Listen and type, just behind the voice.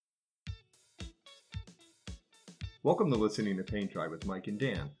Welcome to listening to Paint Dry with Mike and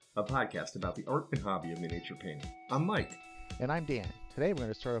Dan, a podcast about the art and hobby of miniature painting. I'm Mike. And I'm Dan. Today we're going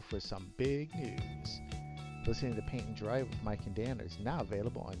to start off with some big news. Listening to Paint and Dry with Mike and Dan is now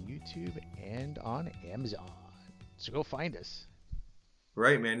available on YouTube and on Amazon. So go find us.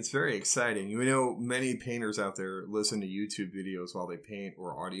 Right, man. It's very exciting. You know, many painters out there listen to YouTube videos while they paint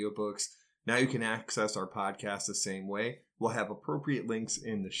or audiobooks. Now you can access our podcast the same way. We'll have appropriate links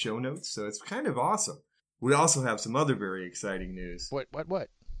in the show notes, so it's kind of awesome. We also have some other very exciting news. What?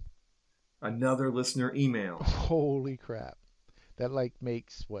 Another listener email. Holy crap. That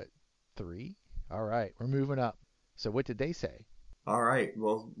makes, 3? All right, we're moving up. So what did they say? All right,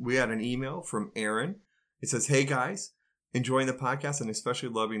 well, we had an email from Aaron. It says, "Hey guys, enjoying the podcast and especially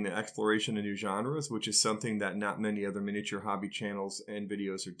loving the exploration of new genres, which is something that not many other miniature hobby channels and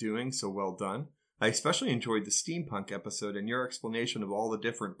videos are doing, so well done. I especially enjoyed the steampunk episode and your explanation of all the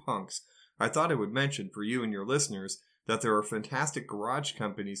different punks. I thought I would mention for you and your listeners that there are fantastic garage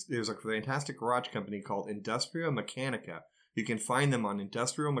companies. There's a fantastic garage company called Industria Mechanica. You can find them on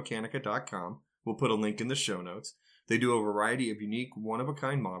industrialmechanica.com. We'll put a link in the show notes. They do a variety of unique,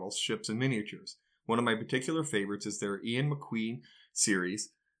 one-of-a-kind models, ships, and miniatures. One of my particular favorites is their Ian McQueen series,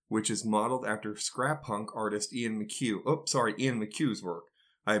 which is modeled after scrap punk artist Ian McHugh's work.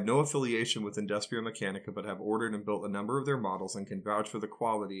 I have no affiliation with Industria Mechanica, but have ordered and built a number of their models and can vouch for the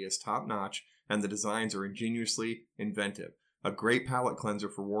quality as top-notch, and the designs are ingeniously inventive. A great palette cleanser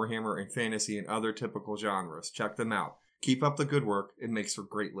for Warhammer and fantasy and other typical genres. Check them out. Keep up the good work. It makes for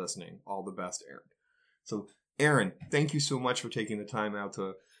great listening. All the best, Aaron." So, Aaron, thank you so much for taking the time out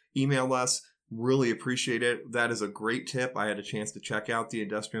to email us. Really appreciate it. That is a great tip. I had a chance to check out the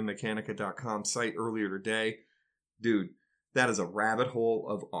industrialmechanica.com site earlier today. Dude, that is a rabbit hole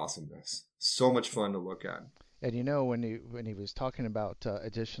of awesomeness. So much fun to look at. And you know, when he was talking about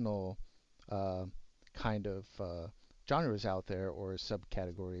additional genres out there or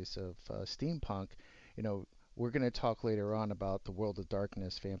subcategories of steampunk, you know, we're going to talk later on about the World of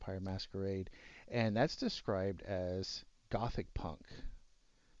Darkness, Vampire Masquerade, and that's described as gothic punk.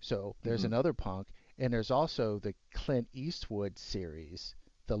 So there's another punk, and there's also the Clint Eastwood series,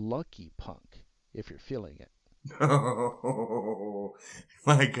 the Lucky Punk, if you're feeling it. Oh,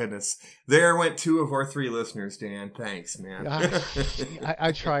 my goodness. There went 2 of our 3 listeners, Dan. Thanks, man.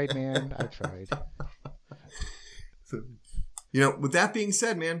 I tried, man. I tried. So, with that being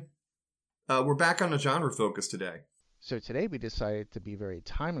said, man, we're back on a genre focus today. So today we decided to be very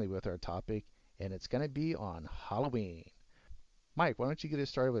timely with our topic, and it's going to be on Halloween. Mike, why don't you get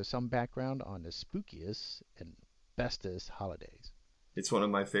us started with some background on the spookiest and bestest holidays? It's one of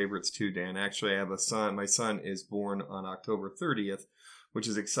my favorites too, Dan. Actually, I have a son. My son is born on October 30th, which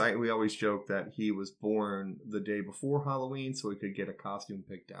is exciting. We always joke that he was born the day before Halloween so he could get a costume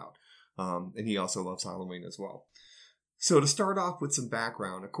picked out. And he also loves Halloween as well. So to start off with some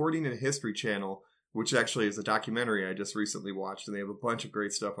background, according to the History Channel, which actually is a documentary I just recently watched, and they have a bunch of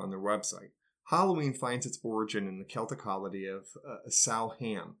great stuff on their website, Halloween finds its origin in the Celtic holiday of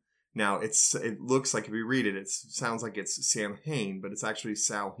Samhain. Now, it looks like, if you read it, it sounds like it's Samhain, but it's actually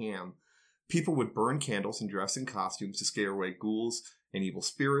Samhain. People would burn candles and dress in costumes to scare away ghouls and evil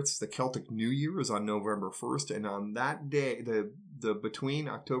spirits. The Celtic New Year is on November 1st, and on that day, the between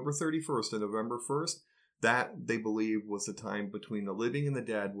October 31st and November 1st, that, they believe, was the time between the living and the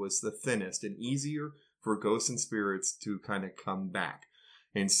dead was the thinnest and easier for ghosts and spirits to kind of come back.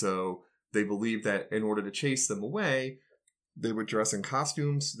 And so they believe that in order to chase them away, they would dress in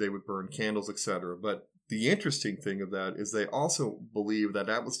costumes, they would burn candles, etc. But the interesting thing of that is they also believe that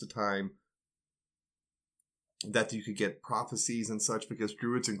that was the time that you could get prophecies and such, because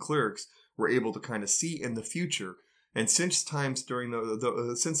druids and clerics were able to kind of see in the future. And since times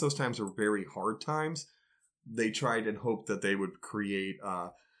since those times were very hard times, they tried and hoped that they would create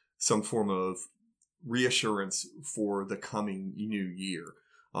some form of reassurance for the coming new year.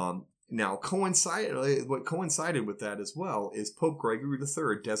 Now, what coincided with that as well is Pope Gregory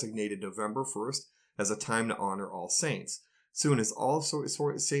III designated November 1st as a time to honor All Saints. Soon as All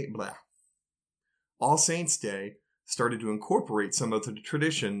Saints Day started to incorporate some of the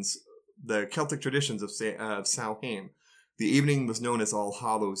traditions, the Celtic traditions of Samhain. The evening was known as All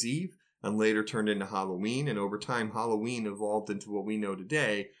Hallows Eve and later turned into Halloween, and over time Halloween evolved into what we know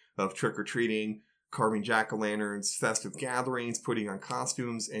today of trick-or-treating, carving jack-o'-lanterns, festive gatherings, putting on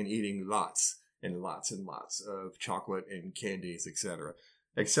costumes, and eating lots and lots and lots of chocolate and candies, etc.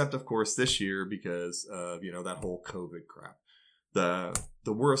 Except, of course, this year because of, that whole COVID crap. The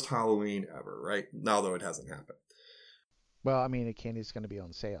worst Halloween ever, right? Although it hasn't happened. Well, I mean, the candy's going to be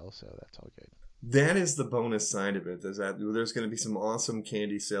on sale, so that's all good. That is the bonus side of it, is that there's going to be some awesome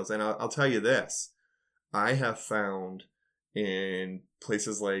candy sales. And I'll tell you this. I have found in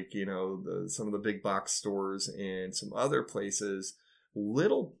places like, some of the big box stores and some other places,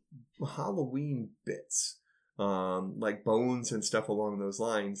 little Halloween bits, like bones and stuff along those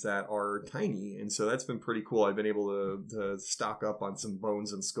lines that are tiny. And so that's been pretty cool. I've been able to stock up on some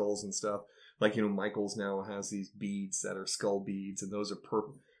bones and skulls and stuff. Like, Michael's now has these beads that are skull beads, and those are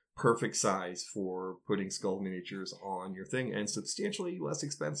perfect size for putting skull miniatures on your thing, and substantially less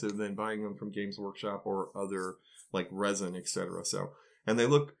expensive than buying them from Games Workshop or other like resin, etc. So, and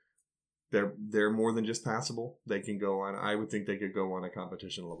they're more than just passable. They can go on. I would think they could go on a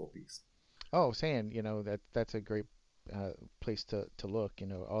competition level piece. Oh, saying, that's a great place to look.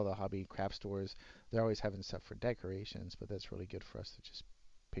 All the hobby craft stores, they're always having stuff for decorations, but that's really good for us to just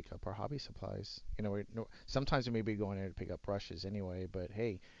pick up our hobby supplies. Sometimes we may be going there to pick up brushes anyway, but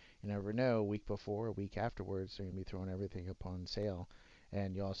hey, you never know. A week before, a week afterwards, they're gonna be throwing everything up on sale.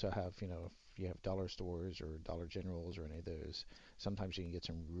 And you also have, if you have dollar stores or Dollar Generals or any of those, sometimes you can get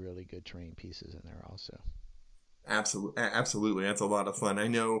some really good terrain pieces in there also. Absolutely. That's a lot of fun. I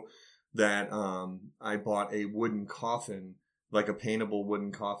know that I bought a wooden coffin, like a paintable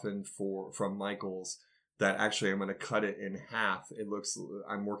wooden coffin from Michael's, that actually I'm going to cut it in half.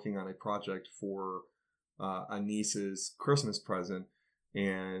 I'm working on a project for a niece's Christmas present,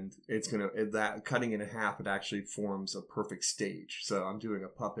 and that cutting it in half, it actually forms a perfect stage. So I'm doing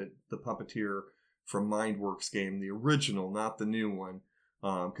the Puppeteer from Mindworks game, the original, not the new one,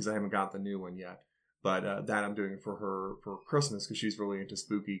 because I haven't got the new one yet. But that I'm doing for her for Christmas, because she's really into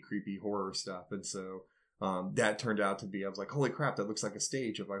spooky, creepy horror stuff. And so that turned out to be, I was like, holy crap, that looks like a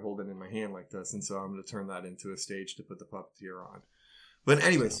stage if I hold it in my hand like this. And so I'm going to turn that into a stage to put the Puppeteer on. But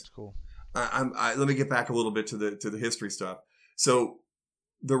anyways, that's cool. Let me get back a little bit to the history stuff. So,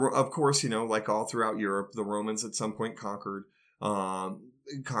 of course, like all throughout Europe, the Romans at some point conquered the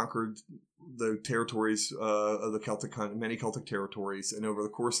territories of the Celtic, many Celtic territories. And over the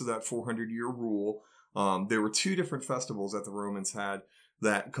course of that 400-year rule, there were two different festivals that the Romans had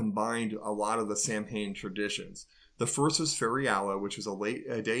that combined a lot of the Samhain traditions. The first was Feriala, which was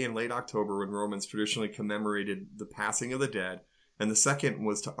a day in late October when Romans traditionally commemorated the passing of the dead. And the second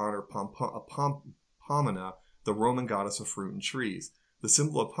was to honor Pomona, the Roman goddess of fruit and trees. The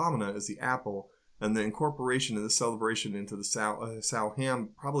symbol of Pomona is the apple, and the incorporation of the celebration into the Samhain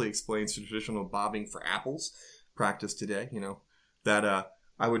probably explains the traditional bobbing for apples practiced today. That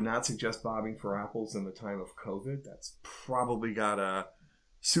I would not suggest bobbing for apples in the time of COVID. That's probably got a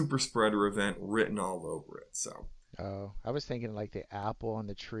super spreader event written all over it. So. Oh, I was thinking like the apple on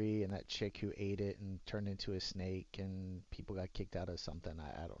the tree and that chick who ate it and turned into a snake and people got kicked out of something.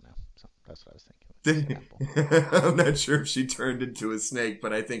 I don't know. So that's what I was thinking. I'm not sure if she turned into a snake,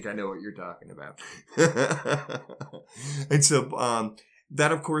 but I think I know what you're talking about. And so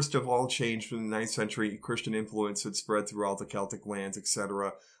that, of course, all changed from the 9th century. Christian influence had spread throughout the Celtic lands,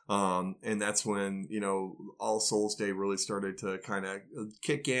 etc. And that's when, All Souls Day really started to kind of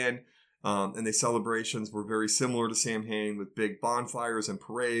kick in. And the celebrations were very similar to Samhain, with big bonfires and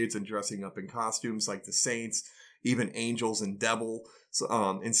parades and dressing up in costumes like the saints, even angels and devil. So,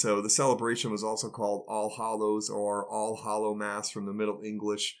 and so the celebration was also called All Hallows or All Hallow Mass from the Middle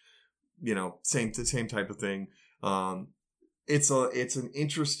English, same type of thing. It's an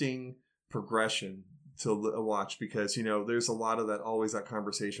interesting progression to watch because, there's a lot of that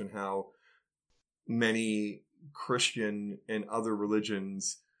conversation how many Christian and other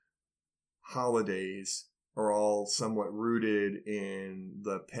religions holidays are all somewhat rooted in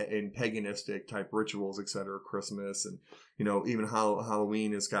in paganistic type rituals, etc. Christmas and even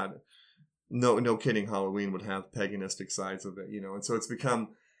Halloween has got no kidding. Halloween would have paganistic sides of it, and so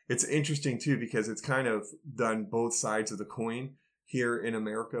it's interesting too because it's kind of done both sides of the coin here in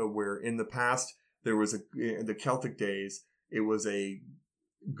America, where in the past there was in the Celtic days it was a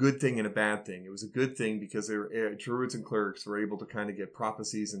good thing and a bad thing. It was a good thing because druids and clerics were able to kind of get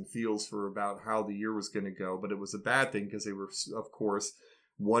prophecies and feels for about how the year was going to go. But it was a bad thing because they were, of course,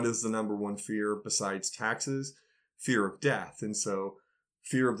 what is the number one fear besides taxes? Fear of death. And so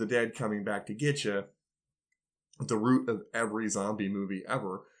fear of the dead coming back to get you, the root of every zombie movie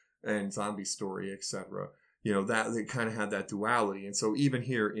ever and zombie story, etc. That they kind of had that duality. And so even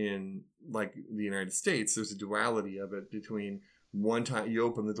here in like the United States, there's a duality of it between one time you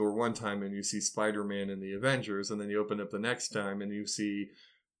open the door one time and you see Spider-Man and the Avengers, and then you open up the next time and you see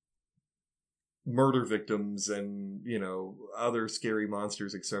murder victims and other scary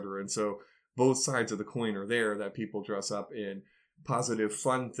monsters, etc. And so both sides of the coin are there, that people dress up in positive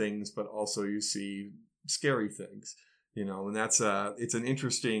fun things, but also you see scary things, and that's it's an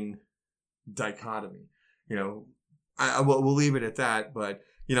interesting dichotomy. We'll leave it at that, but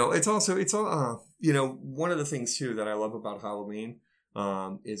It's also, one of the things too that I love about Halloween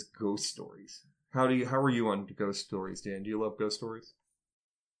is ghost stories. How are you on ghost stories, Dan? Do you love ghost stories?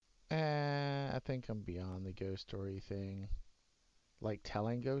 I think I'm beyond the ghost story thing. Like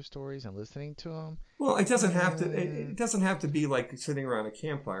telling ghost stories and listening to them. Well, it doesn't have to. It doesn't have to be like sitting around a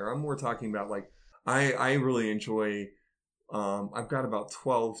campfire. I'm more talking about like I really enjoy. I've got about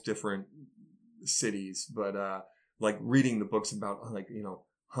 12 different cities, but like reading the books about like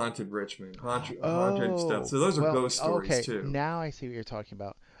haunted Richmond, haunted stuff. Oh, So those are well, ghost stories okay. too. Now I see what you're talking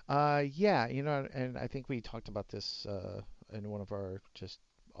about. Yeah, and I think we talked about this in one of our just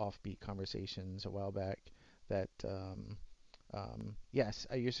offbeat conversations a while back. That yes,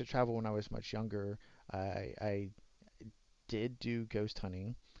 I used to travel when I was much younger. I did do ghost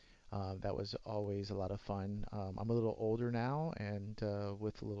hunting. That was always a lot of fun. I'm a little older now, and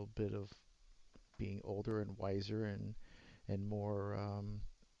with a little bit of being older and wiser and more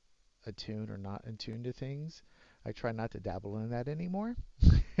attuned or not attuned to things, I try not to dabble in that anymore.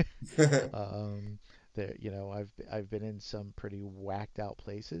 Um, I've been in some pretty whacked out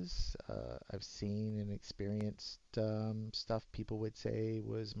places. I've seen and experienced stuff people would say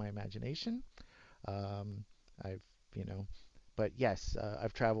was my imagination. Um, I've, you know, but yes,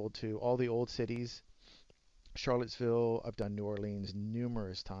 I've traveled to all the old cities. Charlottesville, I've done New Orleans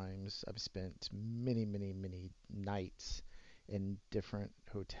numerous times. I've spent many, many, many nights in different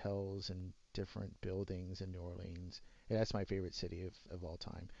hotels and different buildings in New Orleans. And that's my favorite city of all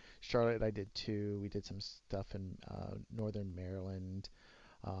time. Charlotte, I did too. We did some stuff in northern Maryland,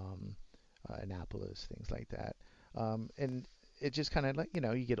 um, Annapolis, things like that. And it just kind of like,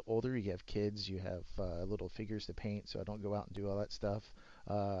 you get older, you have kids, you have little figures to paint, so I don't go out and do all that stuff.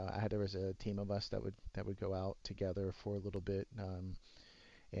 There was a team of us that would go out together for a little bit,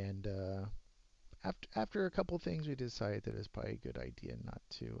 and after a couple of things, we decided that it's probably a good idea not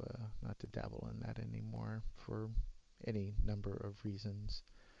to dabble in that anymore for any number of reasons,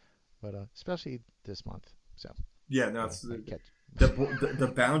 but especially this month. So Yeah, no, yeah, it's I catch.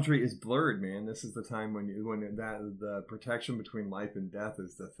 the boundary is blurred, man. This is the time when that the protection between life and death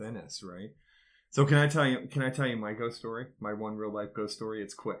is the thinnest, right? So can I tell you? Can I tell you my ghost story? My one real life ghost story.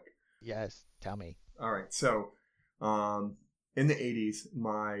 It's quick. Yes, tell me. All right. So, in the '80s,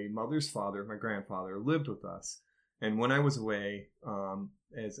 my mother's father, my grandfather, lived with us, and when I was away,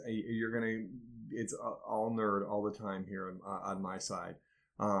 it's all nerd all the time here on my side.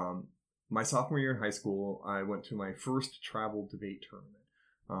 My sophomore year in high school, I went to my first travel debate tournament.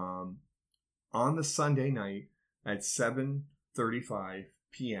 Um, on the Sunday night at 7:35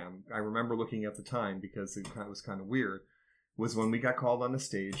 p.m. I remember looking at the time because it was kind of weird. Was when we got called on the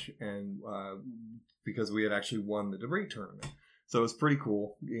stage, and because we had actually won the debate tournament, so it was pretty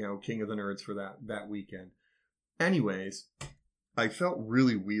cool. King of the Nerds for that weekend. Anyways, I felt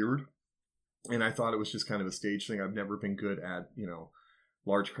really weird, and I thought it was just kind of a stage thing. I've never been good at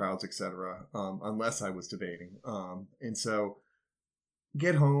large crowds, etc., unless I was debating. And so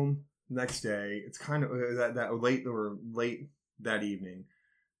get home next day. It's kind of that late that evening,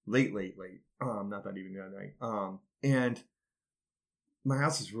 late, not that evening, that night. And my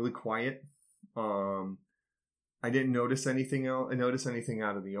house is really quiet. I didn't notice anything else. I noticed anything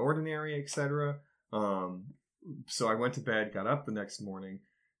out of the ordinary, etc. So I went to bed, got up the next morning,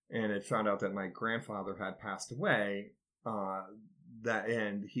 and it found out that my grandfather had passed away.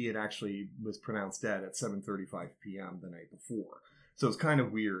 And he had actually was pronounced dead at 7:35 p.m. the night before. So it's kind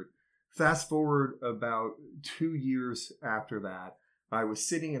of weird. Fast forward about 2 years after that, I was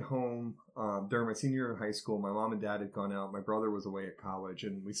sitting at home during my senior year in high school. My mom and dad had gone out. My brother was away at college,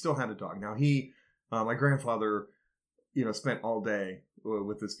 and we still had a dog. Now my grandfather, spent all day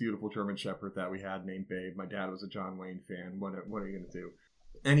with this beautiful German Shepherd that we had named Babe. My dad was a John Wayne fan. What are you going to do?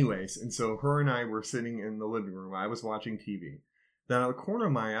 Anyways, and so her and I were sitting in the living room. I was watching TV. Then out of the corner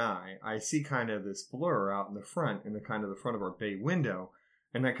of my eye, I see kind of this blur out in the front, in the kind of the front of our bay window,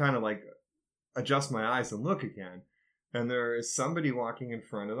 and I kind of like adjust my eyes and look again, and there is somebody walking in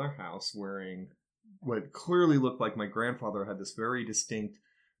front of their house wearing what clearly looked like my grandfather had this very distinct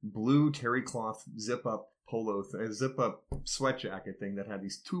blue terry cloth zip-up sweat jacket thing that had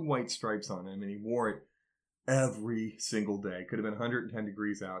these 2 white stripes on him, and he wore it every single day. Could have been 110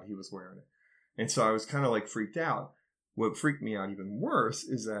 degrees out, he was wearing it. And so I was kind of like freaked out. What freaked me out even worse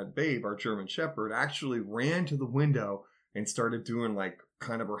is that Babe, our German Shepherd, actually ran to the window and started doing like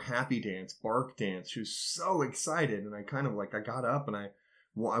kind of her happy dance, bark dance. She was so excited, and I kind of like I got up and I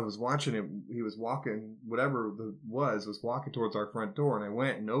was watching him. He was walking, whatever it was walking towards our front door, and I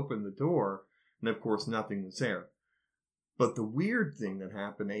went and opened the door, and of course nothing was there. But the weird thing that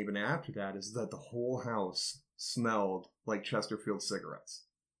happened even after that is that the whole house smelled like Chesterfield cigarettes.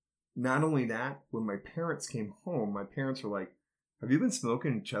 not only that, when my parents came home, my parents were like, "Have you been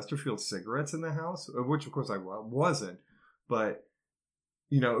smoking Chesterfield cigarettes in the house?" Of which, of course, I wasn't. But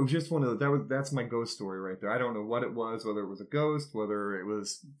it was just one of that's my ghost story right there. I don't know what it was, whether it was a ghost, whether it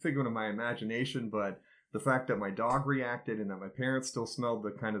was figment of my imagination, but the fact that my dog reacted and that my parents still smelled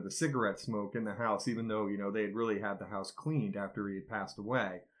the kind of the cigarette smoke in the house, even though they had really had the house cleaned after he had passed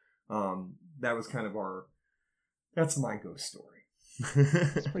away. That was kind of that's my ghost story.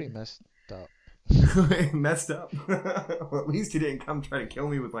 It's pretty messed up. Messed up. Well, at least he didn't come try to kill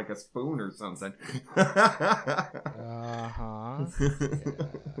me with like a spoon or something. Uh-huh. Yeah.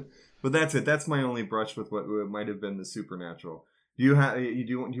 But that's it. That's my only brush with what might have been the supernatural. Do you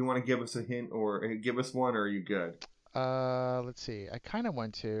want to give us a hint or give us one, or are you good? Let's see. I kind of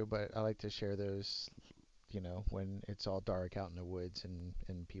want to, but I like to share those, when it's all dark out in the woods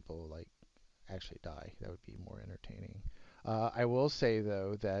and people like actually die. That would be more entertaining. I will say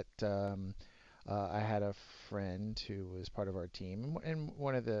though that I had a friend who was part of our team, and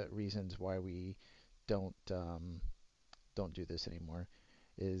one of the reasons why we don't don't do this anymore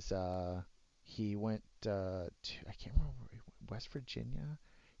is he went to I can't remember where he went, West Virginia.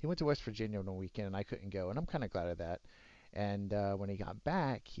 He went to West Virginia on a weekend, and I couldn't go, and I'm kind of glad of that. And when he got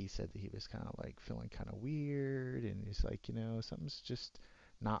back, he said that he was kind of like feeling kind of weird, and he's like, something's just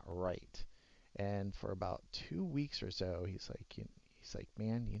not right. And for about 2 weeks or so, he's like,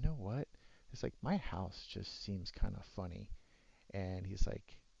 man, you know what? It's like my house just seems kind of funny. And he's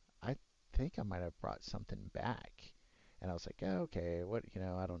like, I think I might have brought something back. And I was like, oh, okay, what,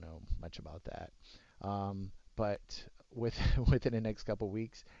 I don't know much about that. But with within the next couple of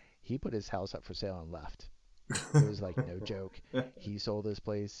weeks, he put his house up for sale and left. It was like no joke. He sold this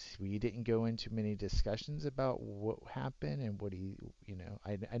place. We didn't go into many discussions about what happened and what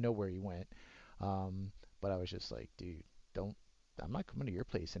I know where he went. But I was just like, dude, don't. I'm not coming to your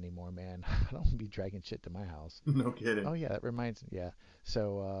place anymore, man. I don't want to be dragging shit to my house. No kidding. Oh yeah, that reminds me. Yeah.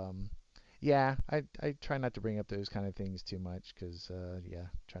 So yeah, I try not to bring up those kind of things too much because yeah,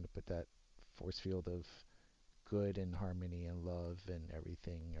 trying to put that force field of good and harmony and love and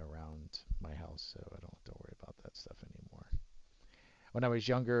everything around my house, so I don't have to worry about that stuff anymore. When I was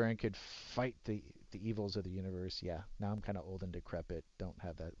younger and could fight the evils of the universe, yeah. Now I'm kind of old and decrepit, don't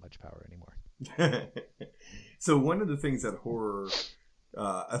have that much power anymore. So one of the things that horror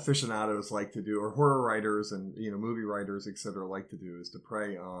aficionados like to do, or horror writers and movie writers, etc., like to do, is to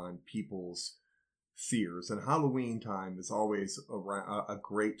prey on people's fears. And Halloween time is always a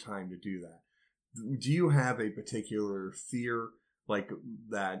great time to do that. Do you have a particular fear like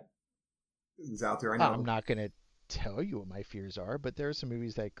that is out there? I know I'm not going to tell you what my fears are, but there are some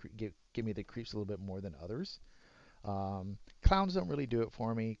movies that give me the creeps a little bit more than others. Clowns don't really do it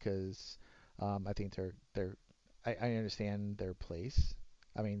for me because I think I understand their place.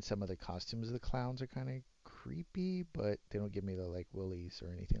 I mean, some of the costumes of the clowns are kind of creepy, but they don't give me the like willies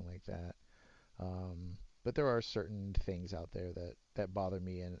or anything like that. But there are certain things out there that bother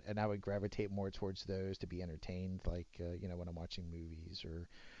me, and I would gravitate more towards those to be entertained, like when I'm watching movies or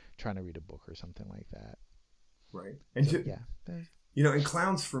trying to read a book or something like that. Right. So, yeah. And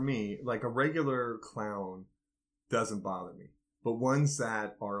clowns for me, like a regular clown doesn't bother me, but ones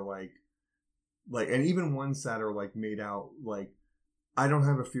that are and even ones that are like made out like, I don't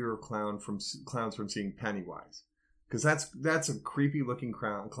have a fear of clowns from seeing Pennywise. Because that's a creepy looking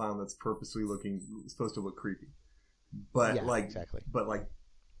clown that's purposely supposed to look creepy, but yeah, exactly. But like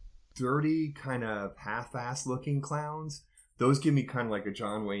dirty kind of half-ass looking clowns, those give me kind of like a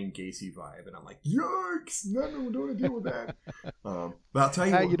John Wayne Gacy vibe, and I'm like, yikes! No, don't want to deal with that. But I'll tell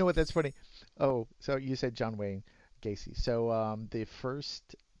you, you know what? That's funny. Oh, so you said John Wayne Gacy. So the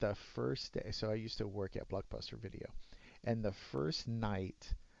first day. So I used to work at Blockbuster Video, and the first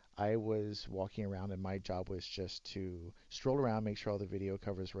night I was walking around, and my job was just to stroll around, make sure all the video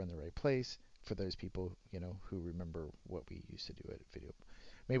covers were in the right place. For those people, who remember what we used to do at video,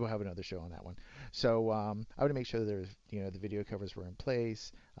 maybe we'll have another show on that one. So I would make sure that there's, the video covers were in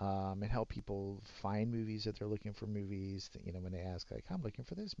place, and help people find movies if they're looking for movies. When they ask like, I'm looking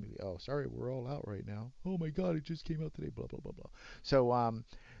for this movie. Oh, sorry, we're all out right now. Oh my God, it just came out today. Blah blah blah blah.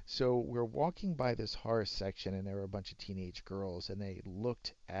 So we're walking by this horror section, and there were a bunch of teenage girls, and they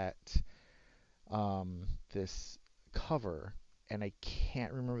looked at this cover, and I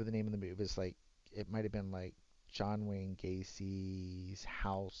can't remember the name of the movie. It was like, it might have been like John Wayne Gacy's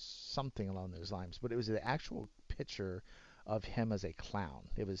house, something along those lines. But it was the actual picture of him as a clown.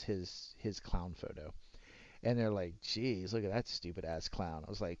 It was his clown photo, and they're like, "Geez, look at that stupid ass clown." I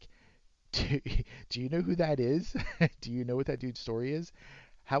was like, do you know who that is? Do you know what that dude's story is?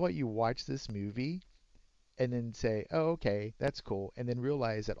 How about you watch this movie and then say, "Oh, okay, that's cool," and then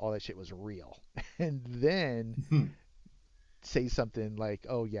realize that all that shit was real, and then say something like,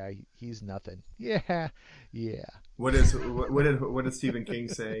 "Oh yeah, he's nothing." Yeah, yeah. What did Stephen King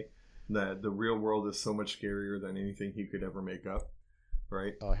say? That the real world is so much scarier than anything he could ever make up,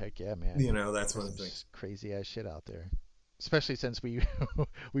 right? Oh heck yeah, man. You know, that's There's one of some the things. crazy ass shit out there. Especially since we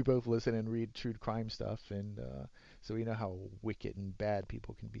we both listen and read true crime stuff, and so we know how wicked and bad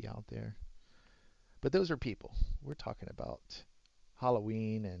people can be out there. But those are people. We're talking about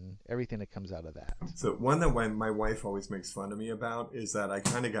Halloween and everything that comes out of that. So one that my wife always makes fun of me about is that I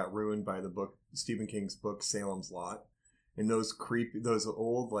kind of got ruined by the book Stephen King's book Salem's Lot, and those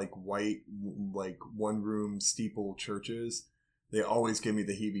old like white like one room steeple churches. They always give me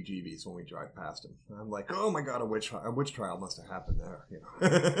the heebie-jeebies when we drive past them. I'm like, oh my god, a witch trial must have happened there. You know,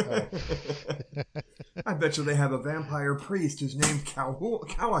 Oh. I bet you they have a vampire priest who's named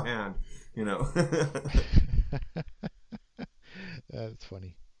Callahan. You know. That's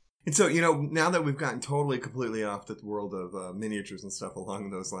funny. And so, you know, now that we've gotten totally, completely off the world of miniatures and stuff along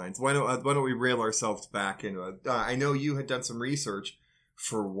those lines, why don't we reel ourselves back into it? I know you had done some research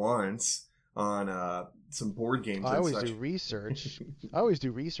for once on some board games. I and always such. do research. I always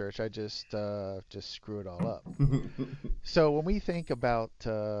do research. I just screw it all up. So when we think about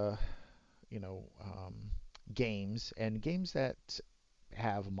you know games and games that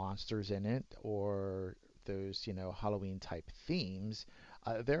have monsters in it or those Halloween type themes,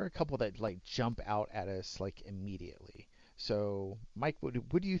 there are a couple that like jump out at us like immediately. So Mike, what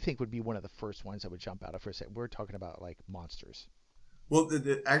do you think would be one of the first ones that would jump out at first? We're talking about like monsters. Well,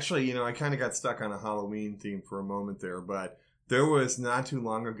 actually, you know, I kind of got stuck on a Halloween theme for a moment there, but there was not too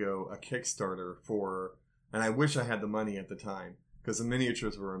long ago a Kickstarter for, and I wish I had the money at the time because the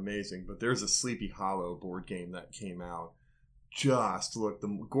miniatures were amazing, but there's a Sleepy Hollow board game that came out. Just look,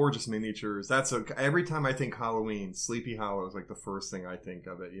 the gorgeous miniatures. Every time I think Halloween, Sleepy Hollow is like the first thing I think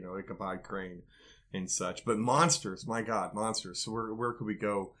of it, you know, Ichabod Crane and such. But monsters, my God, monsters. So where could we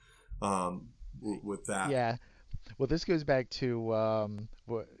go with that? Yeah. Well, this goes back to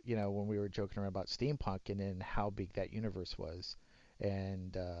what when we were joking around about steampunk and then how big that universe was,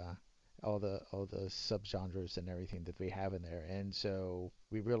 and all the subgenres and everything that we have in there. And so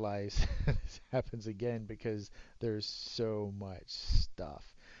we realize this happens again because there's so much stuff.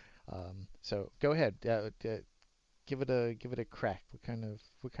 So go ahead, give it a crack.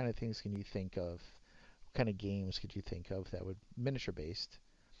 What kind of things can you think of? What kind of games could you think of that would miniature based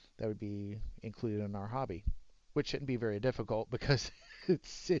that would be included in our hobby? Which shouldn't be very difficult because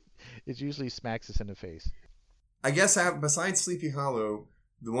it usually smacks us in the face. I guess besides Sleepy Hollow,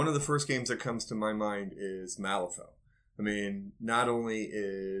 one of the first games that comes to my mind is Malifaux. I mean, not only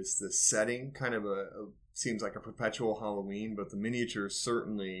is the setting kind of seems like a perpetual Halloween, but the miniatures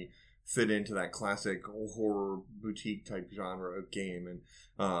certainly fit into that classic horror boutique type genre of game, and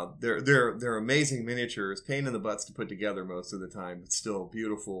they're amazing miniatures, pain in the butts to put together most of the time, but still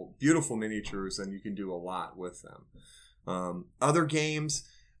beautiful miniatures, and you can do a lot with them. Other games.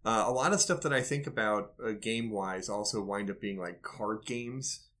 A lot of stuff that I think about game wise also wind up being like card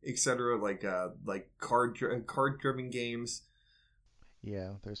games, etc. Like card driven games.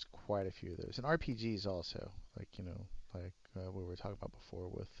 Yeah, there's quite a few of those, and RPGs also, like what we were talking about before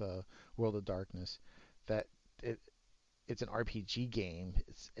with World of Darkness, that it it's an RPG game.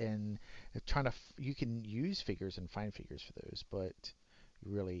 And trying to you can use figures and find figures for those, but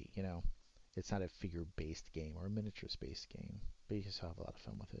really, it's not a figure-based game or a miniatures-based game. But you can still have a lot of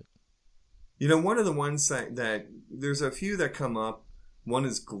fun with it. You know, one of the ones that there's a few that come up. One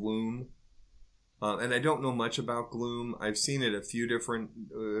is Gloom, and I don't know much about Gloom. I've seen it a few different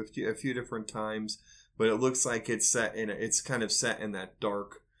times, but it looks like it's kind of set in that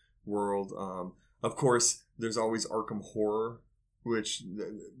dark world. Of course, there's always Arkham Horror, which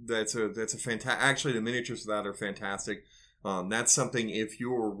that's a fantastic. Actually, the miniatures for that are fantastic. That's something if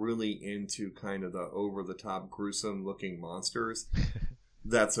you're really into kind of the over the top gruesome looking monsters,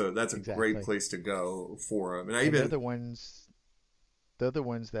 that's a Exactly. great place to go for them. And they're the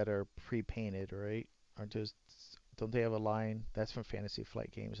ones that are pre-painted, right? Aren't those? Don't they have a line that's from Fantasy Flight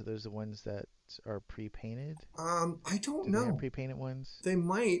Games? Are those the ones that are pre-painted? I don't Do they have know. pre-painted ones? They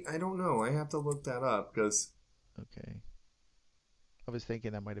might. I don't know. I have to look that up because Okay. I was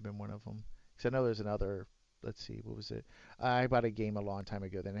thinking that might have been one of them. Because I know there's another. Let's see, what was it? I bought a game a long time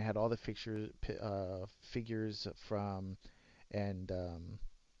ago. Then it had all the figures from and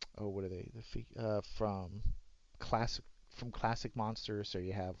oh, what are they? Classic from classic monsters. So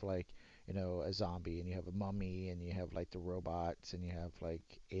you have like a zombie, and you have a mummy, and you have like the robots, and you have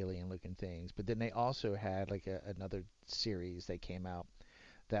like alien looking things. But then they also had like another series that came out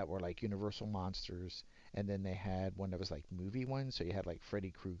that were like Universal monsters, and then they had one that was like movie one, so you had like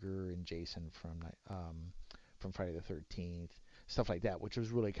Freddy Krueger and Jason from Friday the 13th, stuff like that, which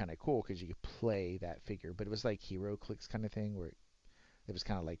was really kind of cool because you could play that figure. But it was like Hero Clicks kind of thing where it was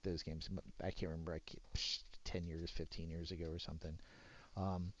kind of like those games. I can't remember, 10 years, 15 years ago or something.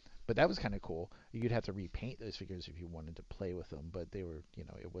 Um, but that was kind of cool. You'd have to repaint those figures if you wanted to play with them, but they were,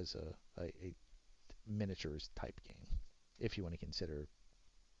 it was a miniatures type game, if you want to consider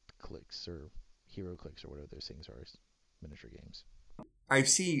clicks or hero clicks or whatever those things are as miniature games.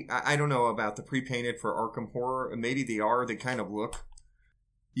 I don't know about the pre-painted for Arkham Horror. Maybe they are. They kind of look.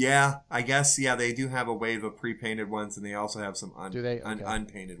 Yeah, I guess. Yeah, they do have a wave of pre-painted ones, and they also have some Do they? Okay.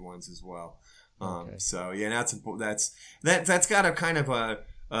 unpainted ones as well. Okay. So yeah, that's got a kind of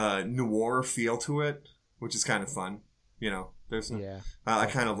a noir feel to it, which is kind of fun. Yeah. I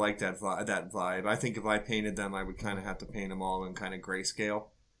kind of like that vibe. I think if I painted them, I would kind of have to paint them all in kind of grayscale.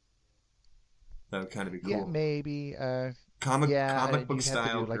 That would kind of be cool. Yeah, maybe. Comic book you'd have to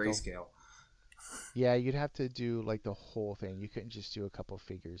style do like grayscale. yeah, you'd have to do like the whole thing. You couldn't just do a couple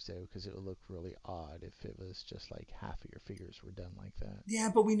figures though, because it would look really odd if it was just like half of your figures were done like that. Yeah,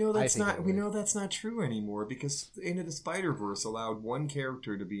 but we know I that's think not it we would. know that's not true anymore because Into the Spider-Verse allowed one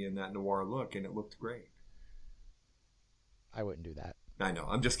character to be in that noir look, and it looked great. I wouldn't do that. I know.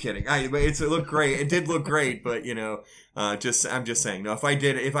 I'm just kidding. It looked great. It did look great, but I'm just saying. No,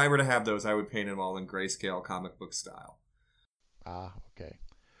 if I were to have those, I would paint them all in grayscale comic book style. Ah, okay.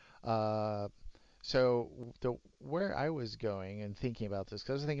 Uh, so where I was going and thinking about this,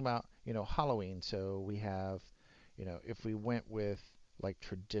 because I was thinking about, Halloween. So we have, if we went with like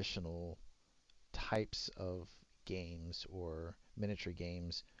traditional types of games or miniature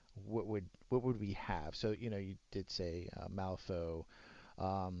games, what would we have? So, you did say Malifaux,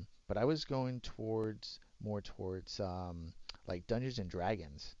 but I was going more towards like Dungeons and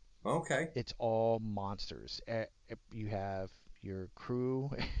Dragons. Okay. It's all monsters. You have your crew,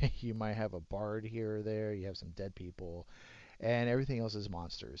 you might have a bard here or there, you have some dead people, and everything else is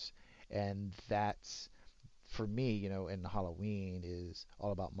monsters. And that's for me, in Halloween is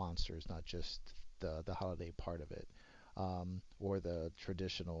all about monsters, not just the holiday part of it, or the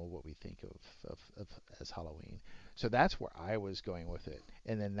traditional what we think of as Halloween. So that's where I was going with it,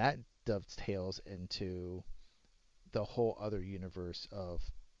 and then that dovetails into the whole other universe of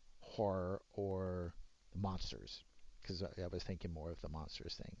horror or monsters, because I was thinking more of the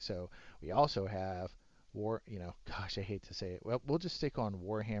monsters thing. So we also have gosh, I hate to say it. Well, we'll just stick on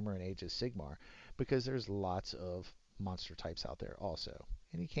Warhammer and Age of Sigmar because there's lots of monster types out there also.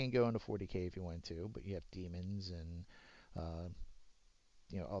 And you can go into 40k if you want to, but you have demons and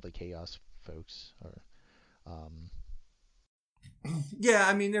uh, all the chaos folks or um, Yeah,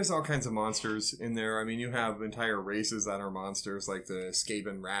 I mean, there's all kinds of monsters in there. I mean, you have entire races that are monsters, like the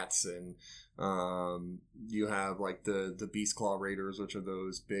Skaven rats, and you have like the Beast Claw Raiders, which are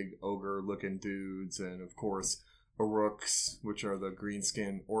those big ogre-looking dudes, and of course, Uruks, which are the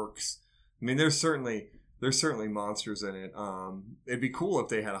green-skinned orcs. I mean, there's certainly monsters in it. It'd be cool if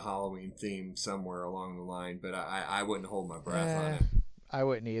they had a Halloween theme somewhere along the line, but I wouldn't hold my breath on it. I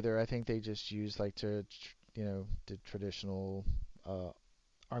wouldn't either. I think they just use like the traditional uh,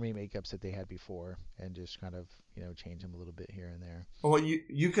 army makeups that they had before and just kind of change them a little bit here and there. Well,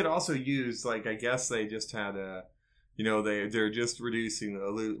 you could also use, like, I guess they just had they're just releasing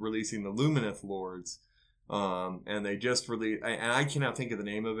the Lumineth Lords, and they just released, and I cannot think of the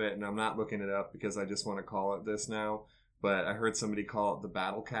name of it, and I'm not looking it up because I just want to call it this now, but I heard somebody call it the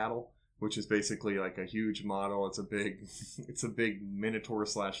Battle Cattle, which is basically like a huge model. It's a big it's a big Minotaur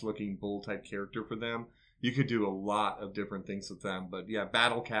 / looking bull type character for them. You could do a lot of different things with them, but yeah,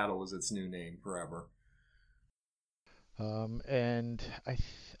 Battle Cattle is its new name forever. And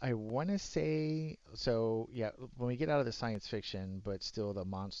I want to say so. Yeah, when we get out of the science fiction, but still the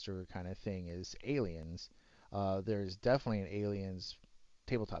monster kind of thing is Aliens. There's definitely an Aliens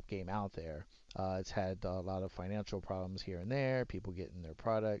tabletop game out there. It's had a lot of financial problems here and there, people getting their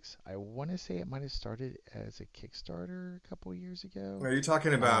products. I want to say it might have started as a Kickstarter a couple years ago. Are you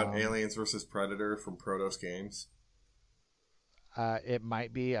talking about Um, Aliens versus Predator from Protos Games? it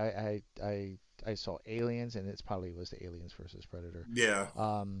might be. I saw Aliens, and it's probably was the Aliens versus Predator. Yeah,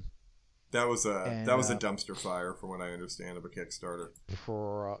 Um, that and was a dumpster fire, from what I understand, of a Kickstarter.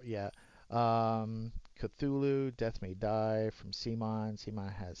 yeah. Cthulhu, Death May Die from Simon. Simon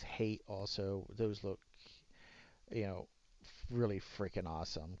has Hate also. Those look, you know, really freaking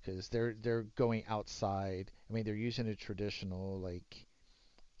awesome because they're going outside. I mean, they're using the traditional like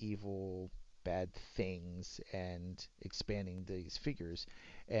evil bad things and expanding these figures.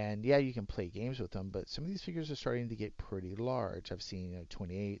 And yeah, you can play games with them, but some of these figures are starting to get pretty large. I've seen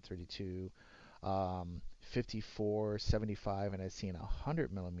 28, 32. 54, 75, and I've seen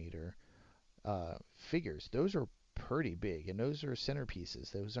 100 millimeter figures. Those are pretty big, and those are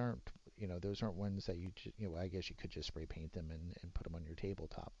centerpieces. Those aren't ones that I guess you could just spray paint them and put them on your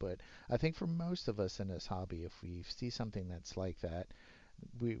tabletop. But I think for most of us in this hobby, if we see something that's like that,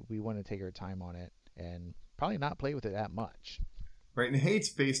 we want to take our time on it and probably not play with it that much. Right, and Hate's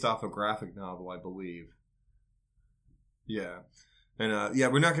based off a graphic novel, I believe. Yeah. And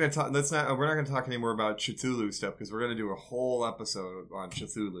we're not going to talk. We're not going to talk anymore about Cthulhu stuff because we're going to do a whole episode on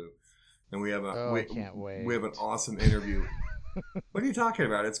Cthulhu, and we have I can't wait. We have an awesome interview. What are you talking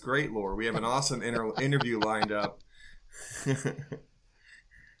about? It's great lore. We have an awesome interview lined up. Go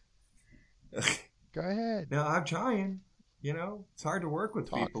ahead. No, I'm trying. It's hard to work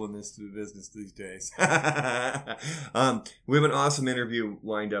with people in this business these days. We have an awesome interview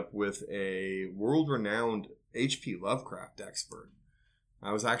lined up with a world-renowned H.P. Lovecraft expert.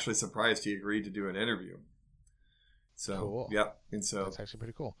 I was actually surprised he agreed to do an interview. So, cool. Yep. And so that's actually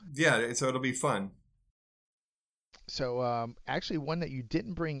pretty cool. Yeah, so it'll be fun. So, actually, one that you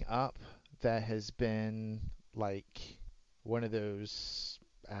didn't bring up that has been like one of those,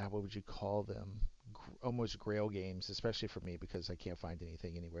 what would you call them? Almost grail games, especially for me because I can't find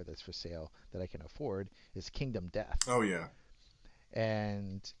anything anywhere that's for sale that I can afford, is Kingdom Death. Oh, yeah.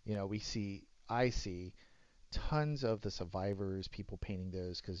 And, I see tons of the survivors, people painting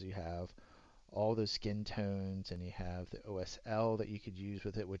those because you have all those skin tones and you have the OSL that you could use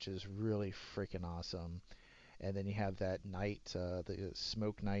with it, which is really freaking awesome. And then you have that knight, the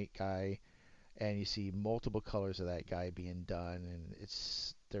smoke knight guy, and you see multiple colors of that guy being done, and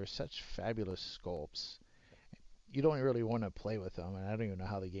they're such fabulous sculpts. You don't really want to play with them, and I don't even know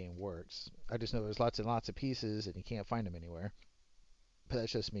how the game works. I just know there's lots and lots of pieces, and you can't find them anywhere. But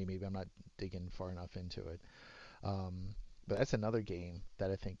that's just me. Maybe I'm not digging far enough into it. But that's another game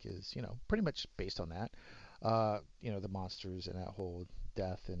that I think is, pretty much based on that. The monsters and that whole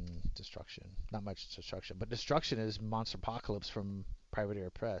death and destruction. Not much destruction, but destruction is Monster Apocalypse from Privateer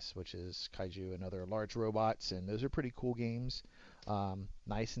Press, which is kaiju and other large robots, and those are pretty cool games.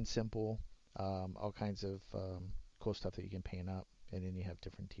 Nice and simple. All kinds of cool stuff that you can paint up, and then you have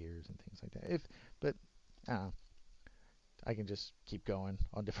different tiers and things like that. I can just keep going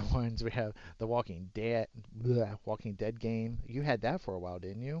on different ones. We have the Walking Dead game. You had that for a while,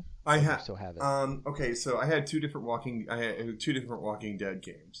 didn't you? I still have it. Okay, so I had two different Walking Dead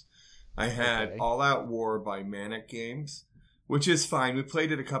games. I had All Out War by Manic Games, which is fine. We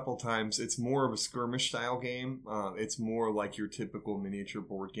played it a couple times. It's more of a skirmish style game. It's more like your typical miniature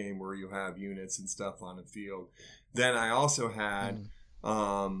board game where you have units and stuff on the field. Then I also had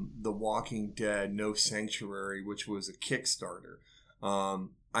The Walking Dead No Sanctuary, which was a Kickstarter.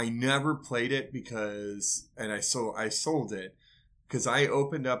 I never played it I sold it because I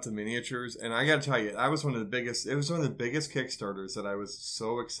opened up the miniatures, and I got to tell you, it was one of the biggest Kickstarters that I was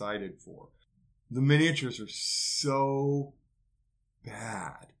so excited for. The miniatures are so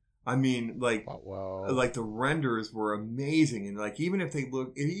bad. I mean, like the renders were amazing, and like even if they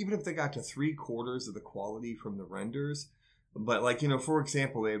got to 3/4 of the quality from the renders, but like, for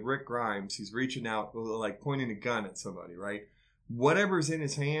example, they had Rick Grimes. He's reaching out, like pointing a gun at somebody, right? Whatever's in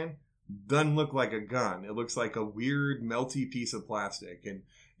his hand doesn't look like a gun. It looks like a weird melty piece of plastic, and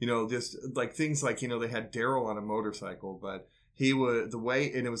just like things like they had Daryl on a motorcycle, but he was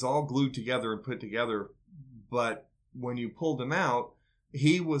and it was all glued together and put together, but when you pulled him out,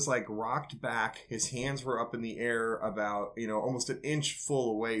 he was like rocked back. His hands were up in the air about, almost an inch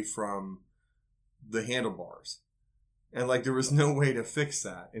full away from the handlebars. And like, there was no way to fix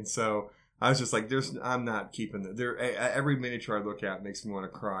that. And so I was just like, I'm not keeping it. Every miniature I look at makes me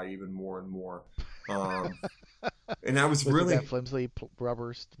want to cry even more and more. And I was really that flimsy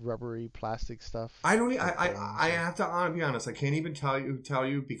rubbery plastic stuff. I have to be honest. I can't even tell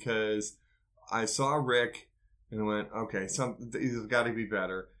you because I saw Rick and went, okay, these have got to be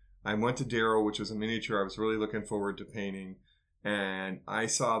better. I went to Daryl, which was a miniature I was really looking forward to painting, and I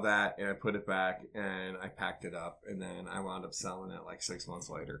saw that and I put it back and I packed it up, and then I wound up selling it like 6 months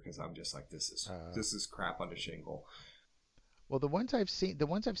later because I'm just like, this is crap on a shingle. Well, the ones I've seen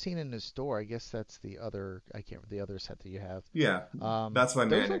in the store, I guess that's the other set that you have. Yeah, that's my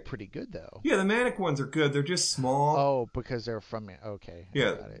Manic. Those look pretty good though. Yeah, the Manic ones are good. They're just small. Oh, because they're from okay.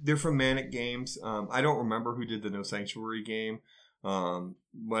 Yeah, they're from Manic Games. I don't remember who did the No Sanctuary game.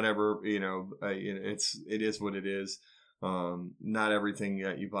 Whatever, it is what it is. Not everything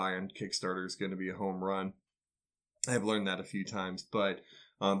that you buy on Kickstarter is going to be a home run. I've learned that a few times, but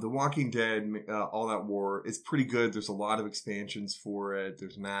The Walking Dead, All Out War, is pretty good. There's a lot of expansions for it.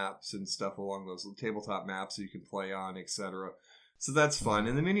 There's maps and stuff along those tabletop maps that you can play on, etc. So that's fun.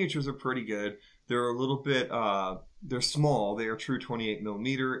 And the miniatures are pretty good. they're a little bit, they're small. They are true 28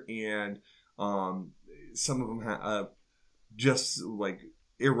 millimeter, and some of them have just like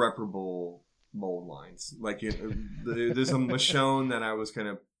irreparable mold lines. Like there's a Michonne that I was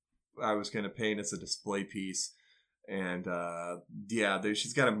gonna paint as a display piece, and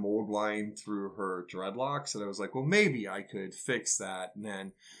she's got a mold line through her dreadlocks, and I was like, well, maybe I could fix that. And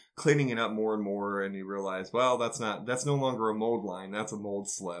then cleaning it up more and more, and you realize, well, that's no longer a mold line, that's a mold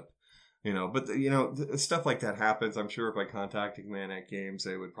slip. But stuff like that happens. I'm sure if I contacted Maniac Games,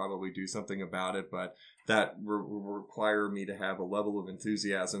 they would probably do something about it, but that will require me to have a level of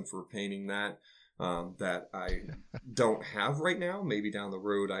enthusiasm for painting that I don't have right now. Maybe down the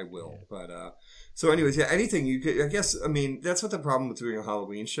road I will. But so anyways, anything you could, I guess, I mean, that's what the problem with doing a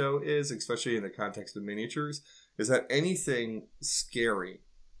Halloween show is, especially in the context of miniatures, is that anything scary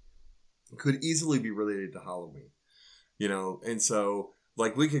could easily be related to Halloween. And so,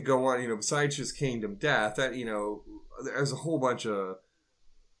 like, we could go on, besides just Kingdom Death, that, there's a whole bunch of,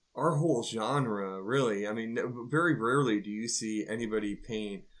 our whole genre, really. I mean, very rarely do you see anybody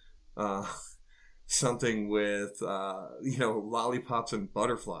paint something with, lollipops and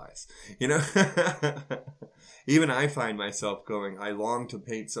butterflies. Even I find myself going, I long to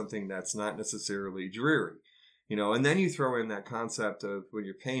paint something that's not necessarily dreary. And then you throw in that concept of, when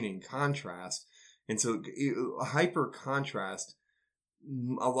you're painting, contrast. And so hyper contrast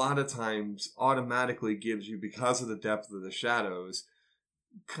a lot of times automatically gives you, because of the depth of the shadows,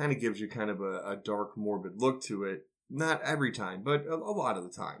 kind of gives you kind of a dark, morbid look to it. Not every time, but a lot of the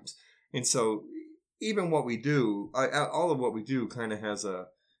times. And so even what we do, all of what we do kind of has a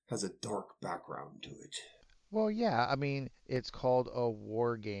dark background to it. Well, yeah, I mean, it's called a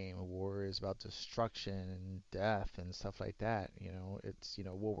war game. A war is about destruction and death and stuff like that. It's,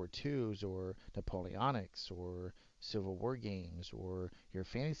 World War IIs or Napoleonics or Civil War games or your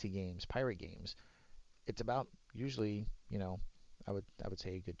fantasy games, pirate games. It's about usually, I would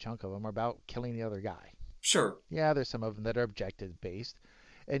say a good chunk of them are about killing the other guy. Sure. Yeah, there's some of them that are objective based.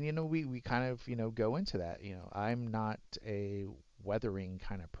 And, we kind of, go into that. I'm not a weathering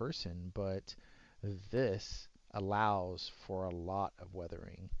kind of person, but this allows for a lot of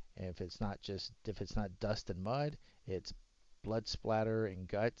weathering. And if it's not dust and mud, it's blood splatter and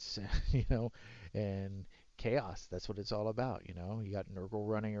guts, and chaos. That's what it's all about. You got Nurgle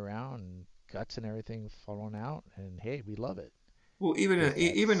running around and guts and everything falling out, and hey, we love it. Well, even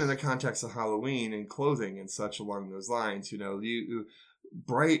in the context of Halloween and clothing and such along those lines, you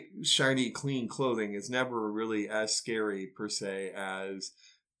bright, shiny, clean clothing is never really as scary per se as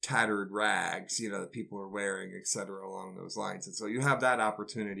tattered rags, that people are wearing, etc., along those lines. And so you have that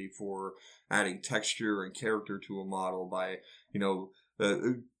opportunity for adding texture and character to a model by,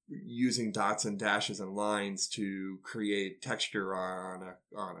 using dots and dashes and lines to create texture on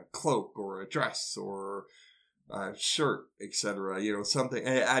a cloak or a dress or a shirt, etc. Something,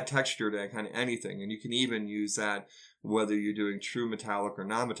 add texture to kind of anything. And you can even use that whether you're doing true metallic or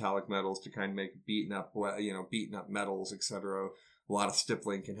non-metallic metals to kind of make beaten up metals, etc. A lot of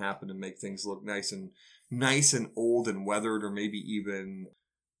stippling can happen to make things look nice and old and weathered, or maybe even,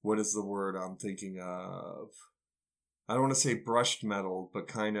 what is the word I'm thinking of? I don't want to say brushed metal, but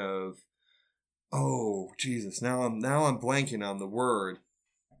kind of, oh Jesus! Now I'm blanking on the word.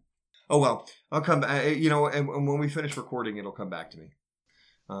 Oh well, I'll come back. And when we finish recording, it'll come back to me.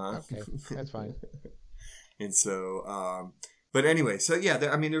 Okay, that's fine. And so, but anyway, so yeah,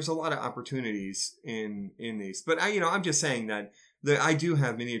 there's a lot of opportunities in these. But I'm just saying that I do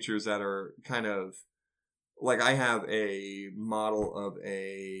have miniatures that are kind of like, I have a model of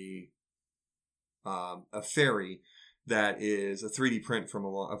a fairy that is a 3D print from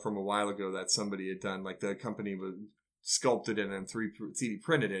a while ago that somebody had done. Like, the company was sculpted it and 3D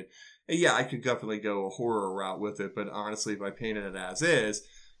printed it. And yeah, I could definitely go a horror route with it, but honestly, if I painted it as is,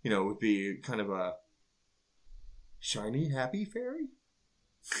 it would be kind of a shiny, happy fairy.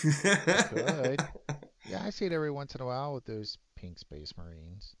 Good. Yeah, I see it every once in a while with those pink space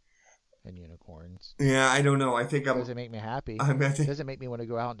marines and unicorns. Yeah, I don't know. I think it doesn't make me happy. It doesn't make me want to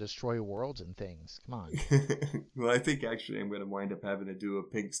go out and destroy worlds and things. Come on. Well, I think actually I'm going to wind up having to do a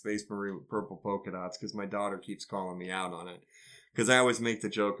pink space marine with purple polka dots, because my daughter keeps calling me out on it. Because I always make the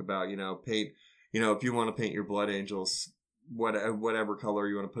joke about, paint, if you want to paint your blood angels, whatever color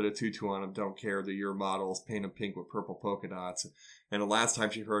you want to put a tutu on them, don't care, that your models, paint them pink with purple polka dots. And the last time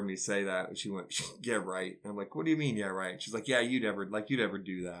she heard me say that, she went, yeah, right. And I'm like, what do you mean, yeah, right? She's like, yeah, you'd ever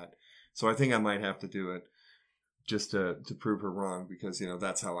do that. So I think I might have to do it just to prove her wrong, because,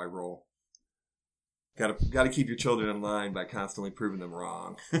 that's how I roll. Got to keep your children in line by constantly proving them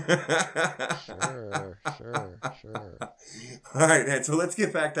wrong. Sure. All right, Ed, so let's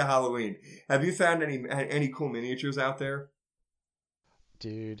get back to Halloween. Have you found any cool miniatures out there?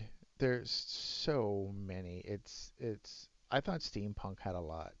 Dude, there's so many. It's I thought steampunk had a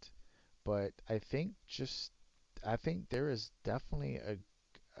lot, but I think there is definitely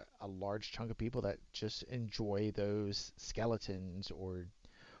a large chunk of people that just enjoy those skeletons or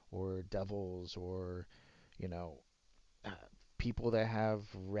devils or you know uh, people that have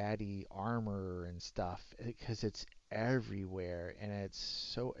ratty armor and stuff because it's everywhere and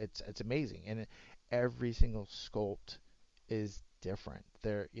it's amazing and every single sculpt is different.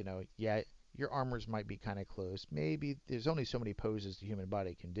 Yeah, your armors might be kind of close. Maybe there's only so many poses the human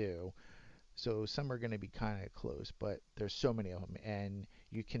body can do, so some are going to be kind of close, but there's so many of them, and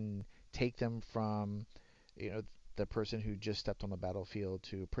you can take them from, you know, the person who just stepped on the battlefield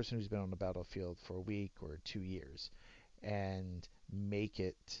to a person who's been on the battlefield for a week or 2 years, and make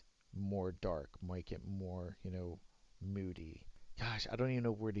it more dark, make it more, moody. Gosh, I don't even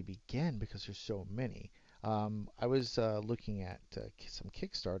know where to begin because there's so many. I was looking at some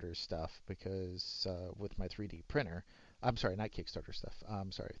Kickstarter stuff because with my 3D printer, I'm sorry, not Kickstarter stuff.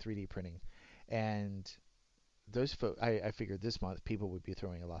 I'm sorry, 3D printing, and I figured this month people would be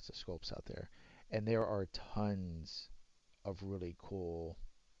throwing lots of sculpts out there, and there are tons of really cool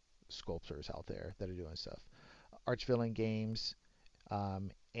sculptors out there that are doing stuff. Archvillain Games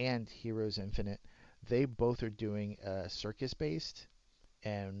and Heroes Infinite, they both are doing circus based,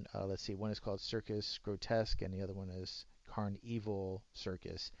 and let's see, one is called Circus Grotesque, and the other one is Carnival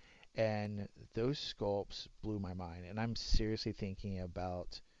Circus, and those sculpts blew my mind, and I'm seriously thinking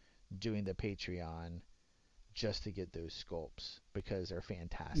about doing the Patreon just to get those sculpts because they're Now,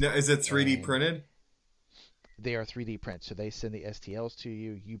 fantastic. is it 3D And printed? they are 3D prints, so they send the STLs to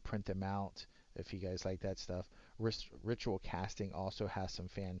you. You print them out if you guys like that stuff. Ritual Casting also has some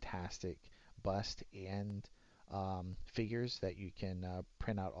fantastic bust and figures that you can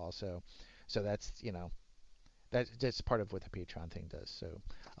print out also. So that's part of what the Patreon thing does. So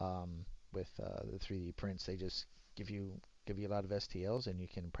with the 3D prints, they just give you a lot of STLs, and you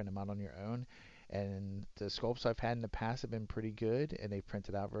can print them out on your own. And the sculpts I've had in the past have been pretty good, and they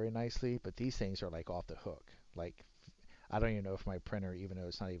printed out very nicely. But these things are like off the hook. Like I don't even know if my printer, even though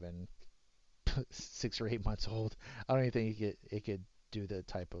it's not even 6 or 8 months old, I don't even think it could do the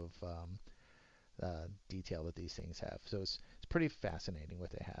type of detail that these things have. So it's pretty fascinating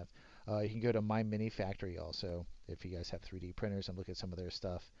what they have. You can go to My Mini Factory also if you guys have 3D printers and look at some of their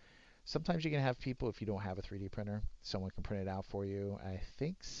stuff. Sometimes you can have people, if you don't have a 3D printer, someone can print it out for you. I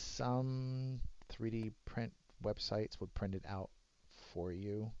think some 3D print websites would print it out for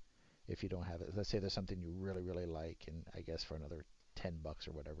you if you don't have it. Let's say there's something you really, really like, and I guess for another $10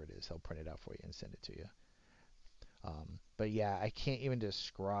 or whatever it is, they'll print it out for you and send it to you. But yeah, I can't even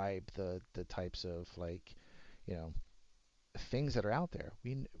describe the types of like, you know, things that are out there.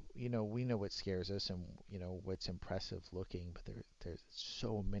 We know what scares us and what's impressive looking, but there's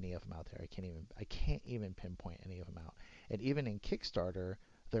so many of them out there. I can't even pinpoint any of them out. And even in Kickstarter,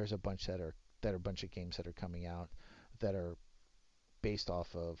 there's a bunch that are a bunch of games that are coming out that are based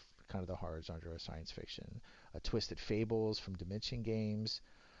off of kind of the horror genre of science fiction. Twisted Fables from Dimension Games,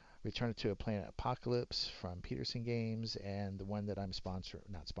 Return to a Planet Apocalypse from Peterson Games, and the one that I'm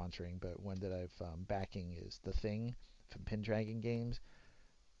not sponsoring, but one that I've backing is The Thing from Pendragon Games.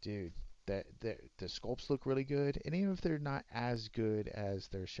 Dude, the sculpts look really good, and even if they're not as good as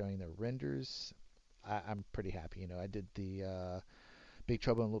they're showing the renders, I'm pretty happy. I did the Big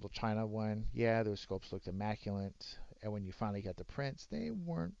Trouble in Little China one. Yeah, those sculpts looked immaculate, and when you finally got the prints, they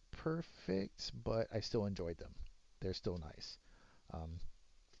weren't perfect, but I still enjoyed them. They're still nice. Um,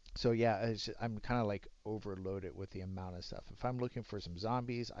 so yeah, I'm kind of like overloaded with the amount of stuff. If I'm looking for some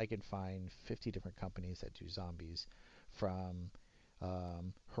zombies, I can find 50 different companies that do zombies, from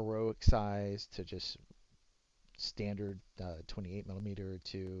heroic size to just standard 28 millimeter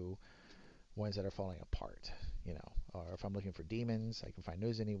to ones that are falling apart. Or if I'm looking for demons, I can find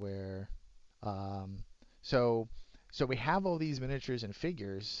those anywhere. Um, so so we have all these miniatures and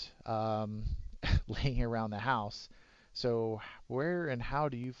figures laying around the house. So where and how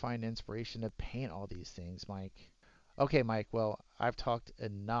do you find inspiration to paint all these things, Mike? Okay, Mike. Well, I've talked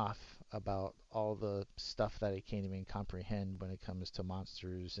enough about all the stuff that I can't even comprehend when it comes to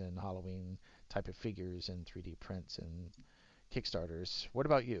monsters and Halloween type of figures and 3D prints and Kickstarters. What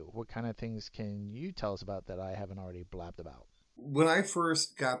about you? What kind of things can you tell us about that I haven't already blabbed about? When I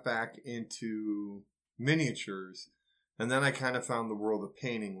first got back into miniatures, and then I kind of found the world of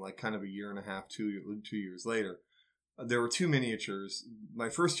painting, like kind of a year and a half, 2 years later, there were two miniatures. My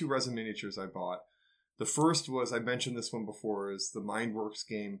first two resin miniatures I bought The first was, I mentioned this one before, is the Mindworks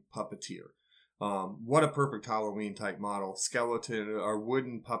game Puppeteer. What a perfect Halloween type model. Skeleton or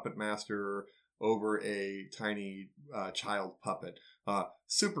wooden puppet master over a tiny child puppet.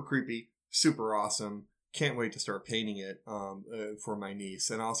 Super creepy, super awesome. Can't wait to start painting it for my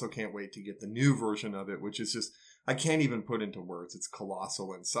niece. And also can't wait to get the new version of it, which is just, I can't even put into words. It's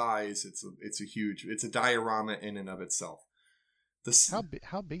colossal in size. It's a diorama in and of itself.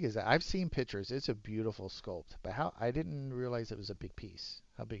 How big is that? I've seen pictures. It's a beautiful sculpt, but I didn't realize it was a big piece.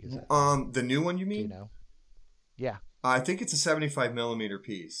 How big is that? The new one, you mean? Do you know? Yeah. I think it's a 75 millimeter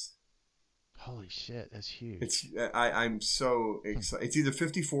piece. Holy shit, that's huge. I'm so excited. It's either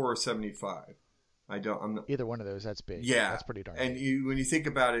 54 or 75. I'm not, either one of those. That's big. Yeah, that's pretty darn. And big. when you think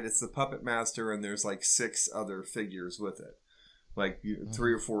about it, it's the Puppet Master, and there's like 6 other figures with it, like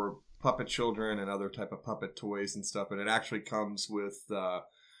 3 or 4 puppet children and other type of puppet toys and stuff. And it actually comes with.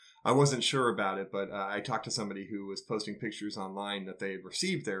 I wasn't sure about it, but I talked to somebody who was posting pictures online that they had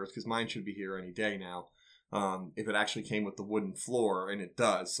received theirs, because mine should be here any day now. If it actually came with the wooden floor, and it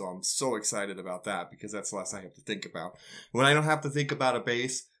does. So I'm so excited about that, because that's less I have to think about. When I don't have to think about a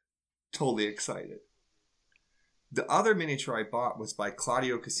base, totally excited. The other miniature I bought was by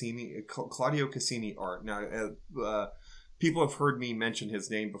Claudio Cassini Art. Now, people have heard me mention his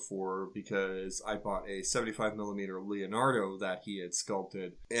name before, because I bought a 75 millimeter Leonardo that he had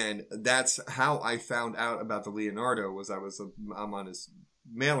sculpted. And that's how I found out about the Leonardo, was I'm on his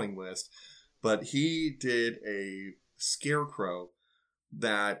mailing list. But he did a scarecrow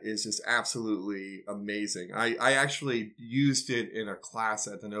that is just absolutely amazing. I actually used it in a class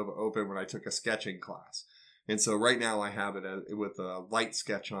at the Nova Open when I took a sketching class. And so right now I have it with a light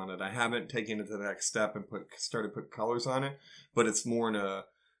sketch on it. I haven't taken it to the next step and started putting colors on it, but it's more in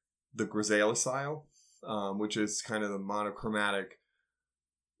the Griselda style, which is kind of the monochromatic,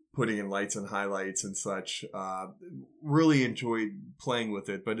 putting in lights and highlights and such. Really enjoyed playing with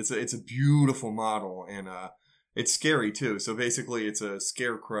it, but it's a beautiful model, and it's scary too. So basically it's a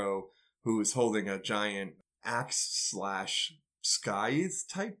scarecrow who is holding a giant axe / scythe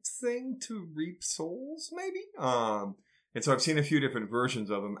type thing to reap souls, maybe. And so I've seen a few different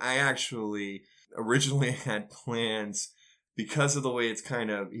versions of him. I actually originally had plans, because of the way it's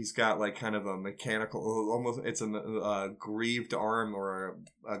he's got like kind of a mechanical, almost, it's a greaved arm, or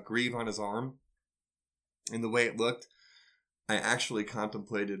a greave on his arm. And the way it looked, I actually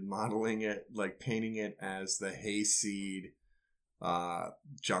contemplated modeling it, like painting it as the Hayseed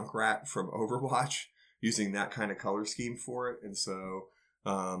Junkrat from Overwatch, using that kind of color scheme for it. And so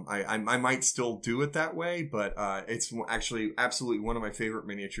I might still do it that way, but it's actually absolutely one of my favorite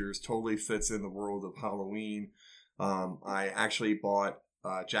miniatures. Totally fits in the world of Halloween. I actually bought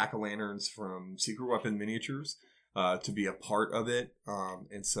jack-o'-lanterns from Secret Weapon Miniatures to be a part of it.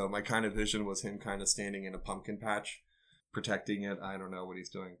 And so my kind of vision was him kind of standing in a pumpkin patch, protecting it. I don't know what he's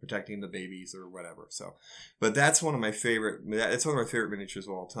doing, protecting the babies or whatever. So, but that's one of my favorite miniatures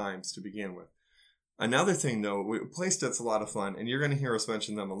of all times to begin with. Another thing, though, Playstat's a lot of fun, and you're going to hear us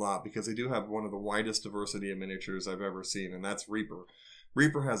mention them a lot, because they do have one of the widest diversity of miniatures I've ever seen, and that's Reaper.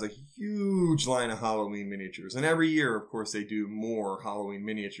 Reaper has a huge line of Halloween miniatures, and every year, of course, they do more Halloween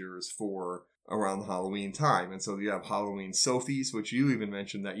miniatures for around the Halloween time. And so you have Halloween Sophies, which you even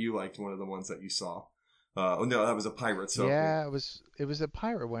mentioned that you liked one of the ones that you saw. No, that was a pirate Sophie. Yeah, it was a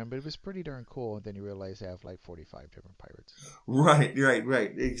pirate one, but it was pretty darn cool. And then you realize they have like 45 different pirates. Right,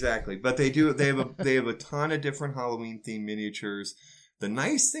 exactly. But they have a ton of different Halloween themed miniatures. The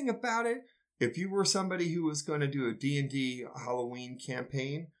nice thing about it, if you were somebody who was going to do a D&D Halloween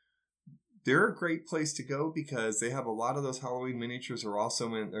campaign, they're a great place to go, because they have a lot of those Halloween miniatures are also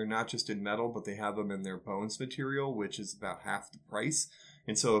they're not just in metal, but they have them in their bones material, which is about half the price.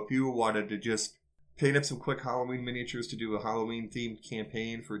 And so if you wanted to just paint up some quick Halloween miniatures to do a Halloween themed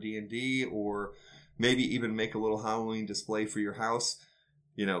campaign for D&D, or maybe even make a little Halloween display for your house,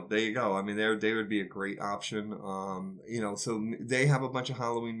 there you go. I mean, they would be a great option. So they have a bunch of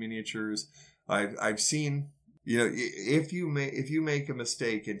Halloween miniatures. I've seen, if you make a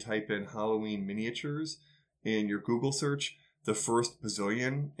mistake and type in Halloween miniatures in your Google search, the first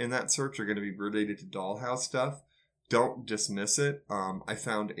bazillion in that search are going to be related to dollhouse stuff. Don't dismiss it. I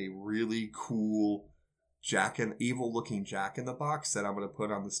found a really cool evil looking Jack in the Box that I'm going to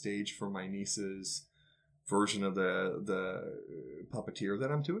put on the stage for my niece's version of the puppeteer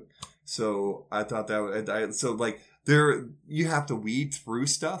that I'm doing. So I thought you have to weed through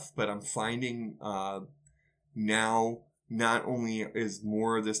stuff, but I'm finding now not only is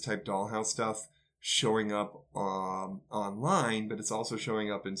more of this type dollhouse stuff showing up online, but it's also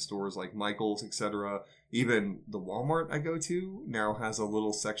showing up in stores like Michael's, etc. Even the Walmart I go to now has a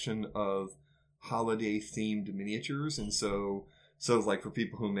little section of holiday themed miniatures, and so like for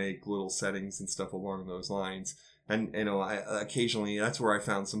people who make little settings and stuff along those lines. And I occasionally that's where I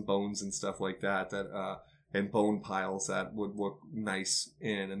found some bones and stuff like that and bone piles that would look nice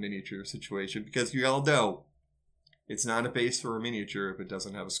in a miniature situation, because you all know it's not a base for a miniature if it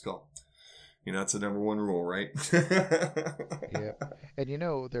doesn't have a skull. That's the number one rule, right? Yeah.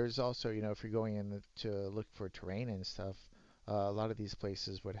 And there's also, if you're going in to look for terrain and stuff, a lot of these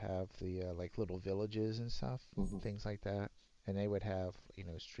places would have the like little villages and stuff, Mhm. things like that. And they would have,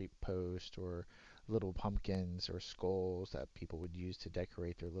 street posts or little pumpkins or skulls that people would use to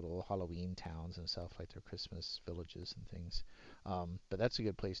decorate their little Halloween towns and stuff, like their Christmas villages and things. But that's a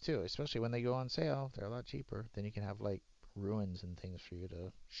good place too, especially when they go on sale. They're a lot cheaper. Then you can have like ruins and things for you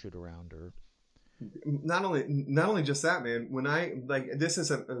to shoot around or Not only just that, man. When I like this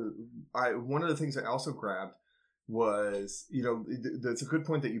is one of the things I also grabbed was that's a good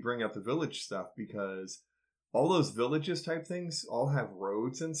point that you bring up the village stuff, because all those villages type things all have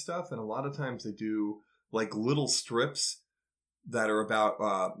roads and stuff, and a lot of times they do like little strips that are about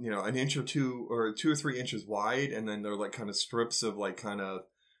an inch or 2 or 3 inches wide, and then they're like kind of strips of like kind of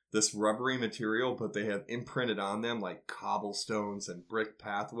this rubbery material, but they have imprinted on them like cobblestones and brick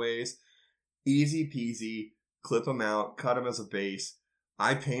pathways. Easy peasy, clip them out, cut them as a base.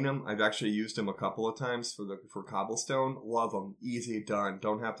 I paint them. I've actually used them a couple of times for cobblestone. Love them. Easy, done.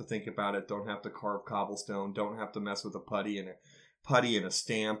 Don't have to think about it. Don't have to carve cobblestone. Don't have to mess with a putty and a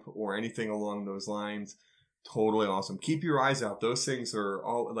stamp or anything along those lines. Totally awesome. Keep your eyes out. Those things are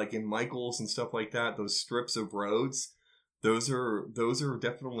all like in Michaels and stuff like that. Those strips of roads, those are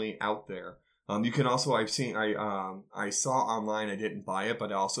definitely out there. You can also I saw online. I didn't buy it,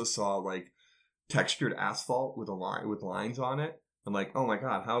 but I also saw like textured asphalt with lines on it. I'm like, oh my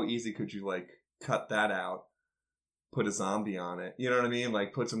god, how easy could you like cut that out, put a zombie on it? You know what I mean?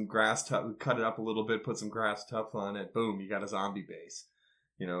 Like put some cut it up a little bit, put some grass tuff on it. Boom, you got a zombie base.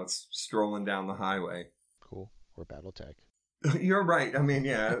 It's strolling down the highway. cool or BattleTech. You're right. I mean,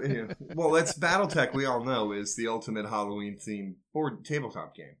 yeah. Well, that's BattleTech. We all know is the ultimate Halloween themed board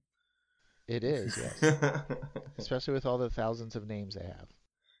tabletop game. It is, yes. Especially with all the thousands of names they have.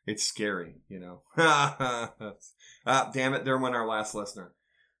 It's scary, Damn it, there went our last listener.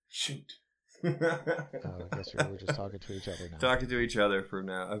 Shoot. Oh, I guess we're just talking to each other now. Talking to each other from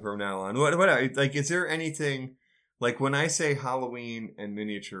now on. What like? Is there anything like when I say Halloween and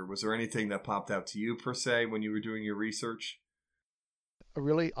miniature? Was there anything that popped out to you per se when you were doing your research?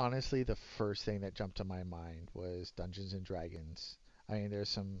 Really, honestly, the first thing that jumped to my mind was Dungeons and Dragons. I mean,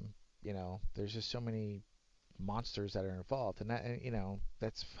 there's just so many monsters that are involved, and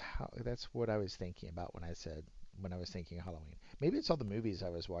that's what I was thinking about when I was thinking of Halloween. Maybe it's all the movies I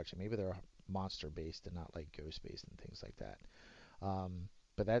was watching. Maybe they're monster based and not like ghost based and things like that.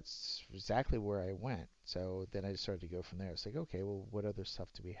 But that's exactly where I went. So then I just started to go from there. It's like, okay, well, what other stuff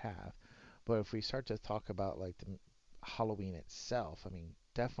do we have? But if we start to talk about like the Halloween itself, I mean,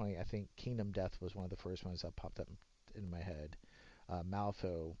 definitely, I think Kingdom Death was one of the first ones that popped up in my head.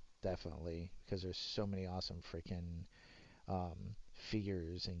 Malifaux, definitely, because there's so many awesome freaking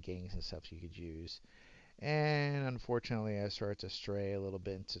figures and gangs and stuff you could use. And unfortunately, I started to stray a little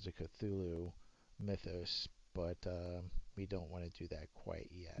bit into the Cthulhu mythos, but we don't want to do that quite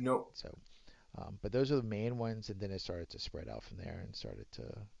yet. Nope. So, but those are the main ones, and then it started to spread out from there, and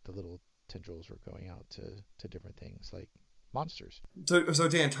the little tendrils were going out to different things like monsters. So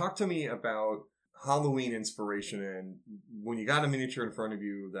Dan, talk to me about Halloween inspiration, and when you got a miniature in front of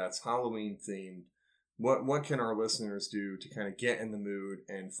you that's Halloween themed, what can our listeners do to kind of get in the mood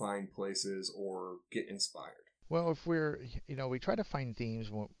and find places or get inspired? Well, if we try to find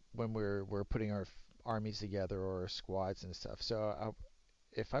themes when we're putting our armies together or our squads and stuff. So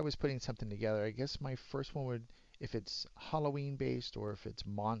if I was putting something together, I guess my first one would, if it's Halloween based or if it's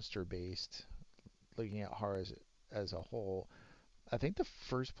monster based, looking at horror as a whole, I think the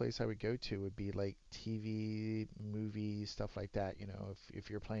first place I would go to would be like TV, movies, stuff like that. If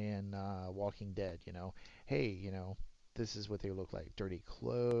you're playing Walking Dead, hey, this is what they look like. Dirty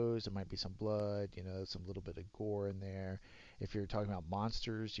clothes, there might be some blood, some little bit of gore in there. If you're talking about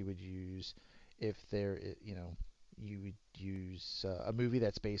monsters, you would use, if there, you would use a movie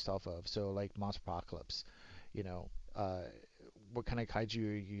that's based off of, so like Monster Apocalypse, you know, uh, what kind of kaiju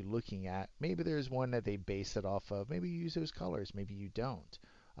are you looking at? Maybe there's one that they base it off of. Maybe you use those colors. Maybe you don't.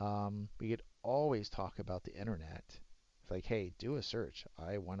 We could always talk about the internet. It's like, hey, do a search.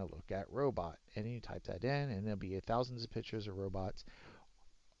 I want to look at robot. And you type that in, and there'll be thousands of pictures of robots,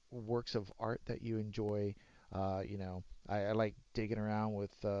 works of art that you enjoy. I like digging around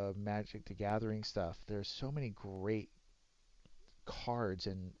with Magic the Gathering stuff. There's so many great cards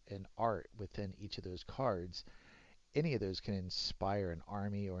and art within each of those cards, any of those can inspire an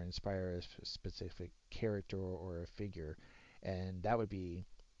army or inspire a specific character or a figure, and that would be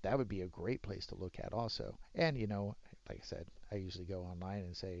a great place to look at also. And like I said, I usually go online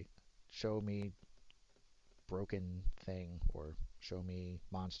and say, show me broken thing or show me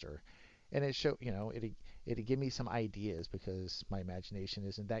monster, and it'd give me some ideas because my imagination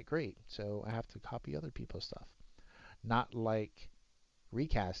isn't that great, so I have to copy other people's stuff. Not like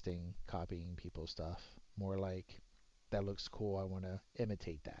recasting, copying people's stuff, more like that looks cool. I want to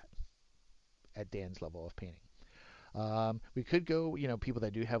imitate that at Dan's level of painting. We could go, people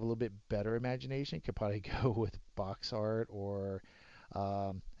that do have a little bit better imagination could probably go with box art or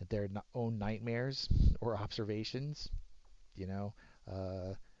their own nightmares or observations, you know,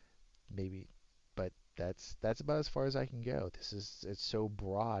 uh, maybe. But that's about as far as I can go. It's so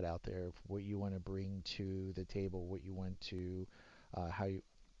broad out there. What you want to bring to the table, what you want to, how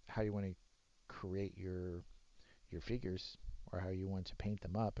you want to create your figures, or how you want to paint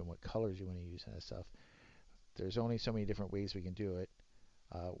them up, and what colors you want to use and that stuff. There's only so many different ways we can do it.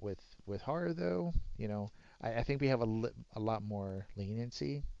 With horror, though, I think we have a lot more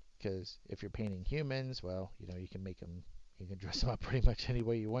leniency because if you're painting humans, well, you can make them, you can dress them up pretty much any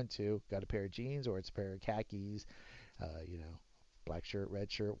way you want to. Got a pair of jeans or it's a pair of khakis, you know, black shirt,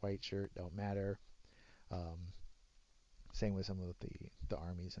 red shirt, white shirt, don't matter. Um, Same with some of the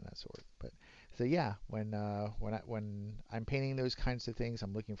armies and that sort. But so yeah, when I'm painting those kinds of things,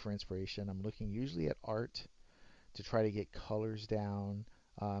 I'm looking for inspiration. I'm looking usually at art to try to get colors down.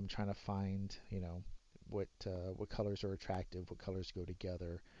 Trying to find, what colors are attractive, what colors go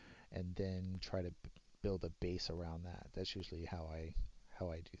together, and then try to build a base around that. That's usually how I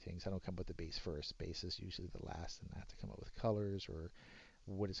do things. I don't come up with the base first. Base is usually the last, and I have to come up with colors or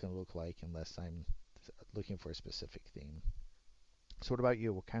what it's going to look like unless I'm looking for a specific theme. So what about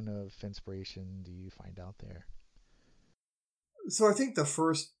you? What kind of inspiration do you find out there? So I think the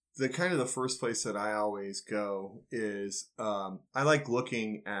first place that I always go is I like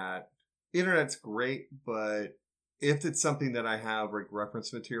looking at internet's great, but if it's something that I have like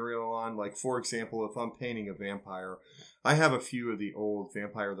reference material on, like for example, if I'm painting a vampire, I have a few of the old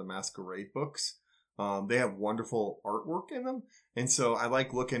Vampire the Masquerade books. They have wonderful artwork in them, and so Mm-hmm.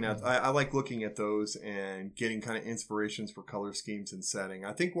 I like looking at those and getting kind of inspirations for color schemes and setting.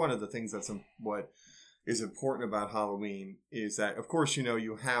 I think one of the things what is important about Halloween is that, of course,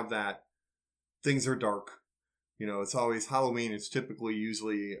 you have that things are dark. It's always Halloween. It's typically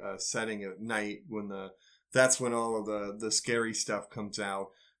usually a setting at night that's when all of the scary stuff comes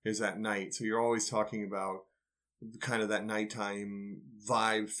out is at night. So you're always talking about kind of that nighttime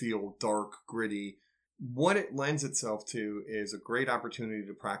vibe, feel dark, gritty. What it lends itself to is a great opportunity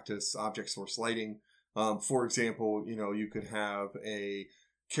to practice object source lighting. For example, you could have a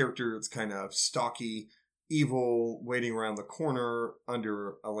character that's kind of stocky, evil, waiting around the corner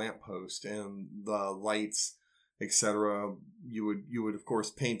under a lamppost, and the lights, etc. You would of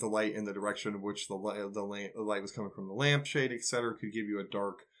course paint the light in the direction of which the light was coming from the lampshade, etc. Could give you a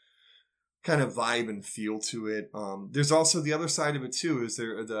dark kind of vibe and feel to it. There's also the other side of it too. Is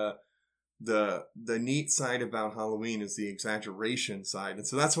there the neat side about Halloween is the exaggeration side, and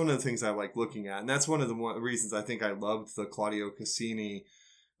so that's one of the things I like looking at, and that's one of the reasons I think I loved the Claudio Cassini,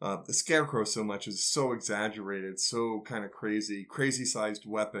 the Scarecrow so much. Is so exaggerated, so kind of crazy sized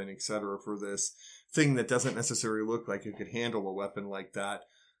weapon, etc. for this thing that doesn't necessarily look like it could handle a weapon like that.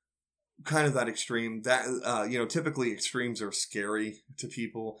 Kind of that extreme that typically extremes are scary to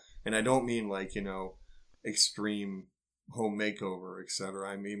people, and I don't mean like extreme home makeover, etc.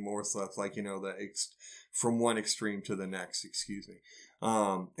 I mean more stuff like from one extreme to the next, excuse me.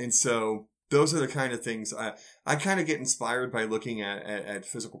 And so those are the kind of things I kind of get inspired by looking at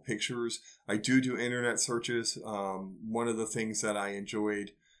physical pictures. I do internet searches. One of the things that I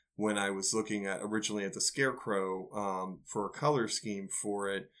enjoyed when I was looking at originally at the Scarecrow for a color scheme for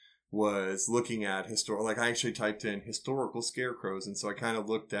it was looking at like I actually typed in historical scarecrows, and so I kind of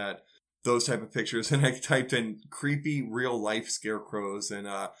looked at those type of pictures, and I typed in creepy real life scarecrows, and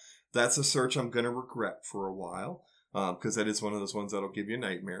that's a search I'm going to regret for a while because that is one of those ones that'll give you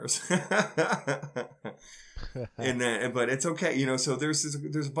nightmares. But it's okay, So there's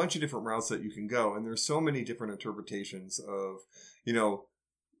a bunch of different routes that you can go, and there's so many different interpretations of,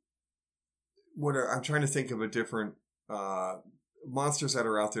 I'm trying to think of a different monsters that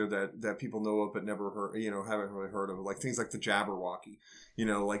are out there that people know of but never heard, haven't really heard of, like things like the Jabberwocky.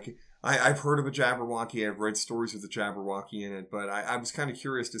 Like I've heard of a Jabberwocky. I've read stories with the Jabberwocky in it, but I was kind of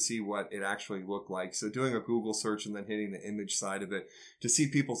curious to see what it actually looked like. So doing a Google search and then hitting the image side of it to see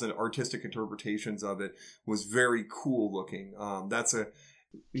people's artistic interpretations of it was very cool looking. That's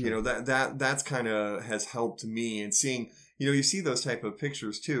that's kind of has helped me, and seeing, you see those type of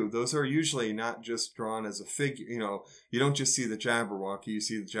pictures too. Those are usually not just drawn as a figure. You don't just see the Jabberwocky. You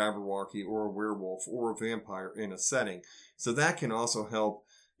see the Jabberwocky or a werewolf or a vampire in a setting. So that can also help,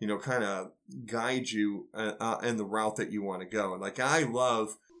 kind of guide you in the route that you want to go. And like, I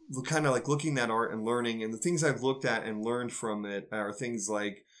love kind of like looking at art and learning, and the things I've looked at and learned from it are things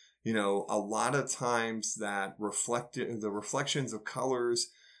like, a lot of times that the reflections of colors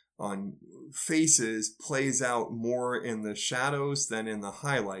on faces plays out more in the shadows than in the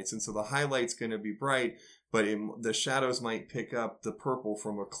highlights. And so the highlight's going to be bright, but the shadows might pick up the purple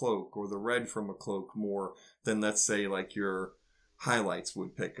from a cloak or the red from a cloak more than, let's say, like your highlights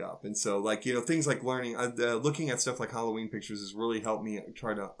would pick up. And so, like, things like looking at stuff like Halloween pictures has really helped me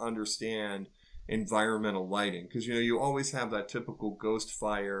try to understand environmental lighting, because you always have that typical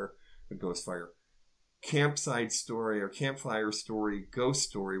campsite story or campfire story, ghost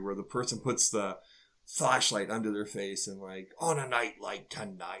story, where the person puts the flashlight under their face and like, on a night like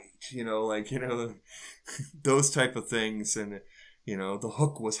tonight, those type of things. And the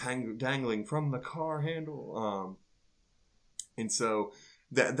hook was dangling from the car handle, and so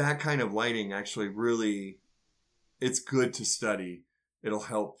that kind of lighting actually really, it's good to study. It'll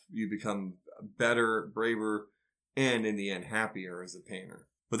help you become better, braver, and in the end happier as a painter.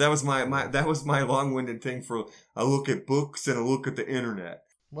 But that was my long-winded thing for a look at books and a look at the internet.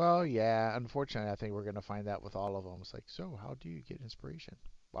 Well, yeah, unfortunately, I think we're going to find that with all of them. It's like, so how do you get inspiration?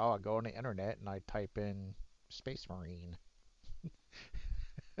 Well, I go on the internet and I type in Space Marine.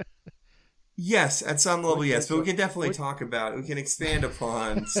 Yes, at some level, yes. But we can definitely talk about it. We can expand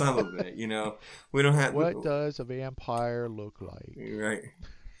upon some of it, We don't have... What does a vampire look like? Right.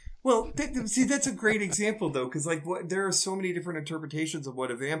 Well, see, that's a great example, though, because there are so many different interpretations of what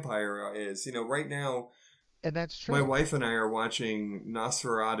a vampire is. Right now, and that's true. My wife and I are watching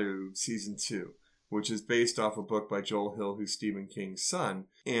Nosferatu Season 2, which is based off a book by Joel Hill, who's Stephen King's son.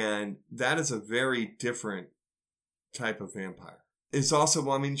 And that is a very different type of vampire. It's also,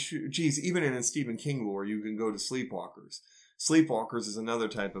 even in Stephen King lore, you can go to Sleepwalkers. Sleepwalkers is another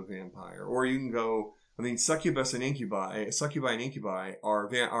type of vampire. Or you can go... succubus and incubi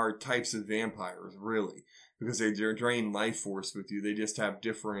are types of vampires, really, because they're drain life force with you. They just have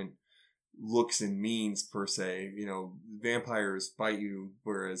different looks and means, per se. Vampires bite you,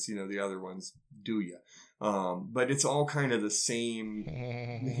 whereas, the other ones do you. But it's all kind of the same.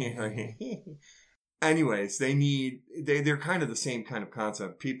 Anyways, they're kind of the same kind of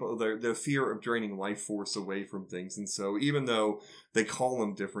concept. People, the fear of draining life force away from things. And so even though they call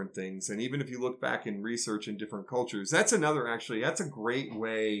them different things, and even if you look back in research in different cultures, that's a great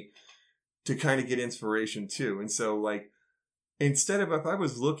way to kind of get inspiration too. And so, like, instead of, if I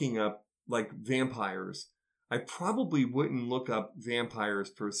was looking up like vampires, I probably wouldn't look up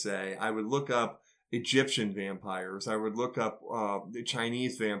vampires per se. I would look up Egyptian vampires. I would look up the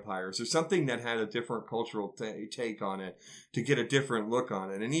Chinese vampires, or something that had a different cultural take on it, to get a different look on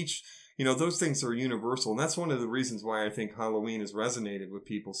it. And each, those things are universal. And that's one of the reasons why I think Halloween has resonated with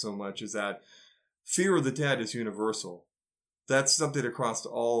people so much, is that fear of the dead is universal. That's something across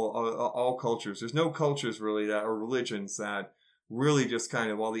all cultures. There's no cultures really or religions that really just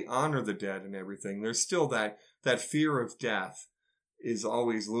kind of, while they honor the dead and everything, there's still that fear of death is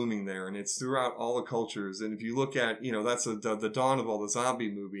always looming there, and it's throughout all the cultures. And if you look at, that's the dawn of all the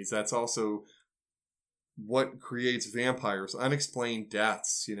zombie movies. That's also what creates vampires, unexplained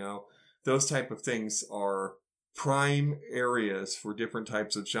deaths. Those type of things are prime areas for different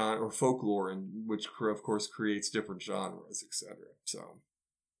types of genre or folklore, and which of course creates different genres, etc. So,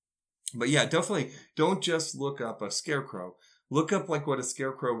 but yeah, definitely don't just look up a scarecrow. Look up like what a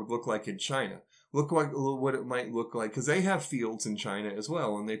scarecrow would look like in China. Look what it might look like, because they have fields in China as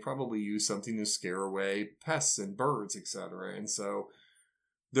well, and they probably use something to scare away pests and birds, etc. And so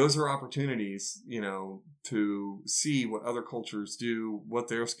those are opportunities, to see what other cultures do, what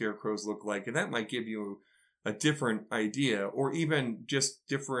their scarecrows look like, and that might give you a different idea, or even just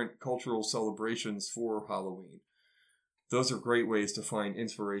different cultural celebrations for Halloween. Those are great ways to find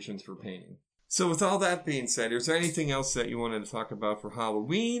inspirations for painting. So with all that being said, is there anything else that you wanted to talk about for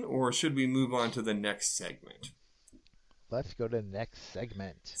Halloween, or should we move on to the next segment? Let's go to the next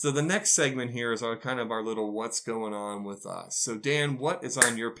segment. So the next segment here is our little what's going on with us. So Dan, what is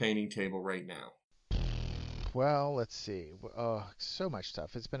on your painting table right now? Well, let's see. So much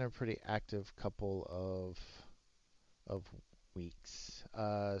stuff. It's been a pretty active couple of weeks.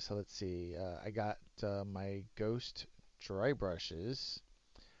 So let's see. I got my Ghost dry brushes.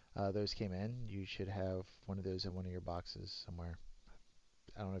 Those came in. You should have one of those in one of your boxes somewhere.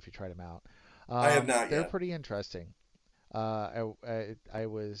 I don't know if you tried them out. I have not They're yet. pretty interesting. I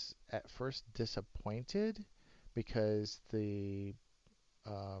was at first disappointed because the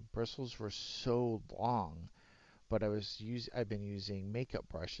bristles were so long, but I've been using makeup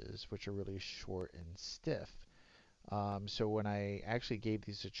brushes, which are really short and stiff. So when I actually gave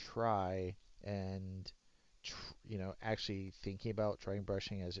these a try and actually thinking about drying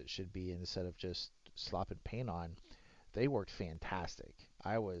brushing as it should be instead of just slopping paint on, they worked fantastic.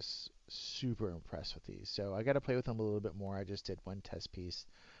 I was super impressed with these. So I got to play with them a little bit more. I just did one test piece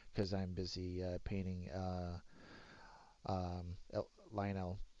because I'm busy painting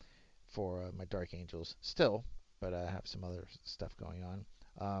Lionel for my Dark Angels still, but I have some other stuff going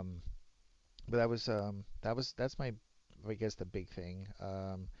on. But that's my, I guess, the big thing.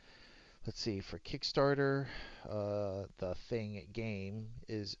 Let's see, for Kickstarter, the thing game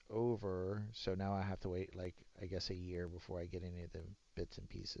is over, so now I have to wait like I guess a year before I get any of the bits and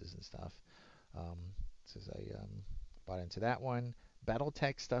pieces and stuff. Um, since I bought into that one.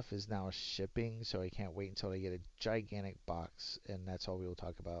 BattleTech stuff is now shipping, so I can't wait until I get a gigantic box, and that's all we will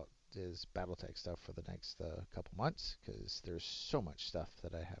talk about is BattleTech stuff for the next couple months because there's so much stuff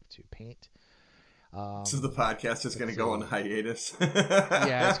that I have to paint. So the podcast is going Let's to go on see. hiatus.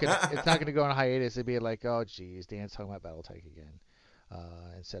 Yeah, it's not gonna go on hiatus. It'd be like, oh geez, Dan's talking about BattleTech again,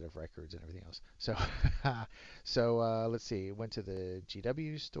 instead of records and everything else. So, let's see. Went to the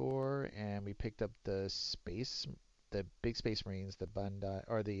GW store and we picked up the big Space Marines, the Bandai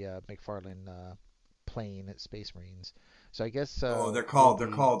or the McFarlane plane Space Marines. So I guess Oh, we'll they're be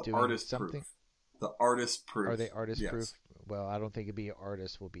called doing artist proof. something. The artist Are proof. they artist proof? Yes. Well, I don't think it'd be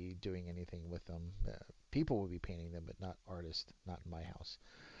artists will be doing anything with them. People will be painting them, but not artists, not in my house.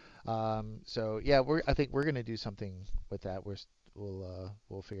 So yeah, I think we're gonna do something with that.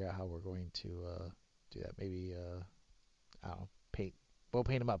 We'll figure out how we're going to do that. Maybe I don't know, paint. We'll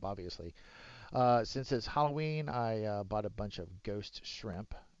paint them up, obviously. Since it's Halloween, I bought a bunch of ghost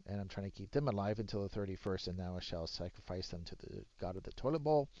shrimp, and I'm trying to keep them alive until the 31st, and now I shall sacrifice them to the god of the toilet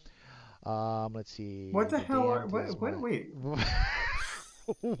bowl. Let's What see. the The hell are damned is my wait?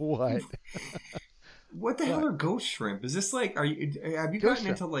 what? What the hell What? are ghost shrimp? Is this like, are you, have you Ghost gotten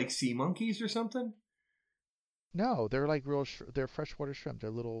shrimp? into like sea monkeys or something? No, they're like they're freshwater shrimp. They're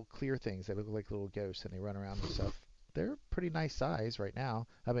little clear things. They look like little ghosts, and they run around and stuff. They're pretty nice size right now.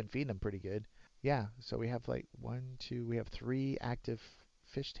 I've been feeding them pretty good. Yeah, so we have like we have three active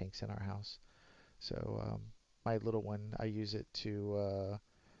fish tanks in our house. So my little one, I use it to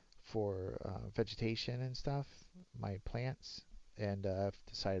for vegetation and stuff, my plants, and I've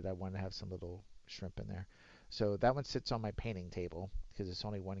decided I want to have some little shrimp in there. So that one sits on my painting table because it's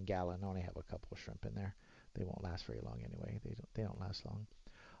only 1 gallon. I only have a couple of shrimp in there. They won't last very long anyway. They don't last long.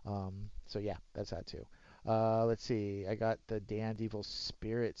 So yeah, that's that too. Let's see. I got the Damned Evil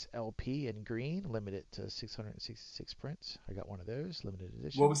Spirits LP in green, limited to 666 prints. I got one of those, limited What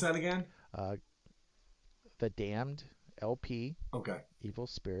edition. was that again? Uh, the Damned LP Okay, Evil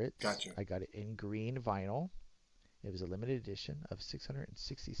Spirits. gotcha. I got it in green vinyl. It was a limited edition of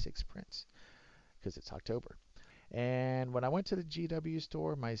 666 prints because it's October. And when I went to the GW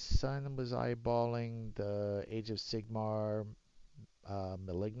store, my son was eyeballing the Age of Sigmar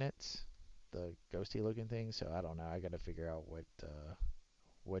Malignant, the ghosty looking thing. So I don't know. I got to figure out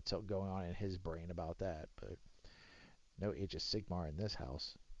what's going on in his brain about that. But no Age of Sigmar in this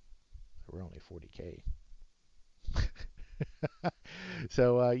house. We're only 40K.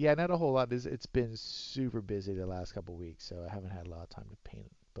 So yeah, not a whole lot. It's been super busy the last couple weeks, so I haven't had a lot of time to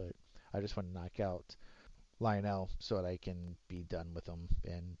paint. But I just want to knock out Lionel so that I can be done with them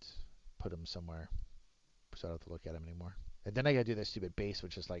and put them somewhere, so I don't have to look at them anymore. And then I gotta do that stupid base,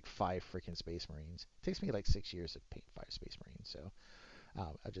 which is like 5 freaking Space Marines. It takes me like 6 years to paint 5 Space Marines. So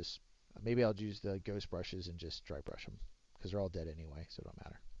I just maybe I'll use the ghost brushes and just dry brush them because they're all dead anyway, so it don't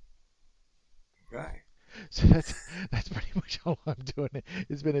matter. Okay. So that's pretty much all I'm doing.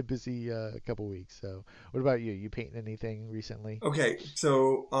 It's been a busy couple weeks. So what about you? You painting anything recently? Okay,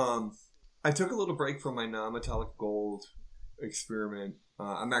 so I took a little break from my non-metallic gold experiment.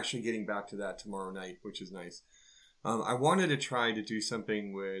 I'm actually getting back to that tomorrow night, which is nice. I wanted to try to do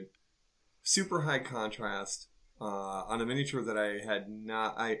something with super high contrast on a miniature that I had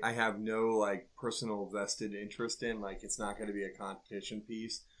not. I have no like personal vested interest in. Like it's not going to be a competition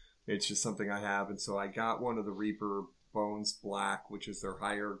piece. It's just something I have, and so I got one of the Reaper Bones Black, which is their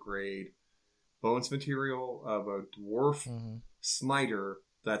higher grade bones material of a dwarf Mm-hmm. Smiter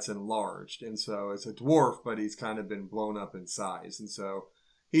that's enlarged. And so it's a dwarf, but he's kind of been blown up in size. And so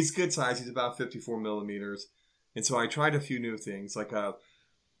he's good size. He's about 54 millimeters. And so I tried a few new things. Like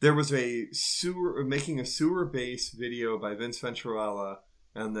there was making a sewer base video by Vince Venturella,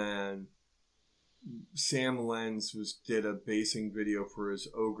 and then Sam Lenz did a basing video for his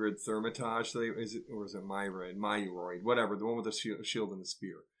Ogrid Thermitage. Is it Myroid, whatever, the one with the shield and the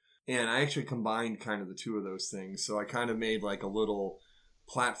spear. And I actually combined kind of the two of those things. So I kind of made like a little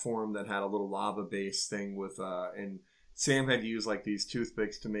platform that had a little lava base thing with, and Sam had used like these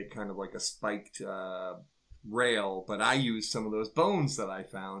toothpicks to make kind of like a spiked rail, but I used some of those bones that I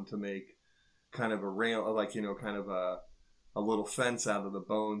found to make kind of a rail, like, kind of a little fence out of the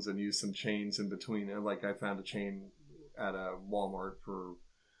bones, and used some chains in between. And like I found a chain at a Walmart for,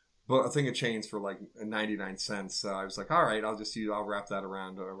 I think of chains for like 99 cents. So I was like, all right, I'll wrap that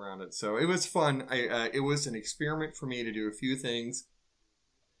around it. So it was fun. It was an experiment for me to do a few things.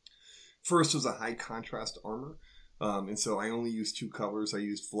 First was a high contrast armor. And so I only used two colors. I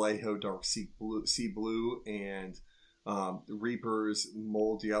used Vallejo Dark Sea Blue and Reaper's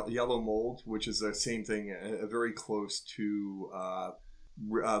mold, yellow mold, which is the same thing, very close to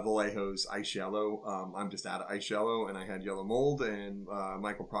Vallejo's Ice Yellow. I'm just out of Ice Yellow, and I had yellow mold, and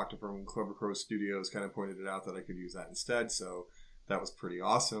Michael Proctor from Clever Crow Studios kind of pointed it out that I could use that instead, so that was pretty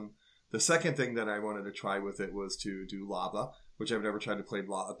awesome. The second thing that I wanted to try with it was to do lava, which I've never tried to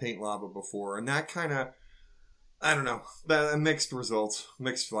paint lava before, and that kind of, I don't know, mixed results,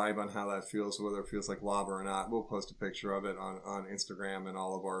 mixed vibe on how that feels, whether it feels like lava or not. We'll post a picture of it on Instagram and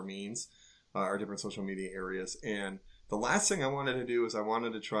all of our means, our different social media areas. And the last thing I wanted to do is I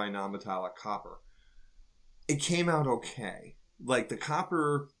wanted to try non-metallic copper. It came out okay. Like the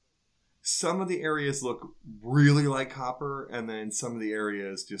copper, some of the areas look really like copper, and then some of the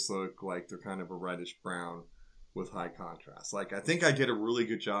areas just look like they're kind of a reddish brown with high contrast. Like I think I did a really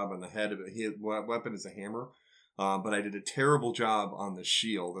good job on the head of it. His weapon is a hammer. But I did a terrible job on the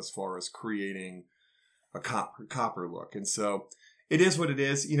shield as far as creating a copper look. And so it is what it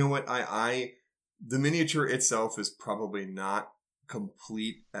is. You know what? The miniature itself is probably not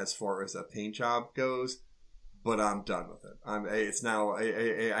complete as far as a paint job goes, but I'm done with it. It's now,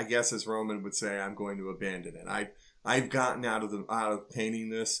 I guess as Roman would say, I'm going to abandon it. I've gotten out of painting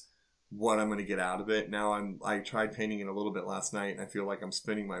this what I'm going to get out of it. Now I tried painting it a little bit last night, and I feel like I'm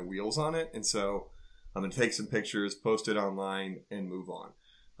spinning my wheels on it. And so I'm going to take some pictures, post it online, and move on.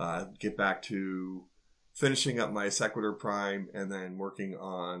 Get back to finishing up my Sequitur Prime and then working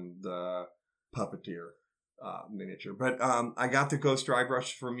on the Puppeteer miniature. But I got the Ghost Dry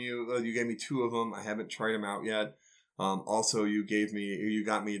Brush from you. You gave me two of them. I haven't tried them out yet. Also, you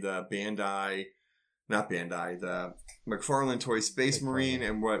got me the the McFarlane Toy Space Marine,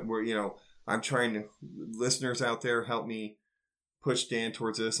 and I'm trying to, listeners out there, help me push Dan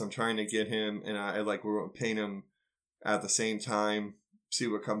towards this. I'm trying to get him, and we're going to paint him at the same time, see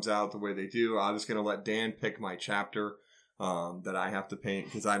what comes out the way they do. I'm just going to let Dan pick my chapter that I have to paint,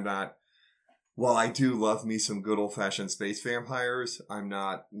 because I'm not, while I do love me some good old-fashioned space vampires, I'm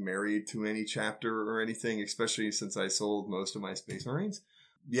not married to any chapter or anything, especially since I sold most of my Space Marines.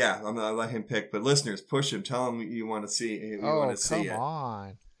 Yeah, I'm going to let him pick, but listeners, push him. Tell him you want to see it. Come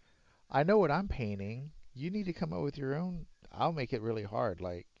on. I know what I'm painting. You need to come up with your own. I'll make it really hard,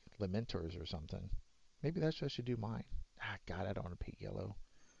 like Lamentors or something. Maybe that's what I should do mine. God, I don't want to paint yellow.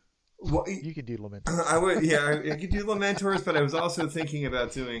 Well, you could do Lamentors. I could do Lamentors, but I was also thinking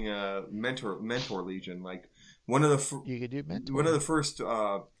about doing a Mentor Legion. Like one of the you could do Mentor. One of the first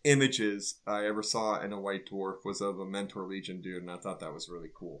images I ever saw in a White Dwarf was of a Mentor Legion dude, and I thought that was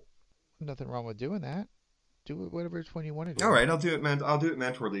really cool. Nothing wrong with doing that. Do it whatever one you want to do. All right, I'll do it. I'll do it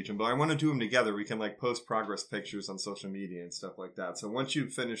Mentor Legion, but I want to do them together. We can post progress pictures on social media and stuff like that. So once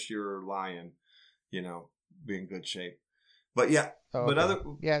you finish your lion, be in good shape. But yeah,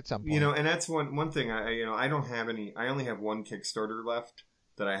 at some point, and that's one thing. I don't have any. I only have one Kickstarter left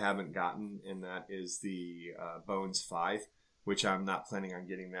that I haven't gotten, and that is the Bones 5, which I'm not planning on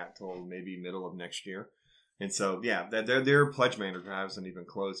getting that till maybe middle of next year. And so yeah, their pledge manager hasn't even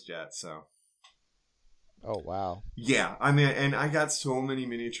closed yet. So. Oh, wow. Yeah, I mean, and I got so many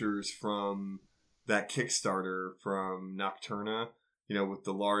miniatures from that Kickstarter from Nocturna, with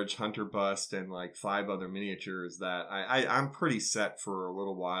the large hunter bust and 5 other miniatures that I'm pretty set for a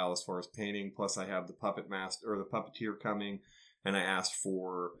little while as far as painting. Plus, I have the Puppet Master or the Puppeteer coming, and I asked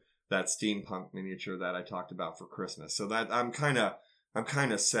for that steampunk miniature that I talked about for Christmas. So that I'm kind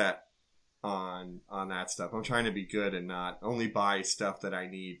of set on that stuff. I'm trying to be good and not only buy stuff that I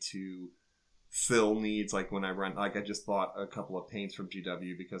need to fill needs, like when I run, like I just bought a couple of paints from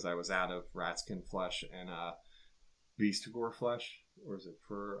GW because I was out of Ratskin flesh and Beastagore flesh, or is it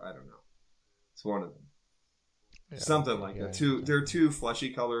fur? I don't know. It's one of them. Yeah, something like that. They're two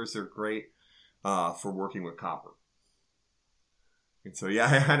fleshy colors. They're great for working with copper. And so yeah,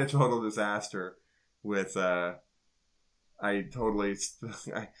 I had a total disaster with I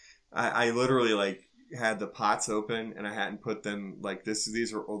literally like had the pots open and I hadn't put them like this.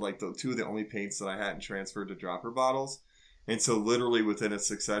 These are like the two of the only paints that I hadn't transferred to dropper bottles. And so literally within a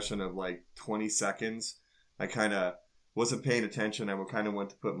succession of like 20 seconds, I kind of wasn't paying attention. I kind of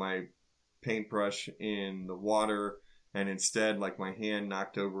went to put my paintbrush in the water, and instead like my hand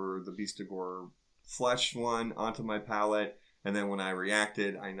knocked over the Beastagore flesh one onto my palette. And then when I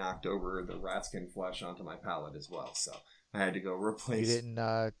reacted, I knocked over the Ratskin flesh onto my palette as well. So I had to go replace. You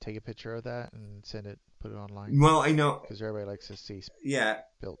didn't take a picture of that and put it online? Well, I know. Because everybody likes to see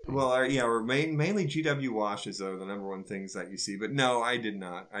built paint. Well, or mainly GW washes are the number one things that you see. But no, I did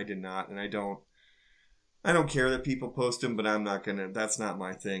not. And I don't care that people post them, but I'm not going to. That's not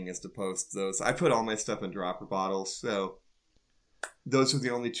my thing, is to post those. I put all my stuff in dropper bottles, so those were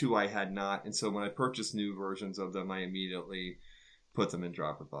the only two I had not. And so when I purchased new versions of them, I immediately put them in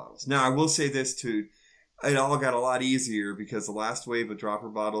dropper bottles. Now, I will say this too. It all got a lot easier because the last wave of dropper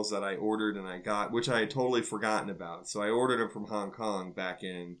bottles that I ordered and I got, which I had totally forgotten about. So I ordered them from Hong Kong back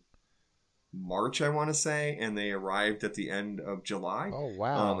in March, I want to say, and they arrived at the end of July. Oh,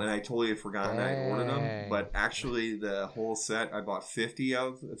 wow. And I totally had forgotten I had ordered them. But actually, the whole set, I bought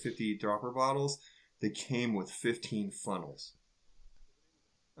 50 dropper bottles. They came with 15 funnels.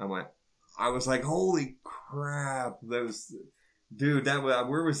 I was like, holy crap! Dude,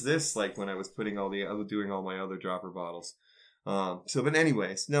 where was this like when I was doing all my other dropper bottles? But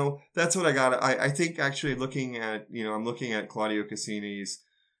anyways, no, that's what I got. I think actually I'm looking at Claudio Cassini's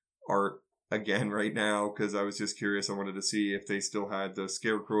art again right now because I was just curious. I wanted to see if they still had the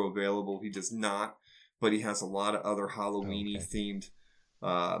Scarecrow available. He does not, but he has a lot of other Halloween-y themed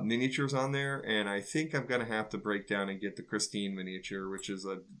miniatures on there, and I think I'm gonna have to break down and get the Christine miniature, which is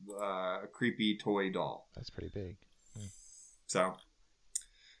a creepy toy doll. That's pretty big. So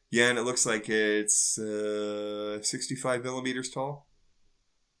yeah, and it looks like it's 65 millimeters tall.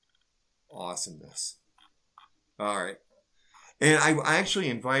 Awesomeness. All right, and I actually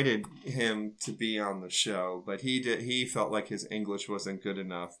invited him to be on the show, but he felt like his English wasn't good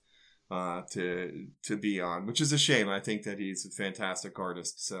enough to be on, which is a shame. I think that he's a fantastic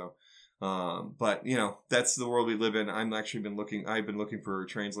artist. So, but that's the world we live in. I've been looking for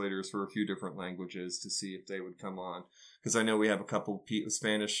translators for a few different languages to see if they would come on, because I know we have a couple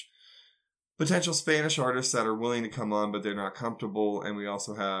potential Spanish artists that are willing to come on, but they're not comfortable. And we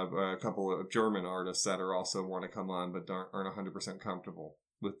also have a couple of German artists that are also want to come on, but aren't 100% comfortable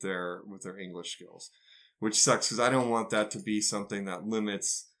with their English skills, which sucks because I don't want that to be something that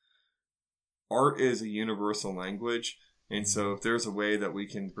limits. Art is a universal language, and so if there's a way that we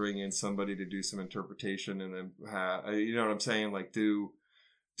can bring in somebody to do some interpretation and then you know what I'm saying, like do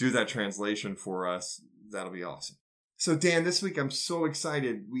that translation for us, that'll be awesome. So Dan, this week I'm so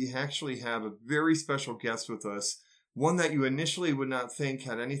excited. We actually have a very special guest with us, one that you initially would not think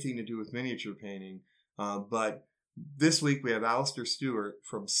had anything to do with miniature painting, but this week we have Alistair Stewart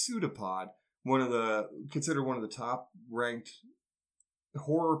from Pseudopod, considered one of the top ranked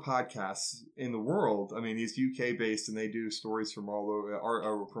horror podcasts in the world. I mean, he's UK based and they do stories from all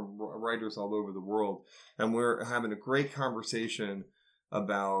over, from writers all over the world. And we're having a great conversation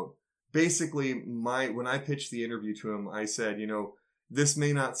about basically when I pitched the interview to him, I said, this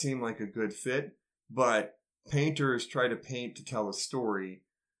may not seem like a good fit, but painters try to paint to tell a story.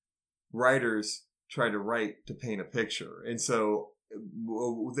 Writers try to write to paint a picture. And so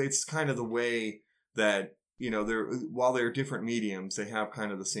it's kind of the way that while they're different mediums, they have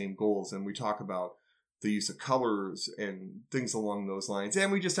kind of the same goals. And we talk about the use of colors and things along those lines.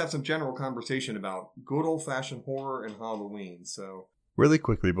 And we just have some general conversation about good old-fashioned horror and Halloween. So really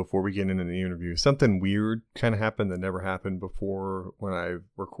quickly before we get into the interview, something weird kind of happened that never happened before when I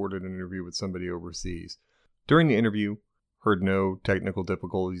recorded an interview with somebody overseas. During the interview, heard no technical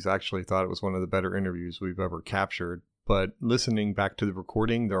difficulties. Actually thought it was one of the better interviews we've ever captured. But listening back to the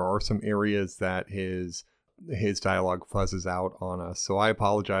recording, there are some areas that his dialogue fuzzes out on us. So I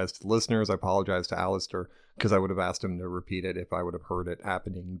apologize to the listeners. I apologize to Alistair because I would have asked him to repeat it if I would have heard it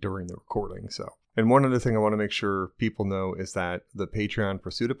happening during the recording. And one other thing I want to make sure people know is that the Patreon for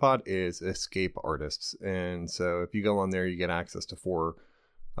Pseudopod is Escape Artists. And so if you go on there, you get access to 4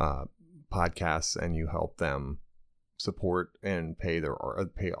 podcasts and you help them support and pay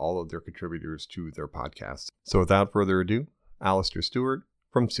all of their contributors to their podcasts. So without further ado, Alistair Stewart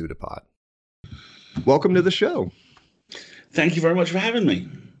from Pseudopod. Welcome to the show. Thank you very much for having me.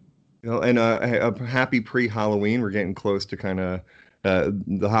 And a happy pre-Halloween. We're getting close to kind of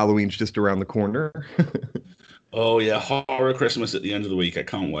the Halloween's just around the corner. Oh yeah, horror Christmas at the end of the week. I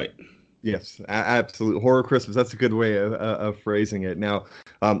can't wait. Yes, absolutely. Horror Christmas. That's a good way of phrasing it. Now,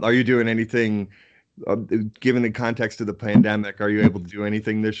 are you doing anything, given the context of the pandemic, are you able to do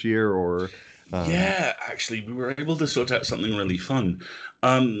anything this year or? Yeah, actually, we were able to sort out something really fun.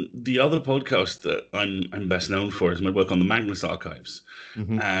 The other podcast that I'm best known for is my work on the Magnus Archives,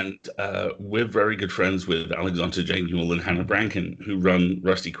 and we're very good friends with Alexander J. Newell and Hannah Brankin, who run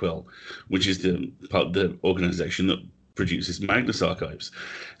Rusty Quill, which is the part of the organization that produces Magnus Archives.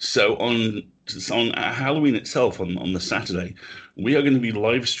 So on Halloween itself, on the Saturday, we are going to be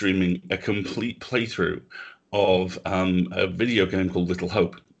live streaming a complete playthrough of a video game called Little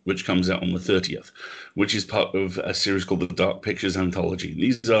Hope, which comes out on the 30th, which is part of a series called the Dark Pictures Anthology.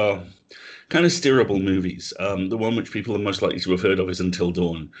 These are kind of steerable movies. The one which people are most likely to have heard of is Until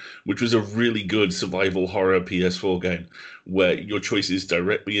Dawn, which was a really good survival horror PS4 game where your choices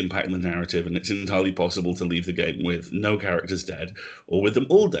directly impact the narrative, and it's entirely possible to leave the game with no characters dead or with them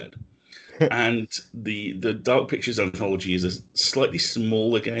all dead. And the Dark Pictures Anthology is a slightly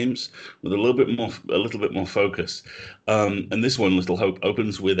smaller games with a little bit more focus. And this one, Little Hope,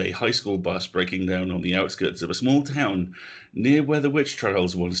 opens with a high school bus breaking down on the outskirts of a small town near where the witch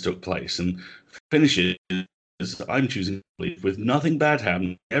trials once took place, and finishes, I'm choosing to believe, with nothing bad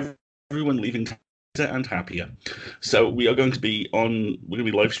happening, everyone leaving better and happier. So we're going to be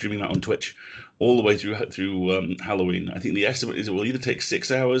live streaming that on Twitch all the way through Halloween. I think the estimate is it will either take 6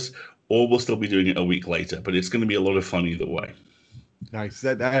 hours or we'll still be doing it a week later, but it's going to be a lot of fun either way. Nice.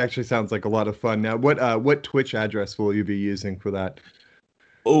 That actually sounds like a lot of fun. Now, what Twitch address will you be using for that?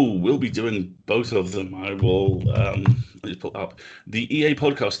 Oh, we'll be doing both of them. I will let me pull up. The EA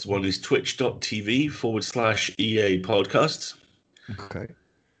Podcasts one is twitch.tv/EA Podcasts. Okay.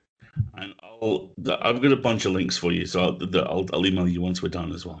 And I've got a bunch of links for you, so I'll email you once we're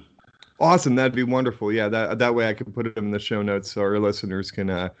done as well. Awesome, that'd be wonderful. Yeah, that way I can put them in the show notes so our listeners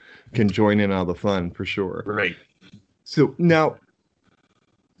can join in on the fun for sure. Right. So now,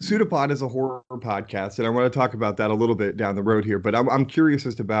 Pseudopod is a horror podcast, and I want to talk about that a little bit down the road here. But I'm curious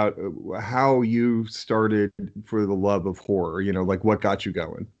as to about how you started for the love of horror. You know, like what got you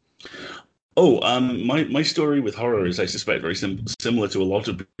going. Oh, my story with horror is, I suspect, very similar to a lot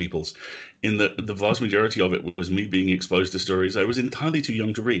of people's, in that the vast majority of it was me being exposed to stories I was entirely too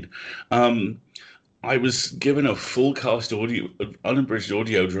young to read. I was given a full cast unabridged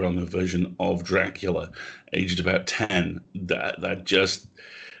audio drama version of Dracula, aged about 10. That just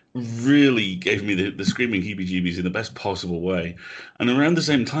really gave me the screaming heebie-jeebies in the best possible way. And around the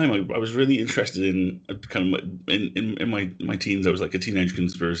same time, I was really interested in in my teens. I was like a teenage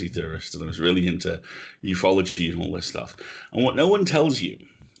conspiracy theorist, and I was really into ufology and all this stuff. And what no one tells you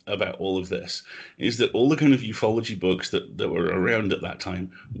about all of this is that all the kind of ufology books that were around at that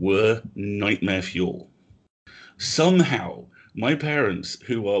time were nightmare fuel. Somehow, my parents,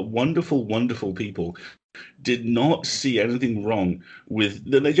 who are wonderful, wonderful people, did not see anything wrong with,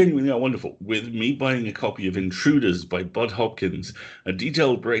 they genuinely are wonderful, with me buying a copy of Intruders by Bud Hopkins, a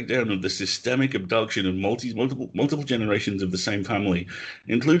detailed breakdown of the systemic abduction of multiple generations of the same family,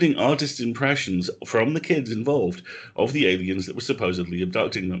 including artists' impressions from the kids involved of the aliens that were supposedly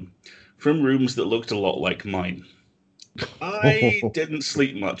abducting them, from rooms that looked a lot like mine. I didn't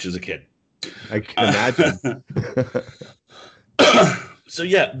sleep much as a kid. I can imagine. So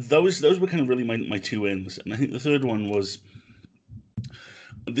yeah, those were kind of really my two ends, and I think the third one was,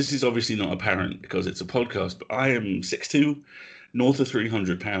 this is obviously not apparent because it's a podcast, but I am 6'2", north of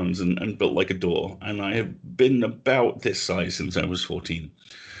 300 pounds, and built like a door, and I have been about this size since I was 14.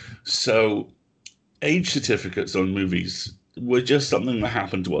 So age certificates on movies were just something that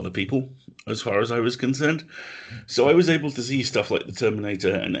happened to other people, as far as I was concerned. So I was able to see stuff like The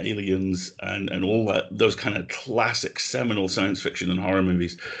Terminator and Aliens and all those kind of classic seminal science fiction and horror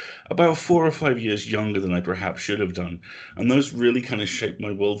movies about 4 or 5 years younger than I perhaps should have done. And those really kind of shaped my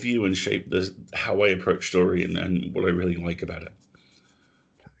worldview and shaped how I approach story and what I really like about it.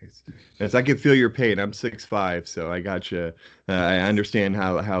 Yes, I can feel your pain. I'm 6'5", so I got you. I understand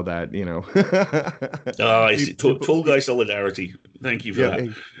how that, you know. I see. Tall guy solidarity. Thank you for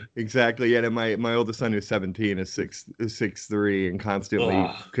that. Exactly. Yeah, and my oldest son, who's 17, is 6'3", and constantly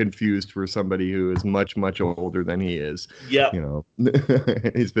confused for somebody who is much older than he is. Yeah. You know,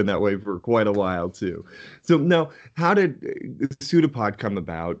 he's been that way for quite a while too. So now, how did Pseudopod come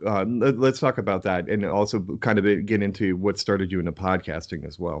about? Let's talk about that, and also kind of get into what started you into podcasting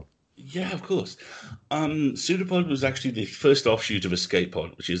as well. Yeah, of course. Pseudopod was actually the first offshoot of Escape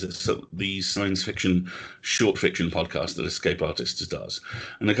Pod, which is the science fiction, short fiction podcast that Escape Artists does.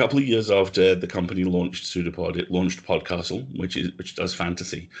 And a couple of years after the company launched Pseudopod, it launched Podcastle, which does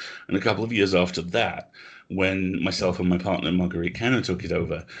fantasy. And a couple of years after that, when myself and my partner Marguerite Kenner took it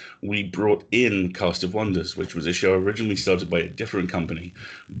over, we brought in Cast of Wonders, which was a show originally started by a different company,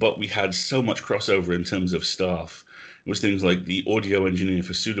 but we had so much crossover in terms of staff. It was things like the audio engineer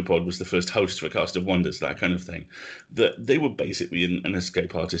for Pseudopod was the first host for Cast of Wonders, that kind of thing. That they were basically an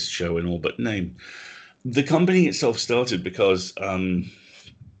escape artist show in all but name. The company itself started because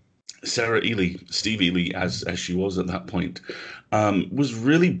Sarah Ely, Steve Ely, as she was at that point, was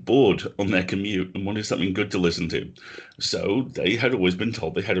really bored on their commute and wanted something good to listen to. So they had always been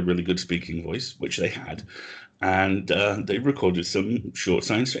told they had a really good speaking voice, which they had. And they recorded some short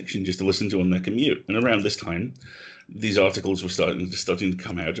science fiction just to listen to on their commute. And around this time, these articles were starting to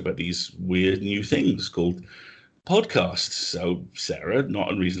come out about these weird new things called podcasts. So Sarah,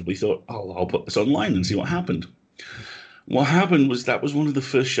 not unreasonably, thought, "Oh, I'll put this online and see what happened." What happened was that was one of the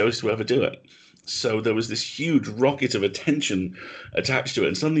first shows to ever do it. So there was this huge rocket of attention attached to it.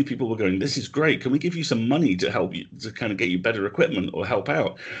 And suddenly people were going, "This is great. Can we give you some money to help you, to kind of get you better equipment or help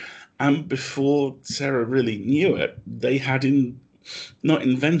out?" And before Sarah really knew it, they had not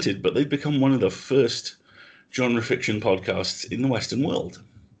invented, but they'd become one of the first genre fiction podcasts in the Western world.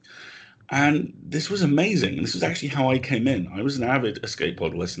 And this was amazing. And this was actually how I came in. I was an avid Escape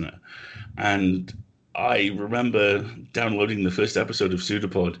Pod listener. And I remember downloading the first episode of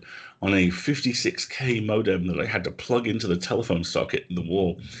Pseudopod on a 56K modem that I had to plug into the telephone socket in the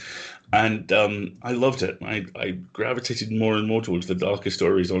wall. And I loved it. I gravitated more and more towards the darker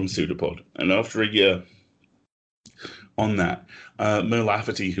stories on Pseudopod. And after a year on that, Mel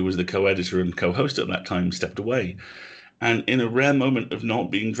Lafferty, who was the co-editor and co-host at that time, stepped away. And in a rare moment of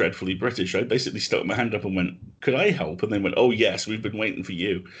not being dreadfully British, I basically stuck my hand up and went, "Could I help?" And they went, "Oh, yes, we've been waiting for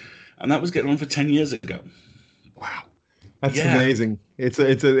you." And that was getting on for 10 years ago. Wow. That's amazing.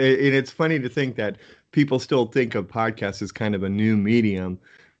 It's funny to think that people still think of podcasts as kind of a new medium,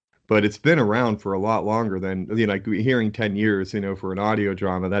 but it's been around for a lot longer than, like hearing 10 years, for an audio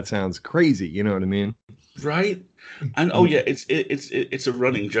drama. That sounds crazy. You know what I mean? Right. And oh yeah, it's a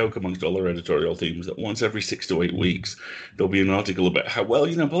running joke amongst all our editorial teams that once every 6 to 8 weeks there'll be an article about how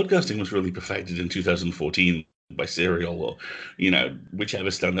podcasting was really perfected in 2014 by Serial, or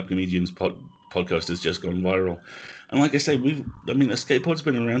whichever stand-up comedian's podcast has just gone viral. And like I say, Escape Pod's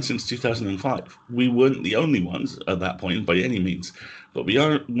been around since 2005. We weren't the only ones at that point by any means, but we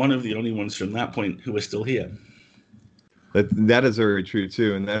are one of the only ones from that point who are still here. That is very true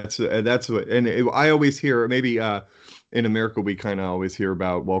too, and that's what. And I always hear, maybe in America we kind of always hear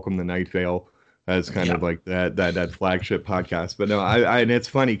about Welcome to Night Vale as kind of like that flagship podcast. But no, and it's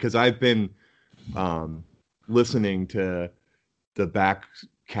funny because I've been listening to the back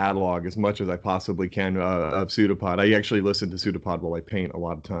catalog as much as I possibly can of Pseudopod. I actually listen to Pseudopod while I paint a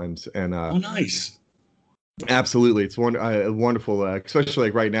lot of times, and oh, nice. Absolutely, it's wonderful. Especially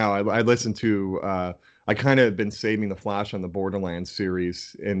like right now, I listen to. I kind of been saving the Flash on the Borderlands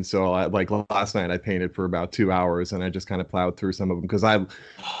series, and so last night I painted for about 2 hours, and I just kind of plowed through some of them because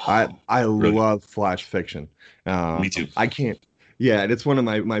I love Flash fiction. Me too. I can't. Yeah, and it's one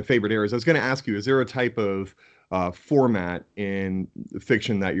of my favorite areas. I was going to ask you, is there a type of format in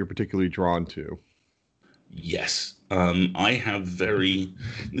fiction that you're particularly drawn to? Yes. I have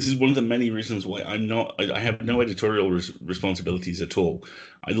this is one of the many reasons why I have no editorial responsibilities at all.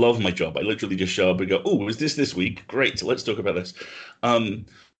 I love my job. I literally just show up and go, "Oh, is this week? Great. Let's talk about this." I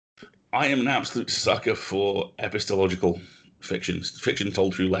am an absolute sucker for epistological fiction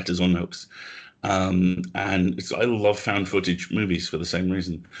told through letters or notes. And I love found footage movies for the same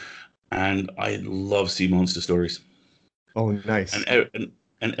reason. And I love sea monster stories. Oh, nice.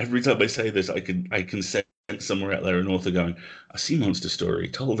 And every time I say this, I can sense somewhere out there an author going, "A sea monster story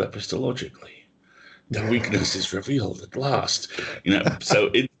told epistologically. The weakness is revealed at last."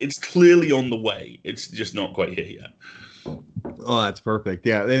 So it's clearly on the way. It's just not quite here yet. Oh, that's perfect.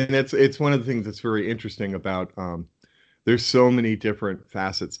 Yeah, and it's one of the things that's very interesting about. There's so many different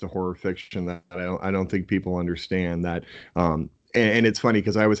facets to horror fiction that I don't think people understand that. And it's funny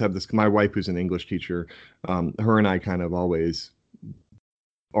because I always have this. My wife, who's an English teacher, her and I kind of always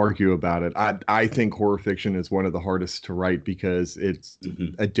argue about it. I think horror fiction is one of the hardest to write because it's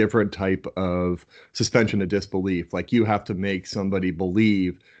a different type of suspension of disbelief. Like you have to make somebody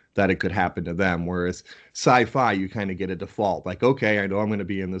believe that it could happen to them. Whereas sci-fi, you kind of get a default, like, okay, I know I'm going to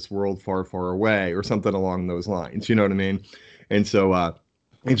be in this world far, far away or something along those lines. You know what I mean? And so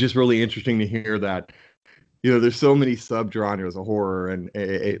it's just really interesting to hear that there's so many subgenres of horror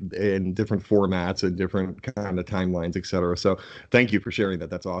and different formats and different kind of timelines, etc. So thank you for sharing that.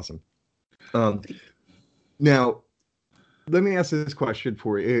 That's awesome. Now, let me ask this question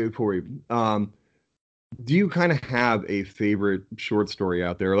for you. Do you kind of have a favorite short story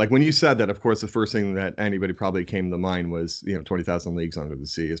out there? Like when you said that, of course, the first thing that anybody probably came to mind was, 20,000 Leagues Under the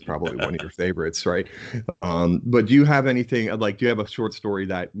Sea is probably one of your favorites, right? But do you have anything like, do you have a short story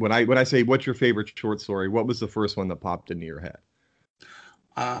that when I say, what's your favorite short story, what was the first one that popped into your head?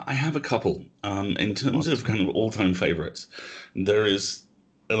 I have a couple. In terms of kind of all-time favorites, there is,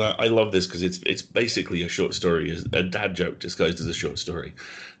 and I love this because it's basically a short story, a dad joke disguised as a short story.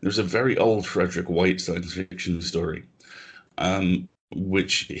 There's a very old Frederick White science fiction story,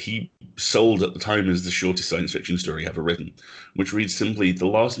 which he sold at the time as the shortest science fiction story ever written, which reads simply, "The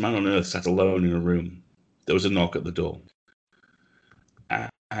last man on Earth sat alone in a room. There was a knock at the door."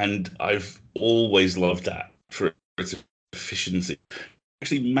 And I've always loved that for its efficiency.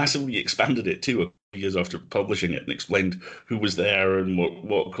 Actually massively expanded it too a few years after publishing it and explained who was there and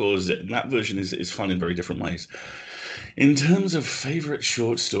what caused it. And that version is fun in very different ways. In terms of favorite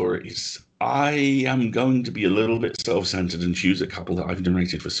short stories, I am going to be a little bit self-centered and choose a couple that I've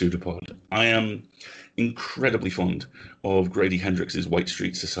narrated for Pseudopod. I am incredibly fond of Grady Hendrix's White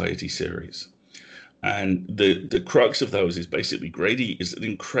Street Society series. And the crux of those is basically Grady is an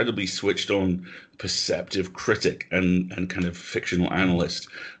incredibly switched on, perceptive critic and kind of fictional analyst,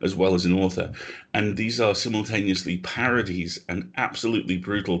 as well as an author. And these are simultaneously parodies and absolutely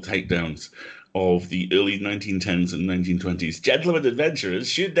brutal takedowns of the early 1910s and 1920s. Gentlemen adventurers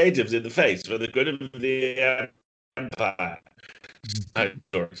shoot natives in the face for the good of the empire.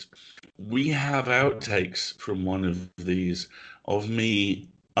 We have outtakes from one of these of me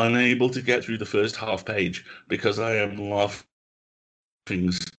unable to get through the first half page because I am laughing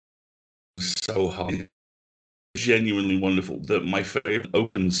so hard. Genuinely wonderful. That my favorite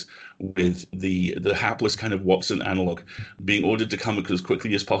opens with the hapless kind of Watson analog being ordered to come as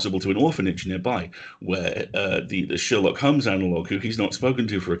quickly as possible to an orphanage nearby, where the Sherlock Holmes analog, who he's not spoken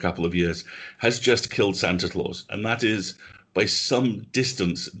to for a couple of years, has just killed Santa Claus, and that is by some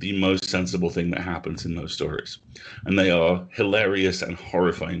distance the most sensible thing that happens in those stories, and they are hilarious and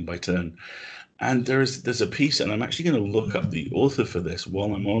horrifying by turn. And there's a piece, and I'm actually going to look up the author for this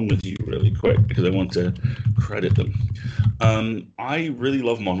while I'm on with you really quick because I want to credit them. I really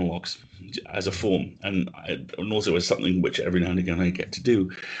love monologues as a form, and also as something which every now and again I get to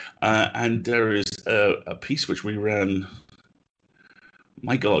do. And there is a piece which we ran,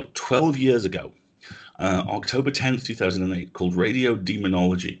 my God, 12 years ago, October 10th, 2008, called Radio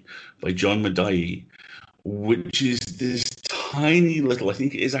Demonology by John Madai, which is this tiny little, I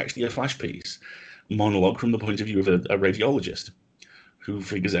think it is actually a flash piece, monologue from the point of view of a radiologist who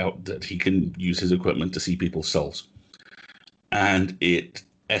figures out that he can use his equipment to see people's souls. And it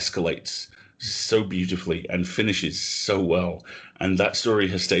escalates so beautifully and finishes so well. And that story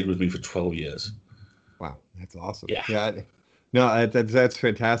has stayed with me for 12 years. Wow, that's awesome. Yeah. No, that's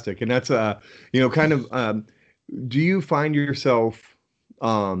fantastic. And that's, kind of, do you find yourself,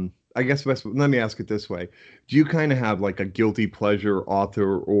 I guess let me ask it this way. Do you kind of have like a guilty pleasure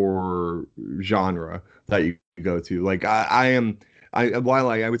author or genre that you go to? Like while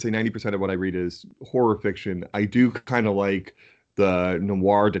I would say 90% of what I read is horror fiction, I do kind of like the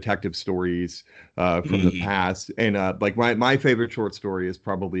noir detective stories from the past. And like my favorite short story is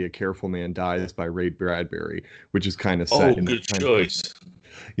probably A Careful Man Dies by Ray Bradbury, which is kind of set in good choice.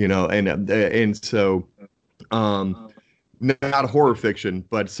 And so not horror fiction,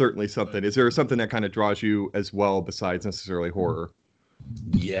 but certainly something. Is there something that kind of draws you as well besides necessarily horror?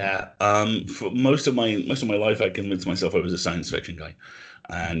 Yeah. For most of my life, I convinced myself I was a science fiction guy,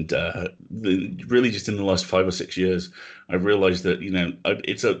 and really just in the last 5 or 6 years, I've realized that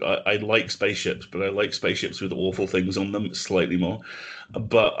I like spaceships, but I like spaceships with awful things on them slightly more.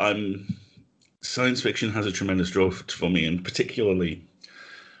 But science fiction has a tremendous draw for me, and particularly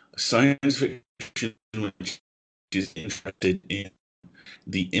science fiction which is interested in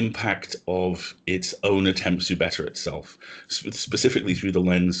the impact of its own attempts to better itself, specifically through the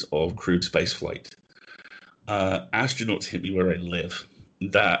lens of crewed spaceflight. Astronauts hit me where I live.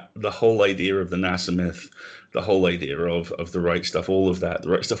 That the whole idea of the NASA myth, the whole idea of The Right Stuff, all of that. The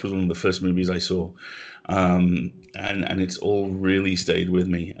Right Stuff was one of the first movies I saw, and it's all really stayed with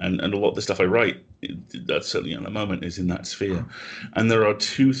me. And a lot of the stuff I write, that's certainly at the moment, is in that sphere. And there are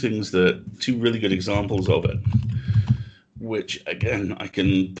two really good examples of it, which again I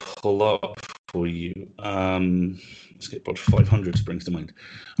can pull up for you. Skateboard 500 springs to mind.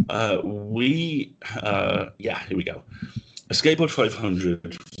 Here we go. Escape Pod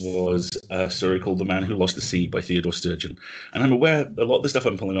 500 was a story called The Man Who Lost the Sea by Theodore Sturgeon. And I'm aware a lot of the stuff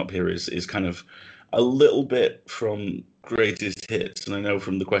I'm pulling up here is kind of a little bit from greatest hits. And I know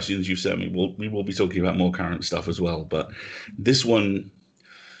from the questions you sent me, we will be talking about more current stuff as well. But this one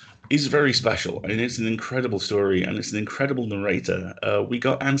is very special. I mean, it's an incredible story and it's an incredible narrator. We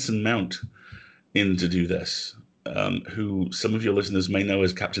got Anson Mount in to do this, who some of your listeners may know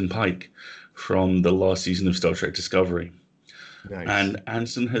as Captain Pike from the last season of Star Trek Discovery. Nice. And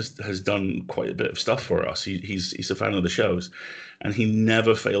Anson has done quite a bit of stuff for us. He's a fan of the shows, and he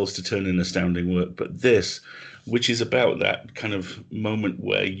never fails to turn in astounding work. But this, which is about that kind of moment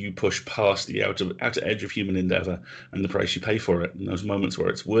where you push past the outer edge of human endeavor and the price you pay for it, and those moments where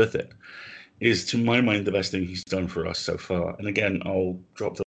it's worth it, is to my mind the best thing he's done for us so far. And again, I'll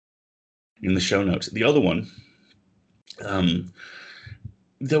drop the in the show notes. The other one,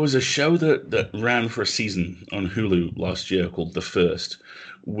 there was a show that ran for a season on Hulu last year called The First,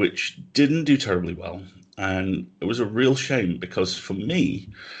 which didn't do terribly well. And it was a real shame because for me,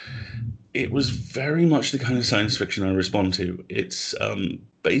 it was very much the kind of science fiction I respond to. It's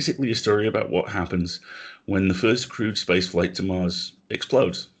basically a story about what happens when the first crewed space flight to Mars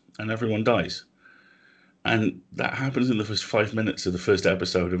explodes and everyone dies. And that happens in the first 5 minutes of the first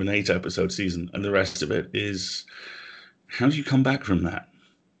episode of an 8-episode season. And the rest of it is, how do you come back from that?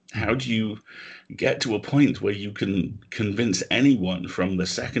 How do you get to a point where you can convince anyone from the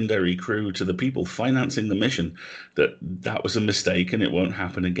secondary crew to the people financing the mission that that was a mistake and it won't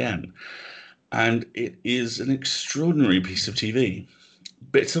happen again? And it is an extraordinary piece of TV.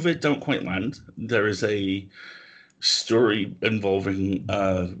 Bits of it don't quite land. There is a story involving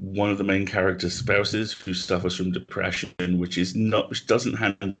one of the main character's spouses who suffers from depression, which doesn't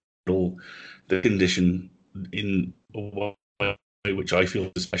handle the condition in a way which I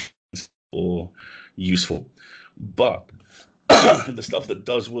feel is special or useful. But the stuff that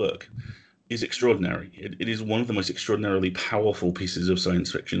does work is extraordinary. It is one of the most extraordinarily powerful pieces of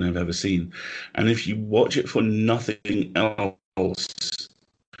science fiction I've ever seen. And if you watch it for nothing else,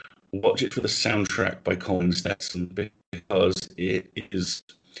 watch it for the soundtrack by Colin Stetson, because it is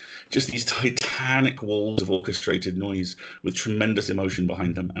just these titanic walls of orchestrated noise with tremendous emotion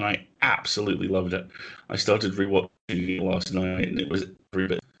behind them. And I absolutely loved it. I started rewatching it last night and it was every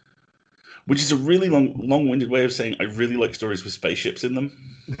bit. Which is a really long-winded way of saying I really like stories with spaceships in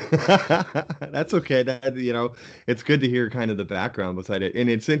them. That's okay. It's good to hear kind of the background beside it. And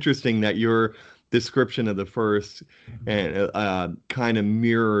it's interesting that your description of The First and kind of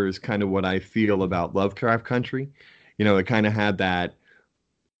mirrors kind of what I feel about Lovecraft Country. It kind of had that.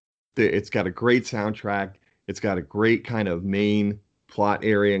 It's got a great soundtrack. It's got a great kind of main plot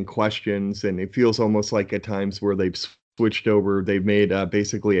area and questions, and it feels almost like at times where they've switched over. They've made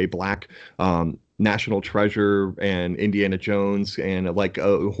basically a black National Treasure and Indiana Jones and like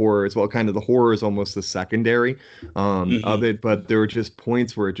a horror as well. Kind of the horror is almost the secondary of it, but there are just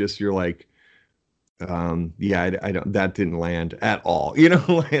points where you're like, I don't. That didn't land at all.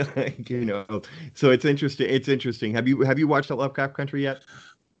 So it's interesting. It's interesting. Have you watched Lovecraft Country yet?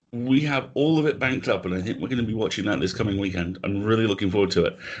 We have all of it banked up, and I think we're going to be watching that this coming weekend. I'm really looking forward to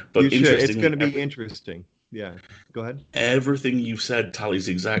it. But it's going to be interesting. Yeah, go ahead. Everything you've said tallies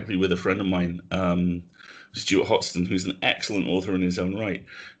exactly with a friend of mine, Stuart Hotston, who's an excellent author in his own right,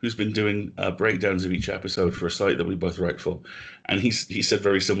 who's been doing breakdowns of each episode for a site that we both write for. And he said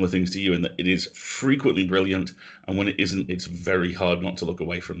very similar things to you in that it is frequently brilliant, and when it isn't, it's very hard not to look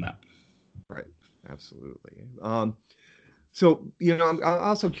away from that. Right, absolutely. So, I'm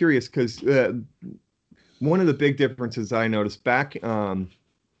also curious because one of the big differences I noticed back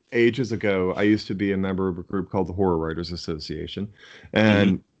ages ago, I used to be a member of a group called the Horror Writers Association.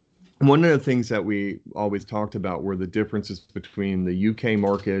 And one of the things that we always talked about were the differences between the UK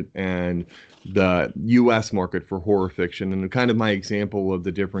market and the US market for horror fiction. And kind of my example of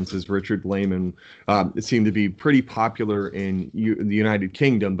the difference is Richard Blayman seemed to be pretty popular in the United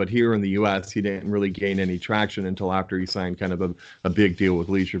Kingdom, but here in the US, he didn't really gain any traction until after he signed kind of a big deal with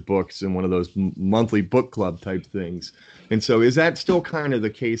Leisure Books and one of those monthly book club type things. And so is that still kind of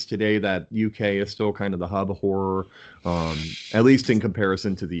the case today, that UK is still kind of the hub of horror, at least in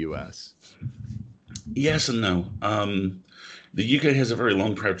comparison to the US? Yes and no. The UK has a very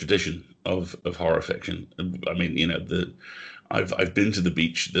long, proud tradition of horror fiction. I mean, I've been to the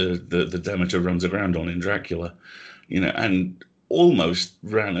beach the Demeter runs aground on in Dracula, and almost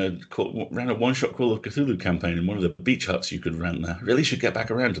ran a one-shot Call of Cthulhu campaign in one of the beach huts you could rent there. Really should get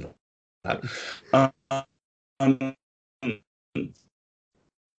back around to that.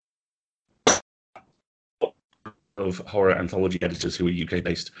 Of horror anthology editors who are UK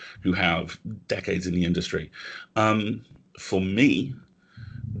based, who have decades in the industry. for me,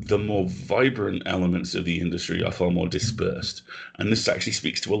 the more vibrant elements of the industry are far more dispersed. And this actually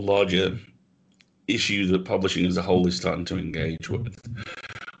speaks to a larger issue that publishing as a whole is starting to engage with,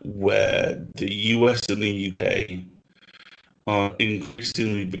 where the US and the UK are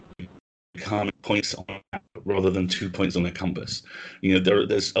increasingly becoming points on a map rather than 2 points on a compass.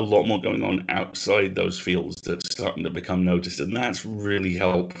 There's a lot more going on outside those fields that's starting to become noticed, and that's really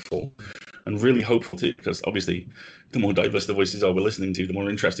helpful and really hopeful too, because obviously the more diverse the voices are we're listening to, the more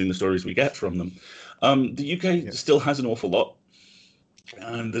interesting the stories we get from them. The UK still has an awful lot,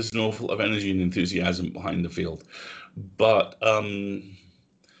 and there's an awful lot of energy and enthusiasm behind the field, but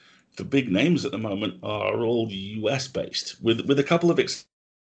the big names at the moment are all US based, with a couple of exceptions.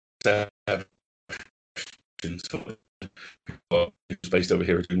 Based over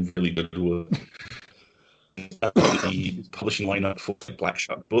here are doing really good work. The publishing lineup for Black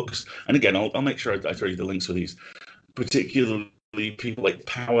Shark Books, and again, I'll make sure I throw you the links for these. Particularly, people like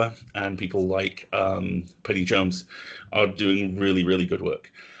Power and people like Penny Jones are doing really, really good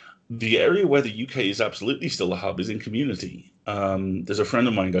work. The area where the UK is absolutely still a hub is in community. There's a friend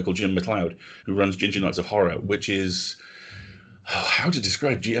of mine, a guy called Jim McLeod, who runs Ginger Nights of Horror, which is how to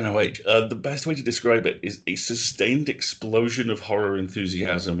describe GNOH. The best way to describe it is a sustained explosion of horror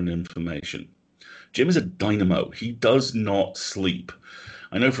enthusiasm and information. Jim is a dynamo. He does not sleep.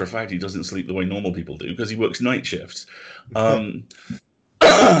 I know for a fact he doesn't sleep the way normal people do because he works night shifts. And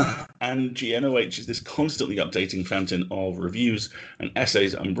GNOH is this constantly updating fountain of reviews and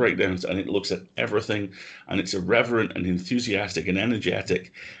essays and breakdowns, and it looks at everything, and it's irreverent and enthusiastic and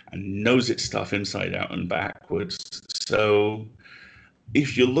energetic and knows its stuff inside out and backwards. So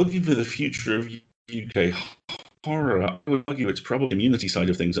if you're looking for the future of UK horror, I would argue it's probably the community side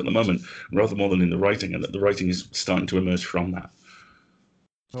of things at the moment, rather more than in the writing, and that the writing is starting to emerge from that.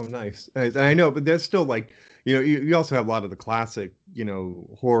 Oh, nice. I know, but there's still you also have a lot of the classic,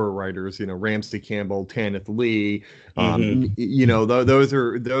 horror writers, Ramsey Campbell, Tanith Lee. Those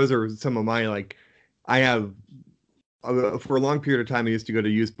are some of my, I have, for a long period of time, I used to go to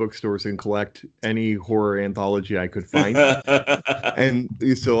used bookstores and collect any horror anthology I could find. And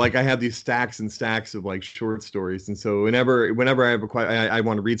so I have these stacks and stacks of short stories. And so whenever I have I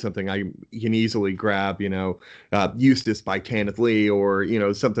want to read something, I can easily grab, Eustace by Tanith Lee,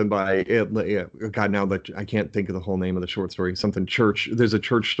 or, something by, God, now that I can't think of the whole name of the short story, something Church. There's a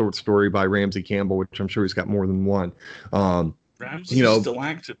Church short story by Ramsey Campbell, which I'm sure he's got more than one. Ramsey's still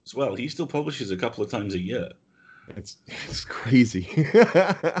active as well. He still publishes a couple of times a year. It's crazy.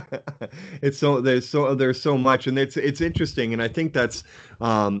 There's so much, and it's interesting, and I think that's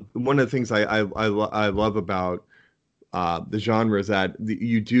one of the things I love about the genre is that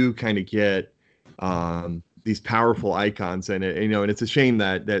you do kind of get these powerful icons in it, and it's a shame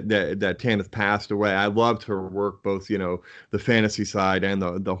that Tanith passed away. I loved her work, both the fantasy side and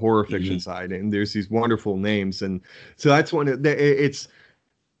the horror fiction side, and there's these wonderful names, and so that's one. I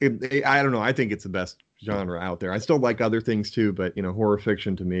don't know. I think it's the best genre out there. I still like other things too, but horror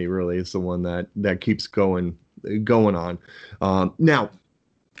fiction to me really is the one that keeps going on. Now,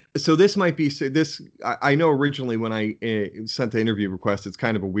 so this might be this. I know originally when I sent the interview request, it's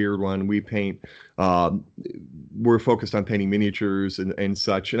kind of a weird one. We paint. We're focused on painting miniatures and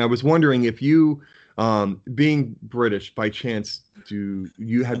such. And I was wondering if you, being British by chance,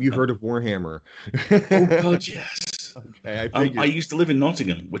 have you heard of Warhammer? Oh God, yes. Okay, I used to live in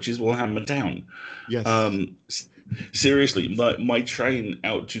Nottingham, which is Warhammer Town. Yes. Seriously, my train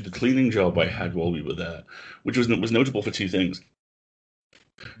out to the cleaning job I had while we were there, which was notable for two things.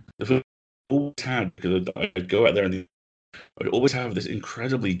 The first, always had, because I'd go out there and I'd always have this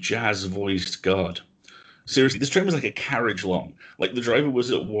incredibly jazz-voiced guard. Seriously, this train was like a carriage long. The driver was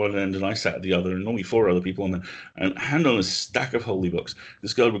at one end and I sat at the other, and only four other people on there. And hand on a stack of holy books,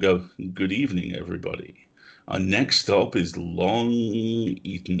 this guard would go, "Good evening, everybody. Our next stop is Long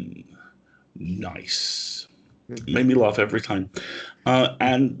Eaton." Nice. Made me laugh every time.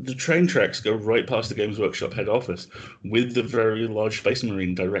 And the train tracks go right past the Games Workshop head office with the very large Space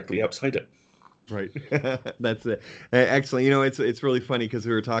Marine directly outside it. Right. That's it. Excellent. It's really funny because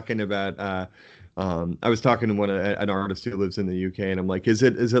we were talking about I was talking to an artist who lives in the UK, and I'm like, is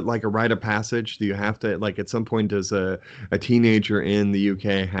it like a rite of passage? Do you have to, at some point, does a teenager in the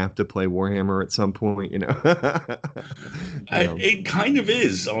UK have to play Warhammer at some point? It kind of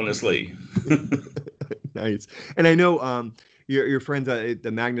is, honestly. Nice. And I know your friends at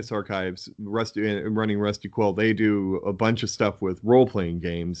the Magnus Archives, running Rusty Quill, they do a bunch of stuff with role-playing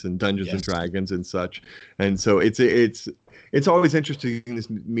games and Dungeons and Dragons and such. And so it's always interesting to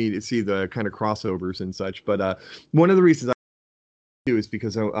me to see the kind of crossovers and such. But one of the reasons I do is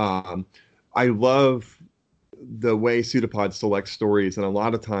because I love the way Pseudopod selects stories, and a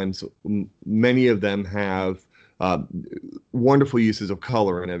lot of times, many of them have wonderful uses of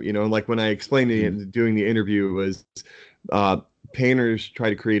color in it. You know, like when I explained doing the interview was painters try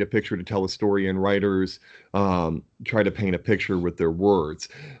to create a picture to tell a story, and writers try to paint a picture with their words.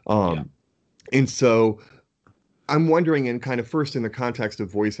 And so I'm wondering, in kind of first in the context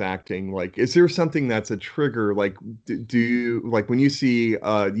of voice acting, like, is there something that's a trigger? Like, do you, like, when you see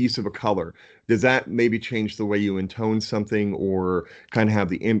the use of a color, does that maybe change the way you intone something, or kind of have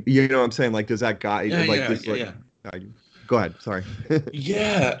the, you know what I'm saying? Like, does that guide? Go ahead. Sorry.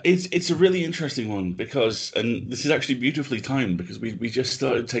 Yeah, it's a really interesting one, because, and this is actually beautifully timed, because we just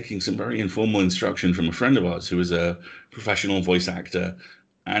started taking some very informal instruction from a friend of ours who is a professional voice actor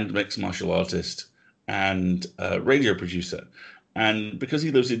and mixed martial artist and radio producer. And because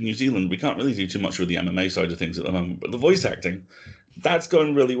he lives in New Zealand, we can't really do too much with the MMA side of things at the moment. But the voice acting, that's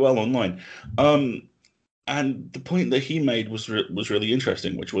going really well online. And the point that he made was really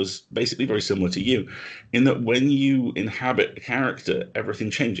interesting, which was basically very similar to you, in that when you inhabit a character,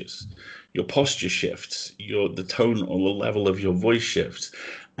 everything changes. Your posture shifts, the tone or the level of your voice shifts.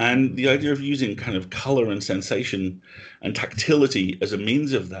 And the idea of using kind of color and sensation and tactility as a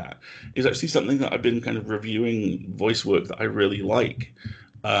means of that is actually something that I've been kind of reviewing voice work that I really like,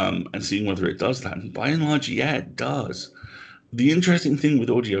 and seeing whether it does that. And by and large, yeah, it does. The interesting thing with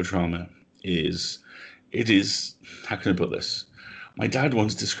audio drama is it is, how can I put this? My dad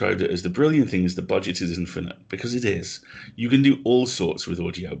once described it as the brilliant thing is the budget is infinite, because it is. You can do all sorts with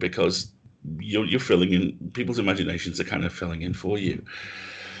audio because you're filling in, people's imaginations are kind of filling in for you.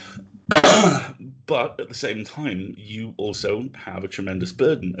 But at the same time, you also have a tremendous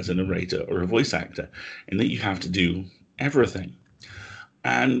burden as a narrator or a voice actor, in that you have to do everything.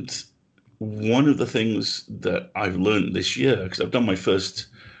 And one of the things that I've learned this year, because I've done my first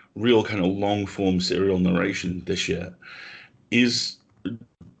real kind of long form serial narration this year, is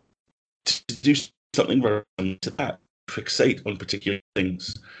to do something very similar to that, fixate on particular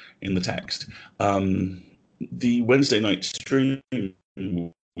things in the text. The Wednesday night stream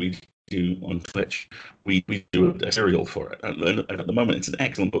we do on Twitch, we do a serial for it. And at the moment, it's an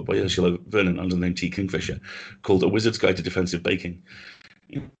excellent book by Ursula Vernon under the name T. Kingfisher, called A Wizard's Guide to Defensive Baking,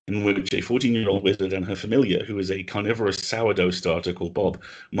 in which a 14-year-old wizard and her familiar, who is a carnivorous sourdough starter called Bob,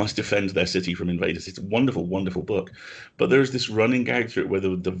 must defend their city from invaders. It's a wonderful, wonderful book. But there's this running gag through it where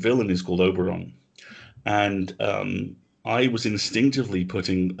the villain is called Oberon. And I was instinctively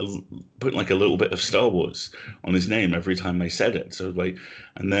putting like a little bit of Star Wars on his name every time I said it. So like,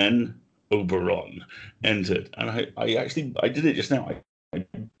 and then Oberon entered. And I did it just now. I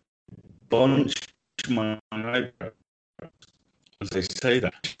bunched my eyebrows as they say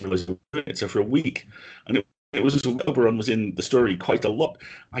that. So for a week, and it was Oberon was in the story quite a lot.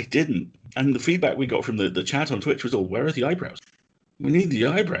 I didn't, and the feedback we got from the chat on Twitch was all, "Where are the eyebrows? We need the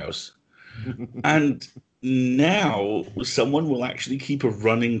eyebrows." And now someone will actually keep a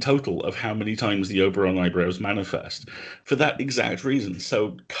running total of how many times the Oberon eyebrows manifest, for that exact reason.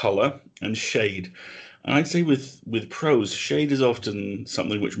 So color and shade. And I'd say with prose, shade is often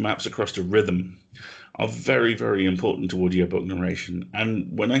something which maps across to rhythm, are very, very important to audiobook narration.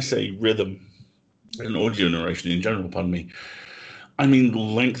 And when I say rhythm and audio narration in general, pardon me, I mean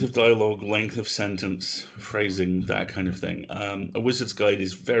length of dialogue, length of sentence, phrasing, that kind of thing. A Wizard's Guide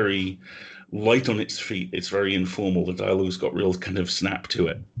is very light on its feet. It's very informal. The dialogue's got real kind of snap to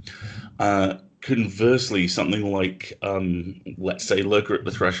it. Conversely, something like, let's say, Lurker at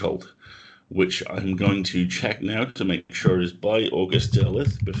the Threshold, which I'm going to check now to make sure is by August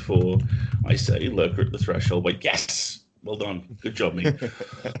Derleth before I say Lurker at the Threshold. But yes, well done, good job, me.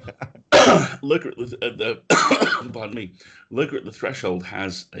 Lurker at the pardon me. Lurker at the Threshold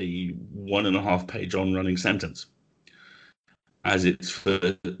has a 1.5 page on-running sentence as it's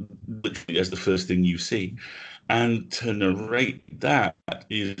literally as the first thing you see. And to narrate that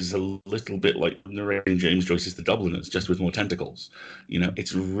is a little bit like narrating James Joyce's The Dubliners, just with more tentacles. You know,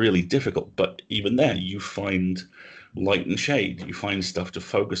 it's really difficult. But even there, you find light and shade. You find stuff to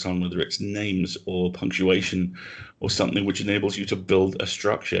focus on, whether it's names or punctuation or something which enables you to build a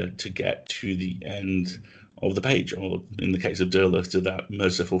structure to get to the end of the page, or in the case of Derleth, to that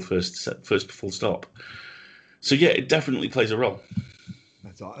merciful first full stop. So yeah, it definitely plays a role.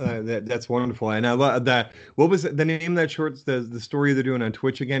 That's wonderful, and I love that. What was the name of that short? The story they're doing on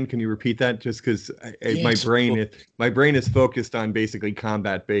Twitch again? Can you repeat that? Just because my brain is focused on basically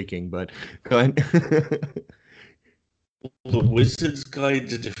combat baking. But go ahead. The Wizard's Guide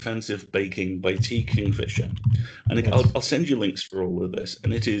to Defensive Baking by T. Kingfisher, and I'll send you links for all of this.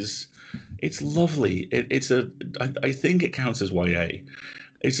 And it's lovely. I think it counts as YA.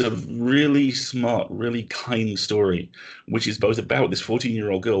 It's a really smart, really kind story, which is both about this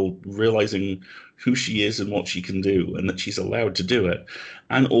 14-year-old girl realizing who she is and what she can do, and that she's allowed to do it,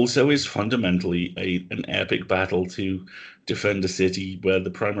 and also is fundamentally an epic battle to defend a city where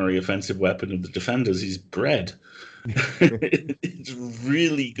the primary offensive weapon of the defenders is bread. It's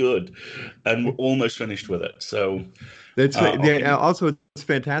really good, and we're almost finished with it. So That's also it's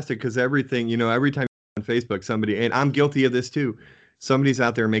fantastic because everything, every time on Facebook, somebody, and I'm guilty of this too, somebody's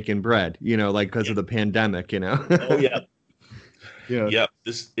out there making bread, like because of the pandemic, Oh yeah. Yeah. Yeah.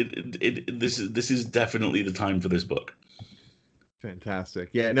 This is definitely the time for this book. Fantastic.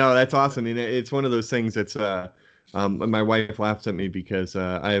 Yeah, no, that's awesome. And it's one of those things that's my wife laughs at me because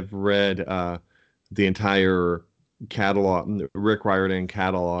I have read the entire catalog, Rick Riordan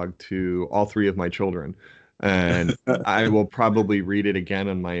catalog, to all three of my children. And I will probably read it again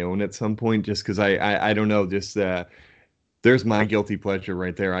on my own at some point, just because I don't know, just there's my guilty pleasure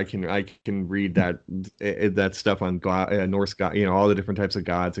right there. I can read that stuff on God, Norse God, all the different types of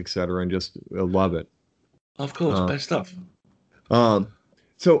gods, etc., and just love it. Of course, best stuff.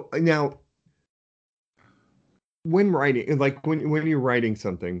 So now, when writing, like when you're writing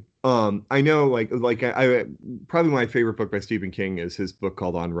something, I know like I probably my favorite book by Stephen King is his book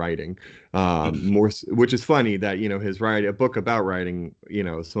called On Writing, which is funny that a book about writing,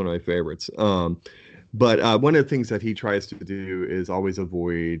 is one of my favorites. But one of the things that he tries to do is always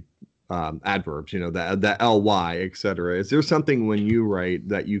avoid adverbs, the ly, etc. Is there something when you write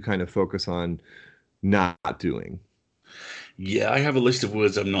that you kind of focus on not doing? Yeah, I have a list of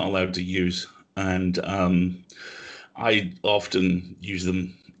words I'm not allowed to use, and I often use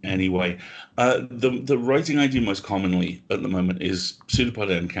them anyway. The writing I do most commonly at the moment is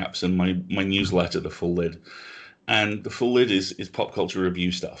Pseudopod end caps and my newsletter, The Full Lid. And The Full Lid is pop culture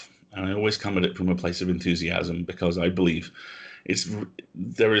review stuff. And I always come at it from a place of enthusiasm because I believe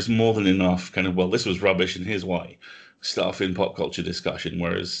there is more than enough kind of, well, this was rubbish and here's why, stuff in pop culture discussion,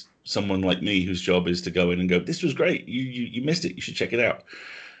 whereas someone like me whose job is to go in and go, this was great, you missed it, you should check it out,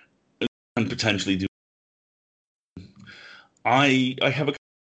 and potentially do. I have a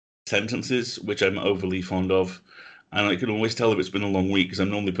sentences which I'm overly fond of, and I can always tell if it's been a long week because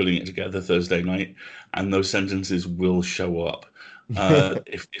I'm normally putting it together Thursday night, and those sentences will show up.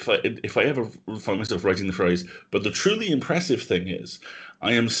 If I ever find myself writing the phrase, but the truly impressive thing is,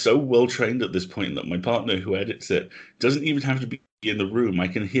 I am so well trained at this point that my partner who edits it doesn't even have to be in the room. I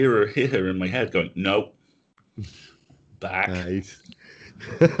can hear her in my head going, no, back. Nice.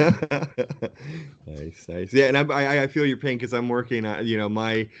 Nice. Yeah, and I feel your pain because I'm working on,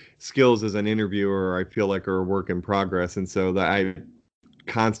 my skills as an interviewer, I feel like are a work in progress. And so that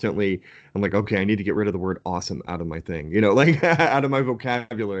I'm like, okay, I need to get rid of the word awesome out of my thing, like out of my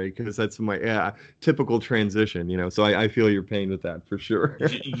vocabulary, because that's my typical transition, so I feel your pain with that for sure.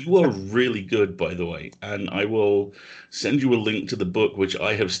 You are really good, by the way, and I will send you a link to the book, which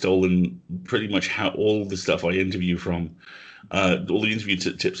I have stolen pretty much all the stuff I interview from, all the interview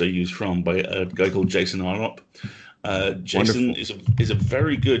tips I use from, by a guy called Jason Arnott. Jason is a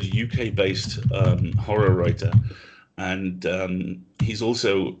very good UK-based horror writer. And he's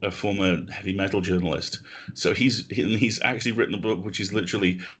also a former heavy metal journalist. So he's actually written a book which is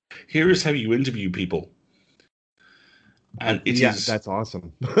literally, here is how you interview people. And that's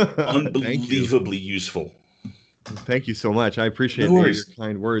awesome. Unbelievably useful. Thank you so much. I appreciate your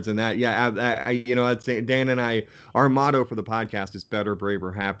kind words and that. Yeah, I'd say Dan and I, our motto for the podcast is better,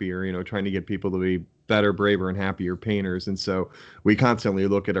 braver, happier, trying to get people to be better, braver, and happier painters. And so we constantly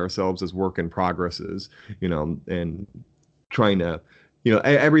look at ourselves as work in progresses, and trying to,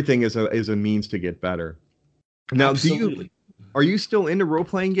 everything is a means to get better. Now, Absolutely. Are you still into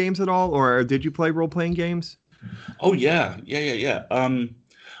role-playing games at all, or did you play role-playing games? Oh, yeah.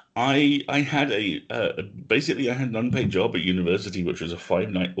 I had basically I had an unpaid job at university, which was a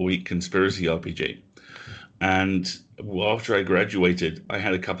 5-night-a-week conspiracy RPG. And after I graduated, I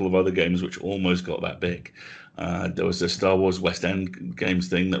had a couple of other games which almost got that big. There was a Star Wars West End games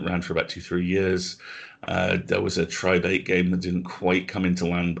thing that ran for about 2-3 years. There was a Tribe 8 game that didn't quite come into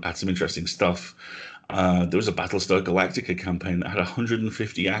land, but had some interesting stuff. There was a Battlestar Galactica campaign that had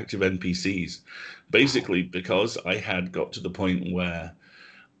 150 active NPCs, basically because I had got to the point where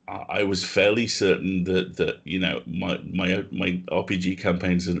I was fairly certain that my RPG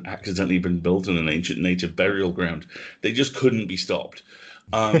campaigns had accidentally been built on an ancient native burial ground. They just couldn't be stopped.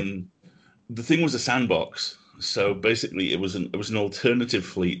 The thing was a sandbox, So basically, it was an alternative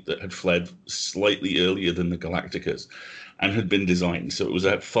fleet that had fled slightly earlier than the Galacticas, and had been designed. So it was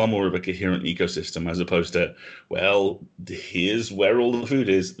a far more of a coherent ecosystem as opposed to, well, here's where all the food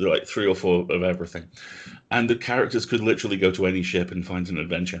is. They're like 3 or 4 of everything, and the characters could literally go to any ship and find an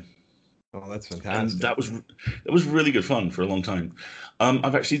adventure. Oh, that's fantastic. And that was really good fun for a long time.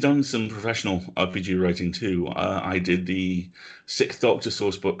 I've actually done some professional RPG writing too. I did the 6th Doctor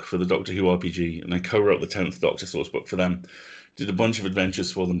sourcebook for the Doctor Who RPG, and I co-wrote the 10th Doctor sourcebook for them. Did a bunch of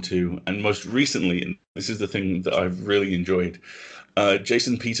adventures for them too. And most recently, and this is the thing that I've really enjoyed,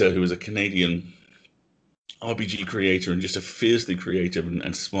 Jason Peter, who is a Canadian RPG creator and just a fiercely creative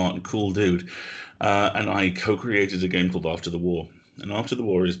and smart and cool dude, and I co-created a game called After the War. And After the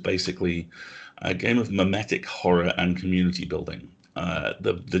War is basically a game of mimetic horror and community building.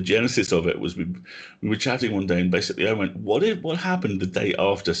 The genesis of it was we were chatting one day, and basically I went, what happened the day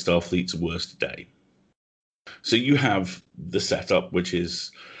after Starfleet's worst day? So you have the setup, which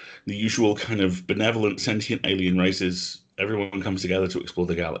is the usual kind of benevolent sentient alien races. Everyone comes together to explore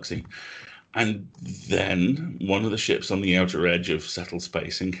the galaxy. And then one of the ships on the outer edge of settled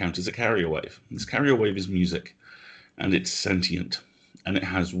space encounters a carrier wave. This carrier wave is music, and it's sentient, and it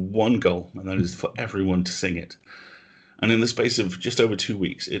has one goal, and that is for everyone to sing it. And in the space of just over 2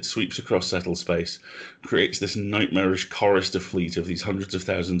 weeks, it sweeps across settled space, creates this nightmarish chorister fleet of these hundreds of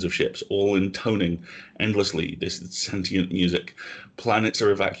thousands of ships, all intoning endlessly this sentient music. Planets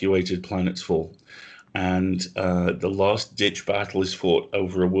are evacuated, planets fall. And the last ditch battle is fought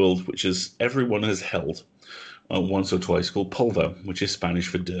over a world which everyone has held once or twice, called Polvo, which is Spanish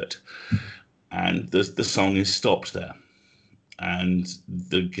for dirt. And the song is stopped there. And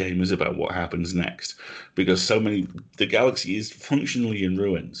the game is about what happens next, because the galaxy is functionally in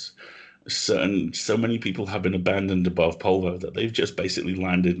ruins. So many people have been abandoned above Polvo that they've just basically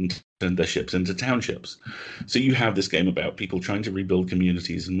landed and turned their ships into townships. So you have this game about people trying to rebuild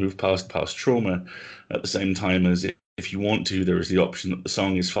communities and move past trauma, at the same time as if you want to, there is the option that the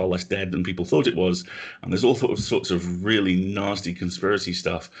song is far less dead than people thought it was. And there's all sorts of really nasty conspiracy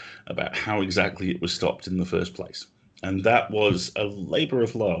stuff about how exactly it was stopped in the first place. And that was a labor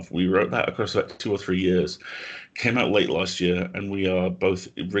of love. We wrote that across about 2 or 3 years. Came out late last year, and we are both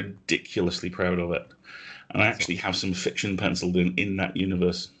ridiculously proud of it. And I actually have some fiction penciled in that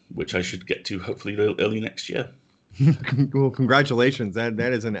universe, which I should get to hopefully early next year. Well, congratulations. That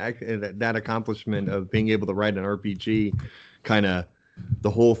is that accomplishment of being able to write an RPG, kind of the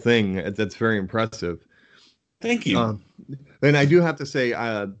whole thing. That's very impressive. Thank you. And I do have to say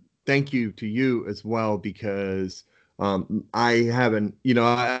thank you to you as well, because I haven't,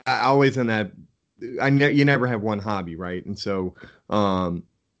 I always in that, you never have one hobby, right? And so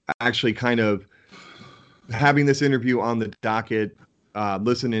actually kind of having this interview on the docket,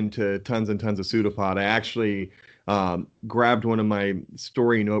 listening to tons and tons of Pseudopod, I actually grabbed one of my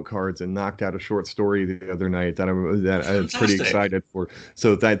story note cards and knocked out a short story the other night that I was pretty excited for.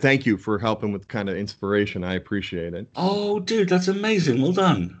 So thank you for helping with kind of inspiration. I appreciate it. Oh, dude, that's amazing. Well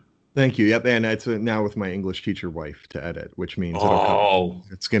done. Thank you. Yep, and it's now with my English teacher wife to edit, which means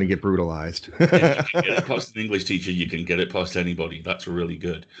it's going to get brutalized. If you can get it past an English teacher, you can get it past anybody. That's really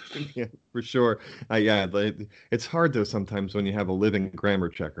good. Yeah, for sure. It's hard though sometimes when you have a living grammar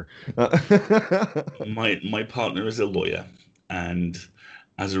checker. My partner is a lawyer, and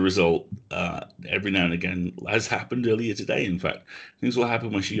as a result, every now and again, as happened earlier today, in fact, things will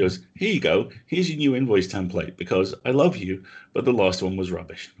happen when she goes, "Here you go. Here's your new invoice template because I love you, but the last one was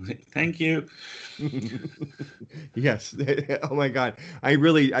rubbish." Thank you. Yes. Oh my God.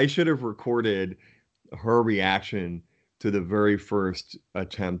 I should have recorded her reaction to the very first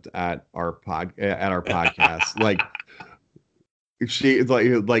attempt at our podcast. Like, she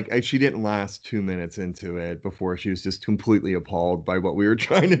she didn't last 2 minutes into it before she was just completely appalled by what we were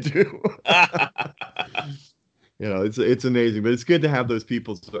trying to do. It's amazing, but it's good to have those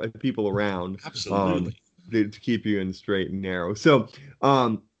people around. Absolutely. To keep you in the straight and narrow. So,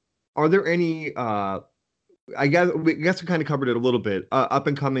 are there any? I guess we kind of covered it a little bit. Up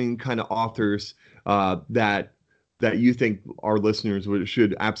and coming kind of authors that you think our listeners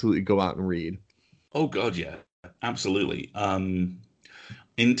should absolutely go out and read. Oh God, yeah. Absolutely.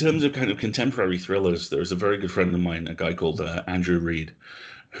 In terms of kind of contemporary thrillers, there's a very good friend of mine, a guy called Andrew Reed,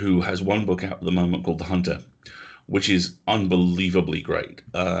 who has one book out at the moment called The Hunter, which is unbelievably great,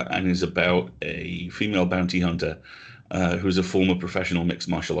 and is about a female bounty hunter who's a former professional mixed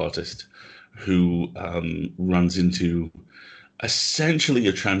martial artist who runs into essentially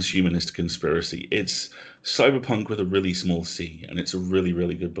a transhumanist conspiracy. It's cyberpunk with a really small c, and it's a really,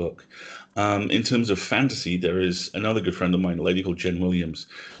 really good book. In terms of fantasy, there is another good friend of mine, a lady called Jen Williams,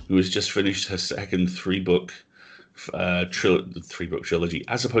 who has just finished her second 3-book 3-book trilogy,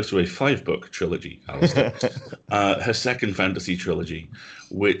 as opposed to a 5-book trilogy, Alistair. Her second fantasy trilogy,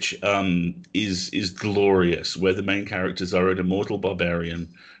 which is glorious, where the main characters are an immortal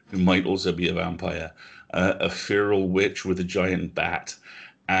barbarian who might also be a vampire, a feral witch with a giant bat,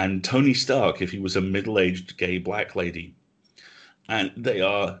 and Tony Stark if he was a middle-aged gay black lady. And they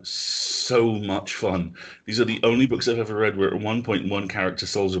are so much fun. These are the only books I've ever read where at one point one character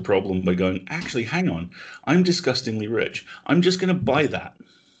solves a problem by going, actually, hang on, I'm disgustingly rich. I'm just going to buy that.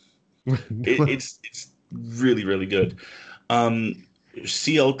 It's really, really good.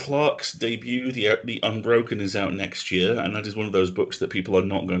 C.L. Clarke's debut, The Unbroken, is out next year, and that is one of those books that people are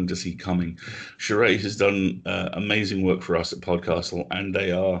not going to see coming. Sheree has done amazing work for us at Podcastle, and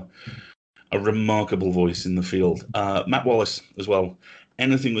they are a remarkable voice in the field. Matt Wallace as well.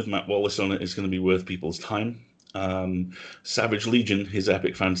 Anything with Matt Wallace on it is going to be worth people's time. Savage Legion, his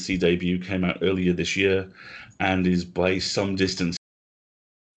epic fantasy debut, came out earlier this year and is by some distance,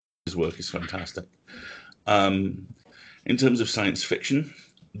 his work is fantastic. In terms of science fiction,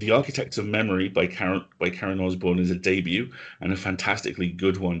 The Architects of Memory by Karen Osborne is a debut and a fantastically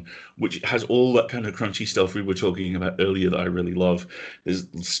good one, which has all that kind of crunchy stuff we were talking about earlier that I really love. There's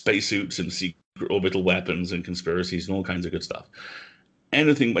spacesuits and secret orbital weapons and conspiracies and all kinds of good stuff.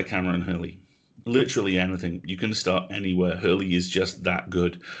 Anything by Cameron Hurley. Literally anything. You can start anywhere. Hurley is just that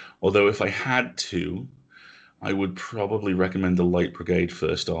good. Although if I had to, I would probably recommend The Light Brigade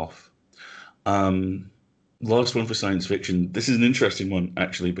first off. Last one for science fiction. This is an interesting one,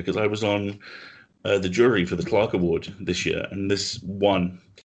 actually, because I was on the jury for the Clarke Award this year, and this won.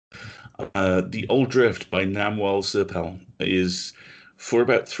 The Old Drift by Namwal Serpal is, for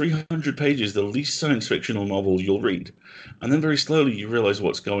about 300 pages, the least science fictional novel you'll read. And then very slowly you realize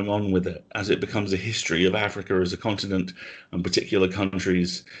what's going on with it as it becomes a history of Africa as a continent and particular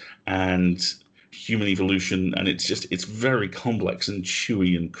countries and human evolution. And it's very complex and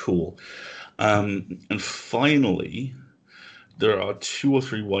chewy and cool. And finally, there are 2 or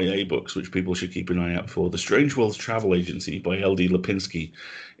 3 YA books which people should keep an eye out for. The Strange Worlds Travel Agency by L.D. Lipinski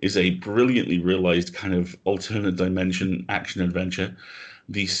is a brilliantly realized kind of alternate dimension action adventure.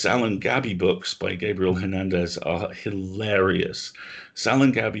 The Sal and Gabby books by Gabriel Hernandez are hilarious. Sal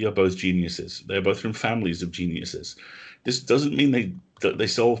and Gabby are both geniuses. They're both from families of geniuses. This doesn't mean that they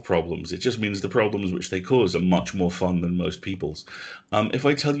solve problems. It just means the problems which they cause are much more fun than most people's. If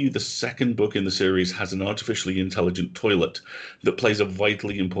I tell you the second book in the series has an artificially intelligent toilet that plays a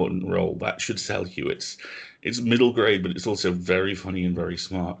vitally important role, that should sell you. It's middle grade, but it's also very funny and very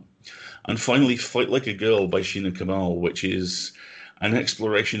smart. And finally, Fight Like a Girl by Sheena Kamal, which is an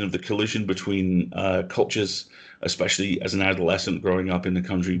exploration of the collision between cultures, especially as an adolescent growing up in a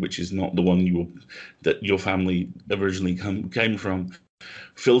country which is not the one that your family originally came from,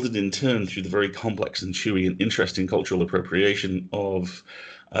 filtered in turn through the very complex and chewy and interesting cultural appropriation of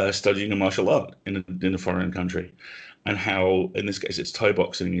studying a martial art in a foreign country, and how, in this case, it's Thai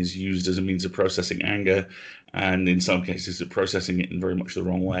boxing is used as a means of processing anger, and in some cases, of processing it in very much the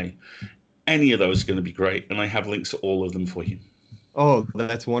wrong way. Any of those are going to be great, and I have links to all of them for you. Oh,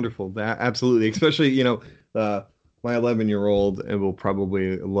 that's wonderful. That absolutely, especially my 11-year-old will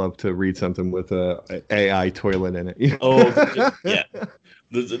probably love to read something with a AI toilet in it. Oh, yeah.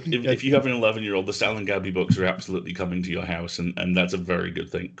 If you have an 11-year-old, the Sal and Gabby books are absolutely coming to your house, and that's a very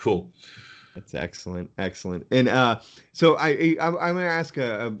good thing. Cool. That's excellent. And so I'm going to ask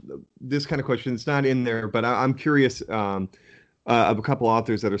this kind of question. It's not in there, but I'm curious of a couple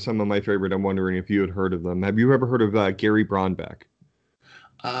authors that are some of my favorite. I'm wondering if you had heard of them. Have you ever heard of Gary Bronbeck?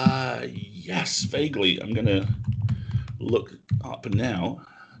 Yes, vaguely. I'm going to look up now.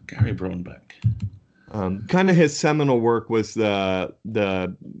 Gary Bronbeck. Kind of his seminal work was the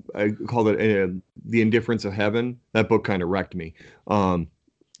I called it The Indifference of Heaven. That book kind of wrecked me.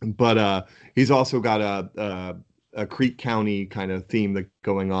 But he's also got a Creek County kind of theme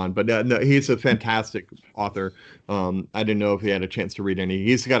going on. But no, he's a fantastic author. I didn't know if he had a chance to read any.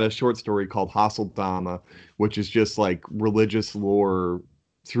 He's got a short story called Haseldama, which is just like religious lore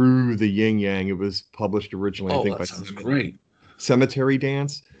through the yin yang. It was published originally, I think, that sounds great. Cemetery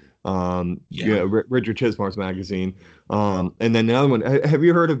Dance. Richard Chizmar's magazine. And then another one. Have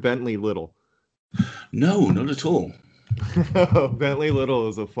you heard of Bentley Little? No, not at all. Bentley Little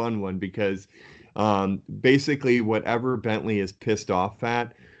is a fun one because basically whatever Bentley is pissed off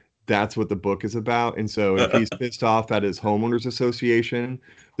at, that's what the book is about. And so if he's pissed off at his homeowners association,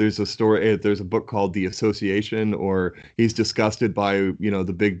 there's a book called The Association, or he's disgusted by,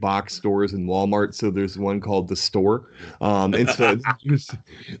 the big box stores in Walmart. So there's one called The Store. And so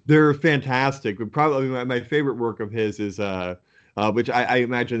they're fantastic. But probably my favorite work of his is which I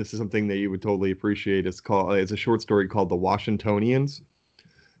imagine this is something that you would totally appreciate. It's a short story called The Washingtonians,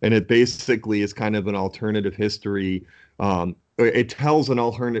 and it basically is kind of an alternative history. It tells an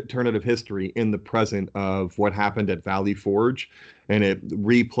alternative history in the present of what happened at Valley Forge, and it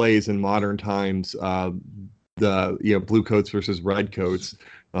replays in modern times the blue coats versus red coats.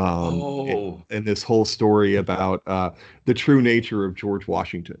 And this whole story about the true nature of George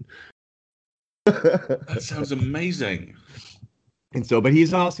Washington. That sounds amazing. And so, but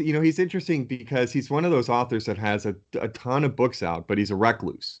he's also, he's interesting because he's one of those authors that has a ton of books out, but he's a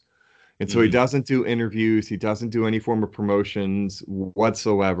recluse. And so he doesn't do interviews. He doesn't do any form of promotions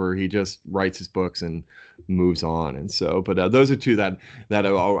whatsoever. He just writes his books and moves on. And so, but those are two that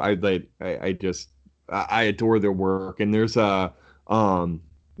I adore their work. And there's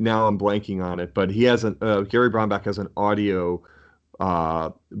now I'm blanking on it, but he has Gary Brownback has an audio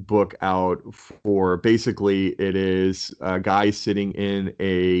book out for, basically it is a guy sitting in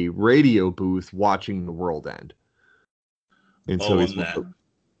a radio booth watching the world end. And so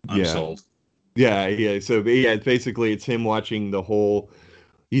I'm sold. Yeah. So basically it's him watching the whole.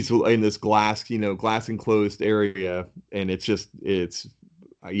 He's in this glass enclosed area, and it's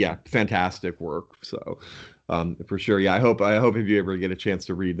fantastic work. So for sure, I hope if you ever get a chance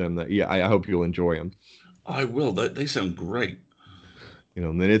to read them, I hope you'll enjoy them. I will. They sound great.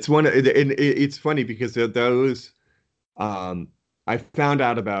 And it's funny because those. I found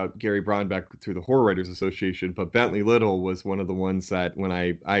out about Gary Brownback through the Horror Writers Association, but Bentley Little was one of the ones that when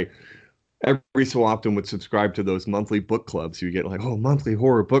I every so often would subscribe to those monthly book clubs. You get like, monthly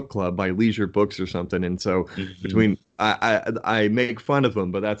horror book club by Leisure Books or something. And so between I make fun of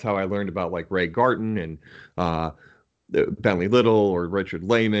them, but that's how I learned about like Ray Garton and Bentley Little or Richard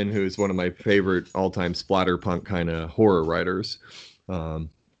Lehman, who's one of my favorite all-time splatterpunk kind of horror writers.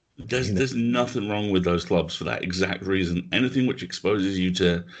 There's nothing wrong with those clubs for that exact reason. Anything which exposes you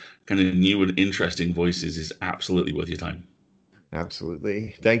to kind of new and interesting voices is absolutely worth your time.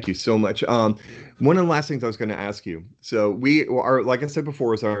 Absolutely. Thank you so much. One of the last things I was going to ask you. So we are, like I said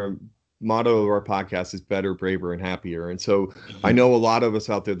before, is our motto of our podcast is better, braver, and happier. And so I know a lot of us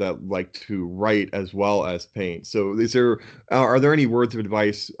out there that like to write as well as paint. So are there any words of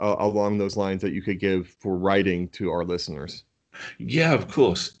advice along those lines that you could give for writing to our listeners? Yeah, of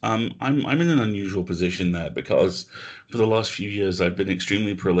course. I'm in an unusual position there because for the last few years I've been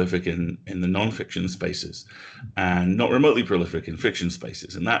extremely prolific in the nonfiction spaces and not remotely prolific in fiction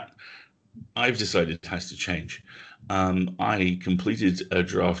spaces, and that I've decided has to change. I completed a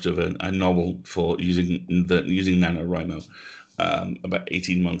draft of a novel for using NaNoWriMo about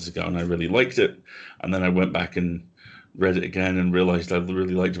 18 months ago, and I really liked it. And then I went back and read it again and realized I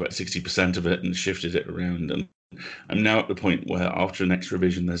really liked about 60% of it and shifted it around. And I'm now at the point where after the next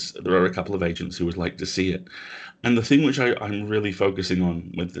revision, there are a couple of agents who would like to see it. And the thing which I'm really focusing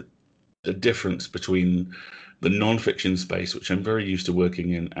on with the difference between the non-fiction space, which I'm very used to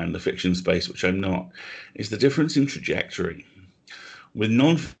working in, and the fiction space, which I'm not, is the difference in trajectory. With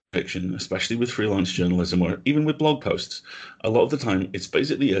non-fiction, especially with freelance journalism or even with blog posts, a lot of the time it's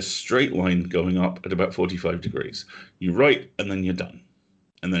basically a straight line going up at about 45 degrees. You write and then you're done.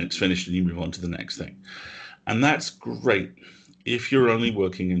 And then it's finished and you move on to the next thing. And that's great if you're only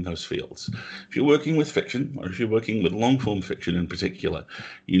working in those fields. If you're working with fiction, or if you're working with long-form fiction in particular,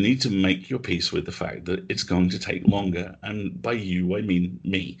 you need to make your peace with the fact that it's going to take longer. And by you, I mean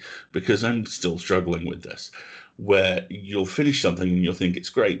me, because I'm still struggling with this, where you'll finish something and you'll think it's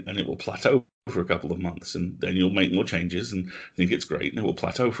great, and it will plateau for a couple of months, and then you'll make more changes and think it's great, and it will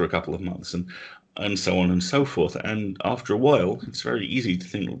plateau for a couple of months, and so on and so forth. And after a while, it's very easy to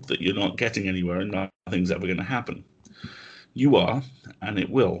think that you're not getting anywhere and nothing's ever going to happen. You are, and it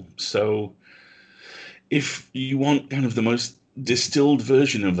will. So if you want kind of the most distilled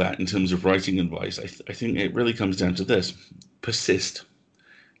version of that in terms of writing advice, I think it really comes down to this. Persist.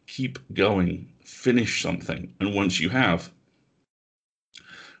 Keep going. Finish something. And once you have,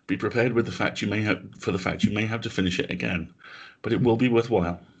 be prepared with the fact you may have to finish it again. But it will be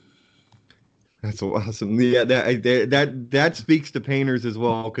worthwhile. That's awesome. Yeah, that speaks to painters as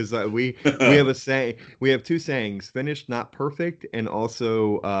well, because we have a saying. We have two sayings: finished, not perfect, and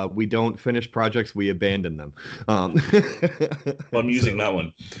also we don't finish projects, we abandon them. I'm using that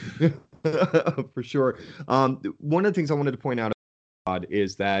one for sure. One of the things I wanted to point out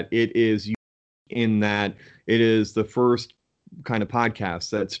is that it is the first kind of podcast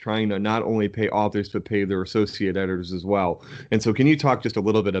that's trying to not only pay authors but pay their associate editors as well. And so can you talk just a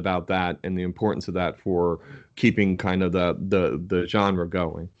little bit about that and the importance of that for keeping kind of the genre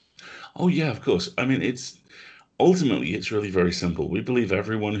going? Oh yeah, of course. I mean, it's really very simple. We believe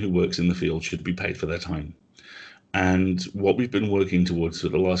everyone who works in the field should be paid for their time. And what we've been working towards for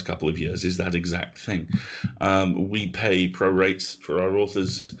the last couple of years is that exact thing. We pay pro rates for our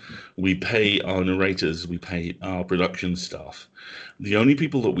authors, we pay our narrators, we pay our production staff. The only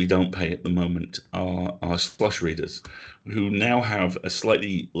people that we don't pay at the moment are our slush readers, who now have a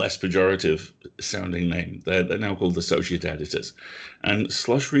slightly less pejorative sounding name. They're now called associate editors. And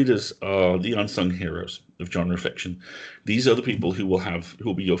slush readers are the unsung heroes of genre fiction. These are the people who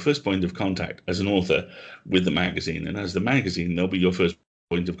will be your first point of contact as an author with the magazine. And as the magazine, they'll be your first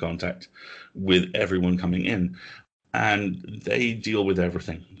point of contact with everyone coming in. And they deal with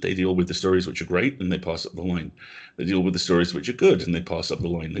everything. They deal with the stories which are great and they pass up the line. They deal with the stories which are good and they pass up the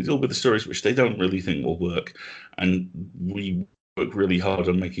line. They deal with the stories which they don't really think will work. And we work really hard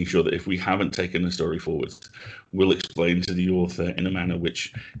on making sure that if we haven't taken a story forward, we'll explain to the author in a manner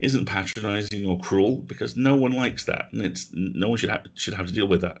which isn't patronizing or cruel, because no one likes that. And no one should have to deal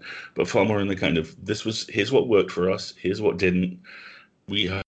with that. But far more in the kind of, here's what worked for us, here's what didn't. We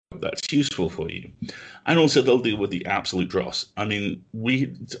hope that's useful for you. And also they'll deal with the absolute dross. I mean,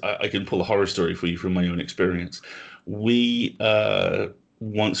 I can pull a horror story for you from my own experience. We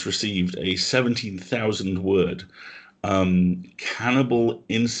once received a 17,000 word cannibal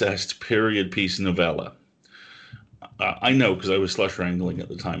incest period piece novella. I know, because I was slush wrangling at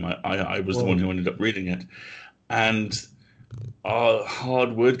the time. I was the one who ended up reading it. And our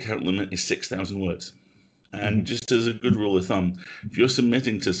hard word count limit is 6,000 words. And just as a good rule of thumb, if you're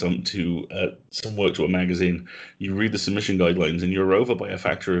submitting to some work to a magazine, you read the submission guidelines and you're over by a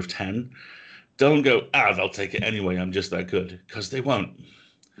factor of 10, don't go, they'll take it anyway, I'm just that good, because they won't.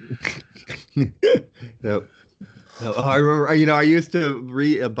 Yep. I remember, I used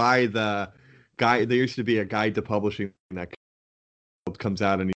to buy the guide. There used to be a guide to publishing that comes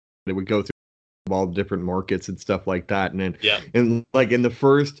out, and it would go through all the different markets and stuff like that. And then, and like in the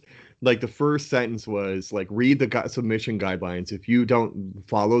first sentence was like, read the submission guidelines. If you don't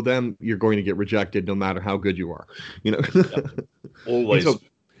follow them, you're going to get rejected, no matter how good you are. Always.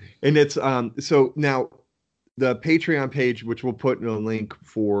 And it's so now. The Patreon page, which we'll put in a link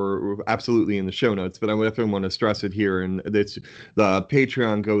for absolutely in the show notes, but I definitely want to stress it here. And it's the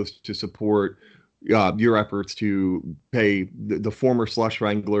Patreon goes to support your efforts to pay the former slush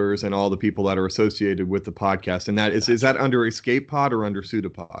wranglers and all the people that are associated with the podcast. And that is that under Escape Pod or under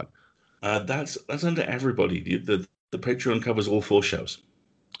Pseudopod? That's under everybody. The Patreon covers all 4 shows.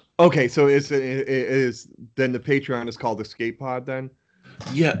 Okay, so is then the Patreon is called Escape Pod then?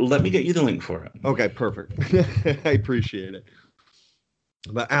 Yeah, let me get you the link for it. Okay, perfect. I appreciate it.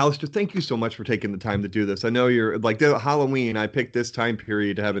 But Alistair, thank you so much for taking the time to do this. I know you're like Halloween. I picked this time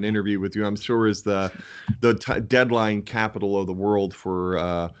period to have an interview with you. I'm sure is the deadline capital of the world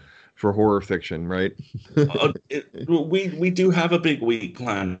for horror fiction, right? We do have a big week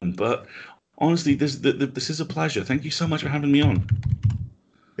planned, but honestly, this is a pleasure. Thank you so much for having me on.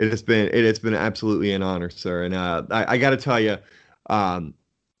 It has been absolutely an honor, sir. And I got to tell you.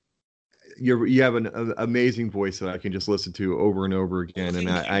 You have an amazing voice that I can just listen to over and over again, and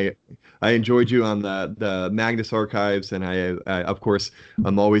I enjoyed you on the Magnus Archives, and I of course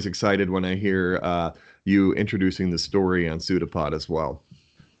I'm always excited when I hear you introducing the story on Pseudopod as well.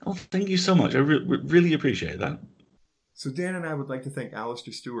 Oh, thank you so much. I really appreciate that. So Dan and I would like to thank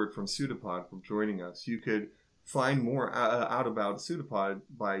Alistair Stewart from Pseudopod for joining us. You could find more out about Pseudopod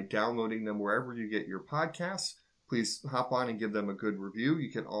by downloading them wherever you get your podcasts. Please hop on and give them a good review.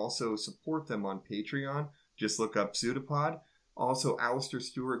 You can also support them on Patreon. Just look up Pseudopod. Also,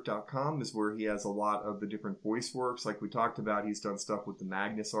 AlistairStewart.com is where he has a lot of the different voice works. Like we talked about, he's done stuff with the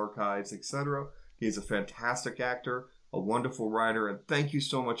Magnus Archives, etc. He is a fantastic actor, a wonderful writer, and thank you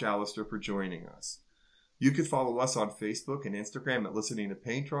so much, Alistair, for joining us. You can follow us on Facebook and Instagram at Listening to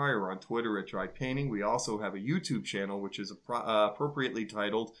Paint Dry, or on Twitter at Dry Painting. We also have a YouTube channel, which is appropriately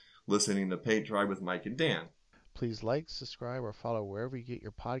titled Listening to Paint Dry with Mike and Dan. Please like, subscribe, or follow wherever you get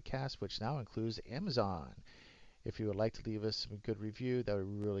your podcasts, which now includes Amazon. If you would like to leave us a good review, that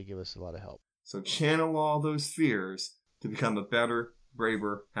would really give us a lot of help. So channel all those fears to become a better,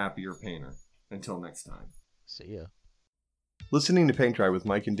 braver, happier painter. Until next time. See ya. Listening to Paint Dry with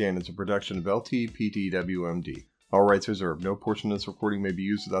Mike and Dan is a production of LTPTWMD. All rights reserved. No portion of this recording may be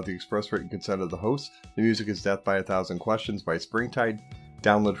used without the express written consent of the host. The music is Death by a Thousand Questions by Springtide.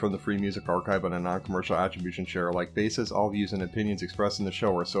 Download from the Free Music Archive on a non-commercial attribution share-alike basis. All views and opinions expressed in the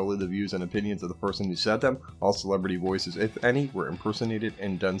show are solely the views and opinions of the person who said them. All celebrity voices, if any, were impersonated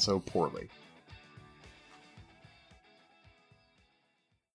and done so poorly.